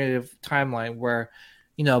alternative timeline where,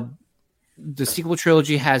 the sequel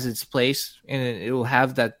trilogy has its place and it will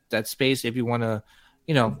have that space if you want to,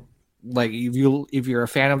 like if you're a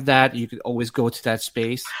fan of that, you could always go to that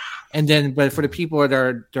space. And then, but for the people that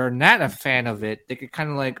are not a fan of it, they could kind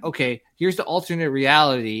of like, okay, here's the alternate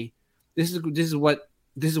reality. This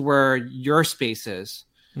is where your space is.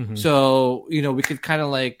 Mm-hmm. So, we could kind of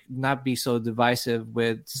like not be so divisive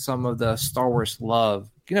with some of the Star Wars love,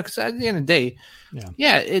 because at the end of the day,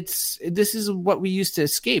 this is what we used to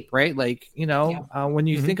escape, right? Like, when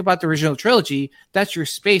you think about the original trilogy, that's your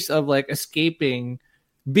space of like escaping,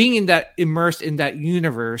 being immersed in that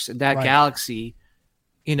universe, that galaxy.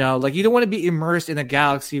 Like you don't want to be immersed in a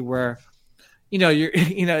galaxy where, you're,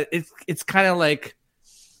 it's kind of like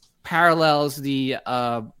parallels the,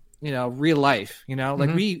 real life,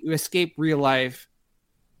 like we escape real life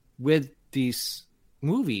with these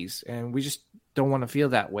movies and we just don't want to feel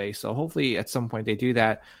that way. So hopefully at some point they do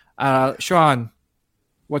that. Sean,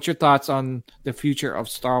 what's your thoughts on the future of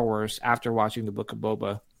Star Wars after watching the Book of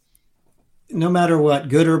Boba? No matter what,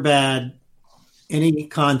 good or bad, any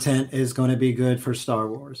content is going to be good for Star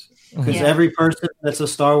Wars because every person that's a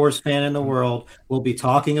Star Wars fan in the world will be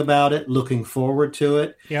talking about it, looking forward to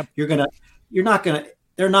it. Yep.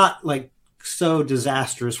 They're not like so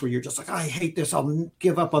disastrous where you're just like, I hate this, I'll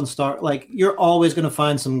give up on Star. Like you're always going to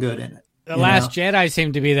find some good in it. The Last Jedi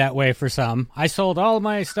seemed to be that way for some. I sold all of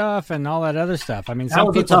my stuff and all that other stuff. I mean,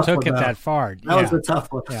 some people took it that far. That was a tough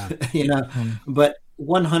one, but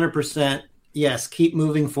 100%. Yes, keep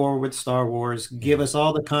moving forward with Star Wars. Give us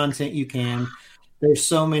all the content you can. There's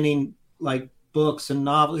so many like books and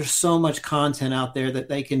novels. There's so much content out there that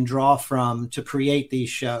they can draw from to create these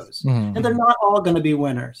shows. And they're not all going to be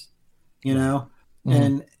winners,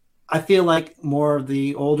 And I feel like more of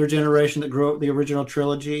the older generation that grew up with the original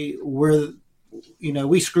trilogy,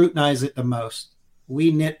 we scrutinize it the most.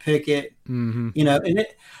 We nitpick it, and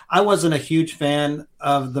I wasn't a huge fan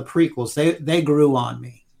of the prequels. They grew on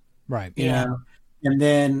me. Right. And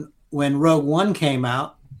then when Rogue One came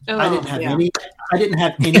out, I didn't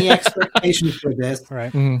have any expectations for this.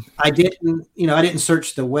 Right. I didn't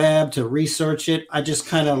search the web to research it. I just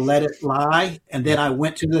kind of let it lie. And then I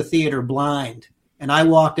went to the theater blind and I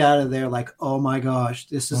walked out of there like, oh my gosh,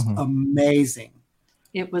 this is amazing.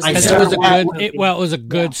 It was a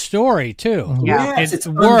good story too. Yeah. It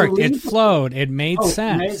worked. It flowed. It made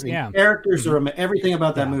sense. Amazing. Yeah. Characters are everything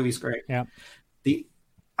about that movie is great. Yeah.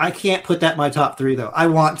 I can't put that in my top 3 though. I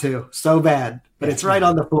want to so bad, but it's right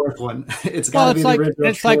on the fourth one. It's got to be the original.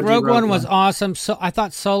 It's like Rogue One was awesome. So I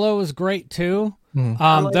thought Solo was great too.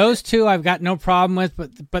 Those two I've got no problem with,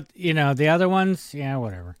 but the other ones, yeah,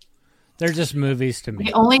 whatever. They're just movies to me.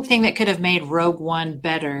 The only thing that could have made Rogue One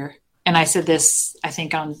better, and I said this, I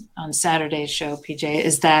think on Saturday's show, PJ,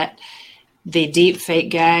 is that the deep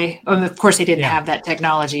fake guy. Of course, they didn't have that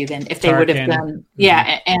technology then. If they would have done,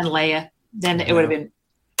 and Leia, then it would have been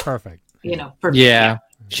perfect. Perfect. Yeah,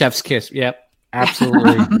 chef's kiss. Yep,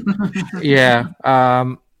 absolutely. Yeah.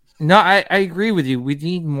 No, I agree with you. We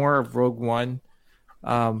need more of Rogue One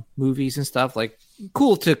movies and stuff. Like,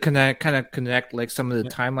 cool to connect like some of the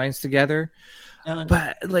timelines together.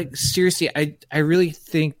 But like, seriously, I really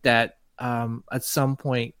think that at some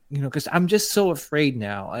point, because I'm just so afraid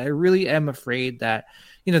now. I really am afraid that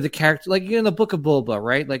the character, like in the Book of Boba,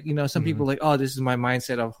 right? Like some people are like, oh, this is my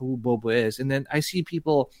mindset of who Boba is, and then I see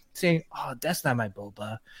people saying, oh, that's not my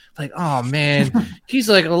Boba. Like, oh man, he's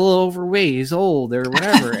like a little overweight, he's old or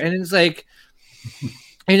whatever, and it's like.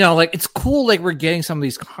 Like it's cool, like we're getting some of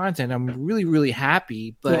these content. I'm really, really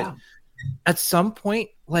happy. But at some point,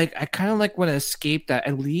 like I kind of like want to escape that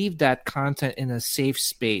and leave that content in a safe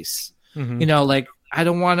space. Like I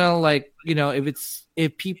don't want to like,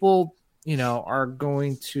 if people, are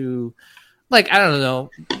going to like, I don't know,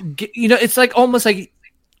 it's like almost like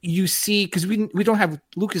you see, because we don't have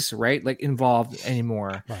Lucas, right, like involved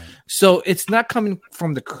anymore. Right. So it's not coming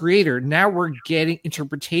from the creator. Now we're getting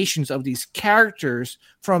interpretations of these characters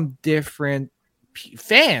from different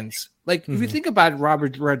fans. Like if you think about it,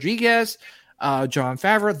 Robert Rodriguez, Jon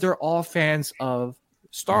Favreau, they're all fans of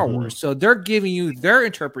Star Wars. So they're giving you their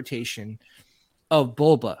interpretation of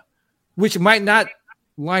Boba, which might not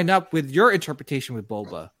line up with your interpretation with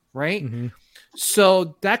Boba, right?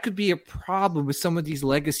 So that could be a problem with some of these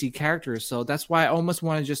legacy characters. So that's why I almost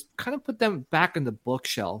want to just kind of put them back on the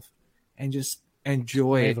bookshelf and just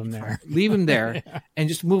enjoy leave them there and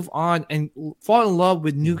just move on and fall in love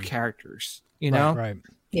with new characters, Right.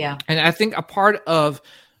 Yeah. And I think a part of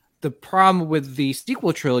the problem with the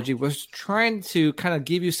sequel trilogy was trying to kind of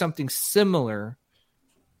give you something similar,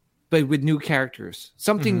 but with new characters,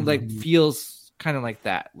 something like feels kind of like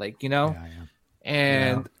that, like,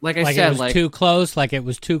 And like I said, it was too close. Like it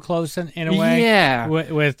was too close in a way. Yeah,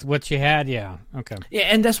 with what you had. Yeah. Okay. Yeah,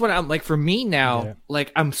 and that's what I'm like. For me now,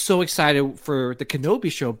 like I'm so excited for the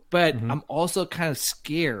Kenobi show, but I'm also kind of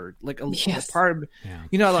scared. Like a part of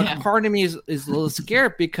part of me is a little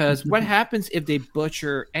scared because what happens if they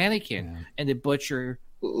butcher Anakin and they butcher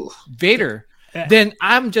Vader? Then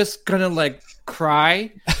I'm just gonna like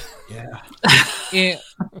cry.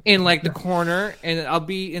 In like the corner, and I'll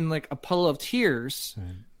be in like a puddle of tears,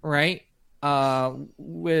 right?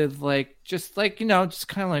 With like just like just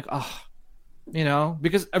kind of like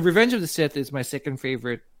because Revenge of the Sith is my second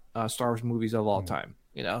favorite Star Wars movies of all time.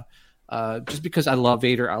 Just because I love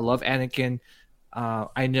Vader, I love Anakin.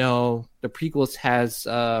 I know the prequels has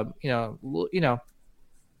a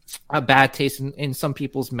bad taste in some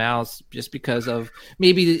people's mouths just because of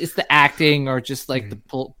maybe it's the acting or just like the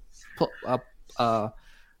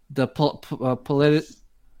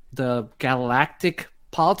galactic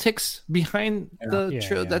politics behind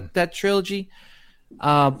that trilogy.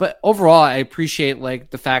 But overall, I appreciate like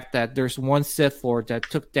the fact that there's one Sith Lord that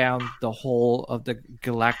took down the whole of the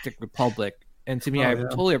Galactic Republic, and to me, I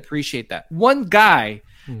totally appreciate that. One guy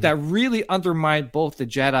that really undermined both the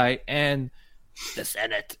Jedi and the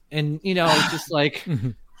Senate, and it's just like,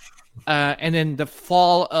 and then the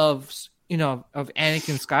fall of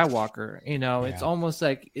Anakin Skywalker, it's almost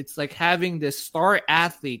like it's like having this star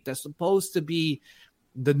athlete that's supposed to be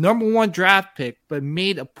the number one draft pick, but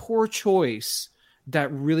made a poor choice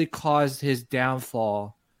that really caused his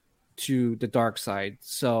downfall to the dark side.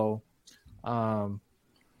 So, but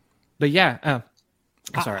yeah,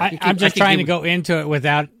 sorry. I'm just trying to go into it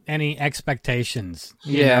without any expectations.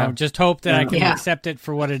 Just hope that I can accept it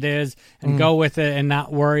for what it is and go with it and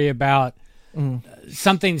not worry about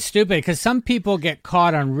something stupid, because some people get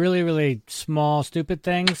caught on really, really small, stupid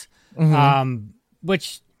things,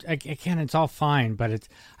 which again, it's all fine, but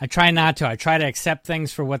I try not to. I try to accept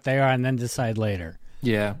things for what they are and then decide later.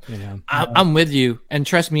 Yeah, I'm with you, and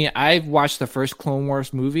trust me, I've watched the first Clone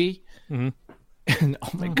Wars movie, and oh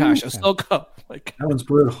my gosh, Ahsoka! Like that one's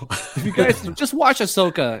brutal. If you guys just watch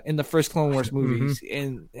Ahsoka in the first Clone Wars movies,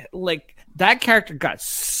 and like that character got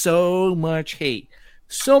so much hate.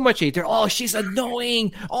 So much hate. They're, she's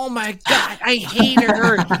annoying. Oh my god, I hate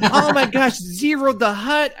her. Oh my gosh, Zero the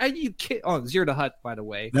Hutt. Are you kidding? Oh, Zero the Hutt, by the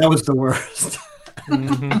way. That was the worst.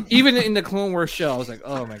 Even in the Clone Wars show, I was like,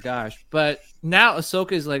 oh my gosh. But now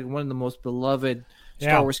Ahsoka is like one of the most beloved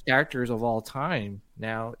Star Wars characters of all time.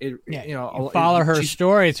 Now, you follow her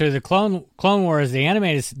story through the Clone Wars, the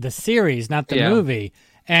animated, the series, not the movie.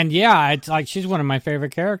 And it's like she's one of my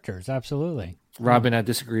favorite characters. Absolutely. Robin, I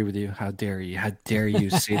disagree with you. How dare you? How dare you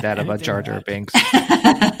say that about Jar Jar Binks?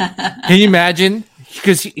 Can you imagine?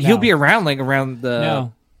 Because he'll be around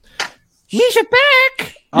the Misha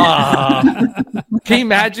back. Can you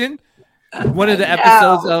imagine one of the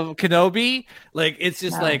episodes of Kenobi? Like it's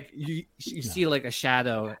just like you see like a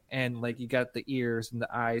shadow, and like you got the ears and the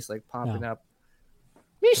eyes like popping up.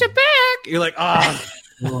 Misha back. You're like,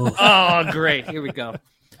 oh, great. Here we go.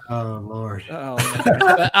 Oh Lord. Oh,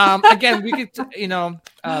 but, again, we could we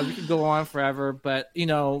could go on forever, but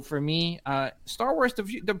for me, Star Wars,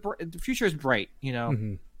 the future is bright.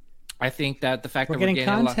 I think that the fact we're that getting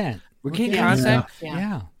content, we're getting content,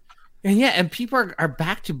 and people are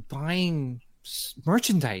back to buying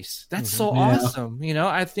merchandise. That's so awesome.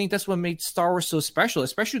 I think that's what made Star Wars so special,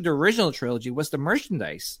 especially the original trilogy, was the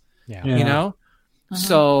merchandise.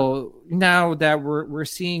 So now that we're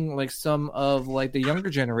seeing like some of like the younger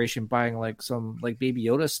generation buying like some like Baby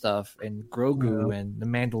Yoda stuff and Grogu and the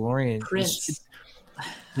Mandalorian. Prince.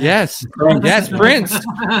 Yes, Prince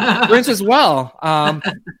as well. And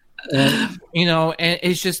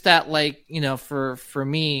it's just that like for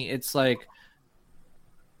me, it's like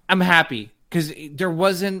I'm happy because there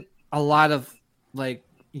wasn't a lot of like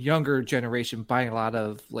younger generation buying a lot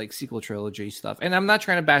of like sequel trilogy stuff, and I'm not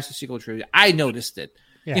trying to bash the sequel trilogy. I noticed it.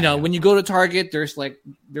 When you go to Target, there's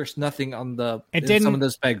nothing on some of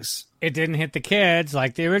those pegs. It didn't hit the kids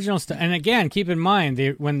like the original stuff. And again, keep in mind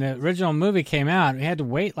when the original movie came out, we had to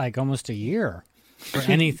wait like almost a year for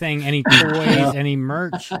anything, any toys, any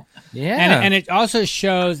merch. And it also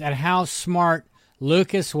shows at how smart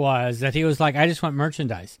Lucas was that he was like, I just want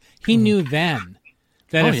merchandise. He knew then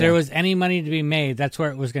that if there was any money to be made, that's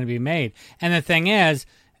where it was going to be made. And the thing is,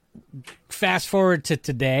 fast forward to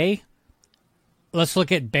today, let's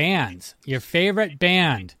look at bands. Your favorite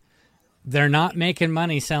band, they're not making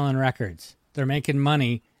money selling records. They're making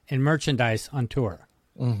money in merchandise on tour.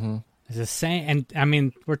 Mm-hmm. It's the same. And, I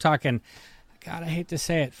mean, we're talking, God, I hate to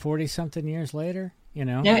say it, 40-something years later,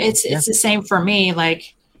 No, it's the same for me.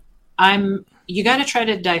 Like, you got to try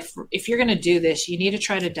to, if you're going to do this, you need to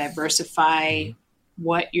try to diversify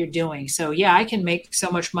what you're doing. So I can make so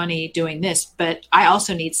much money doing this, but I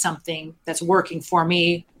also need something that's working for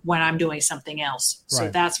me when I'm doing something else. So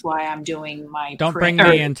that's why I'm doing my Don't bring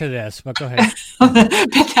me into this, but go ahead.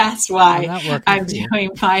 But that's why I'm doing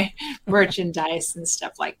my merchandise and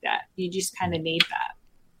stuff like that. You just kind of need that.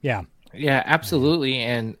 Yeah, absolutely.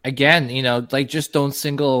 And again, like just don't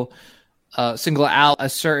single out a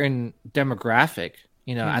certain demographic.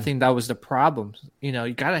 I think that was the problem.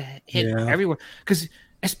 You gotta hit everyone, because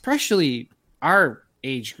especially our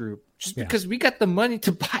age group, just because we got the money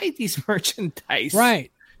to buy these merchandise,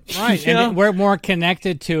 right? And we're more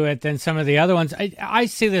connected to it than some of the other ones. I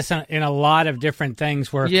see this in a lot of different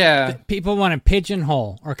things where people want to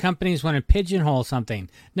pigeonhole, or companies want to pigeonhole something.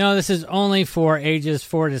 No, this is only for ages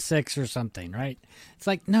 4 to 6 or something, right? It's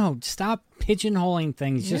like, no, stop pigeonholing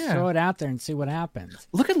things. Just throw it out there and see what happens.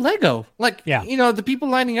 Look at Lego. Like, the people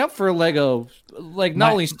lining up for Lego, like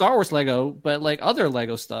not only Star Wars Lego, but like other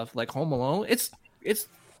Lego stuff, like Home Alone.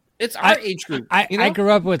 It's our age group. I grew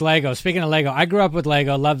up with Lego. Speaking of Lego, I grew up with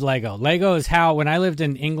Lego, loved Lego. Lego is how, when I lived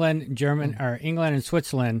in England and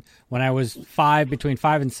Switzerland, when I was between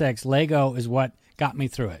 5 and 6, Lego is what got me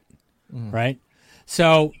through it, right?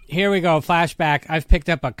 So here we go, flashback. I've picked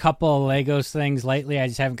up a couple of Legos things lately. I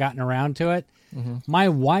just haven't gotten around to it. My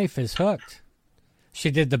wife is hooked. She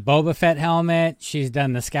did the Boba Fett helmet. She's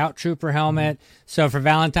done the Scout Trooper helmet. So for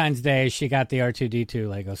Valentine's Day, she got the R2-D2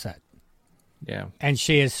 Lego set. Yeah. And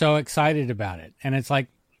she is so excited about it. And it's like,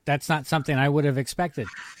 that's not something I would have expected.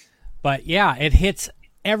 But it hits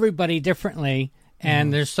everybody differently.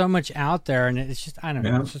 And there's so much out there. And it's just, I don't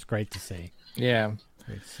know, it's just great to see. Yeah.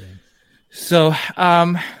 Great to see. So,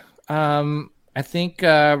 I think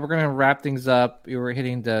we're going to wrap things up. We were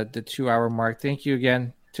hitting the 2-hour mark. Thank you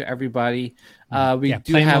again to everybody. We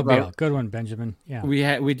do have a good one, Benjamin. Yeah,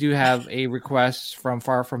 we do have a request from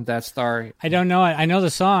Far From Death Star. I don't know it. I know the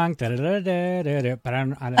song, but I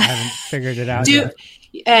haven't figured it out.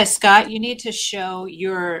 Scott, you need to show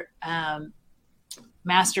your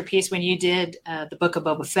masterpiece when you did the Book of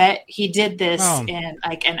Boba Fett. He did this in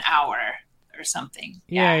like an hour or something.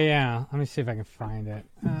 Yeah. Let me see if I can find it.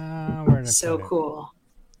 Where did I put it? Cool.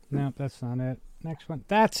 Nope, that's not it. Next one.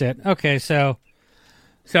 That's it. Okay, so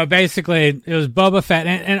basically it was Boba Fett,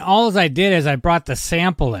 and all I did is I brought the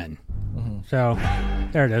sample in. So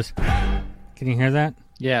there it is. Can you hear that?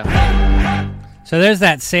 Yeah. So there's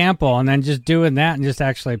that sample, and then just doing that and just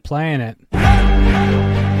actually playing it.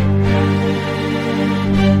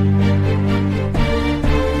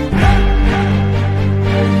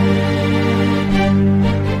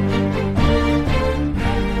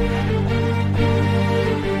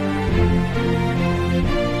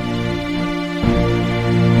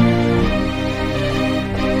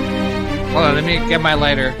 Hold on, let me get my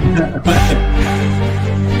lighter.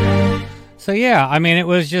 So yeah, I mean, it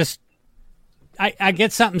was just I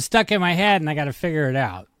get something stuck in my head and I got to figure it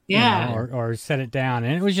out. Yeah, or set it down,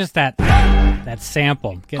 and it was just that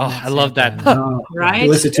sample. I love that. Right?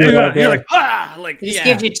 Listen to it. You're like, it just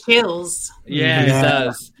gives you chills. Yeah, it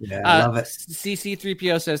does. Yeah, I love it.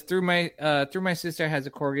 CC3PO says through my sister has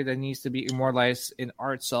a corgi that needs to be immortalized in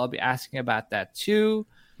art, so I'll be asking about that too.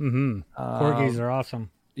 Mm-hmm. Corgis are awesome.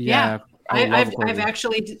 Yeah, I've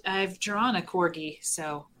drawn a corgi,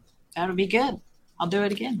 so that'll be good. I'll do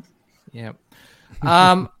it again. Yeah.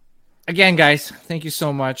 Again, guys, thank you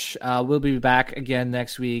so much. We'll be back again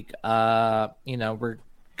next week. We're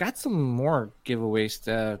got some more giveaways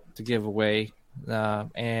to give away,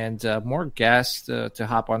 and more guests to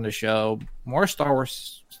hop on the show. More Star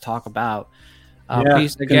Wars to talk about.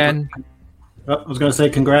 Please again. I was going to say,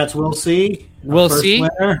 congrats, Will C. Will C.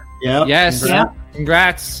 Yeah. Yes.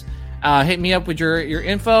 Congrats. Hit me up with your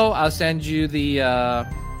info. I'll send you the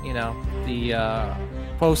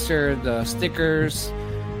poster, the stickers.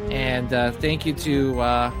 And thank you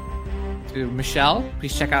to Michelle.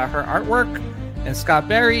 Please check out her artwork. And Scott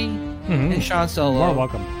Berry and Sean Solo. More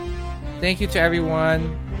welcome. Thank you to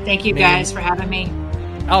everyone. Thank you guys for having me.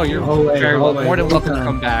 Oh, you're very welcome. More than welcome to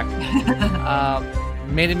come back.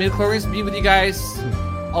 May the midichlorians be with you guys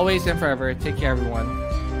always and forever. Take care, everyone.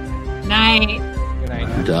 Night. Good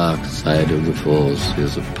night. The dark side of the Force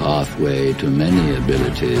is a pathway to many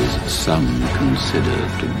abilities some consider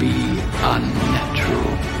to be unnatural.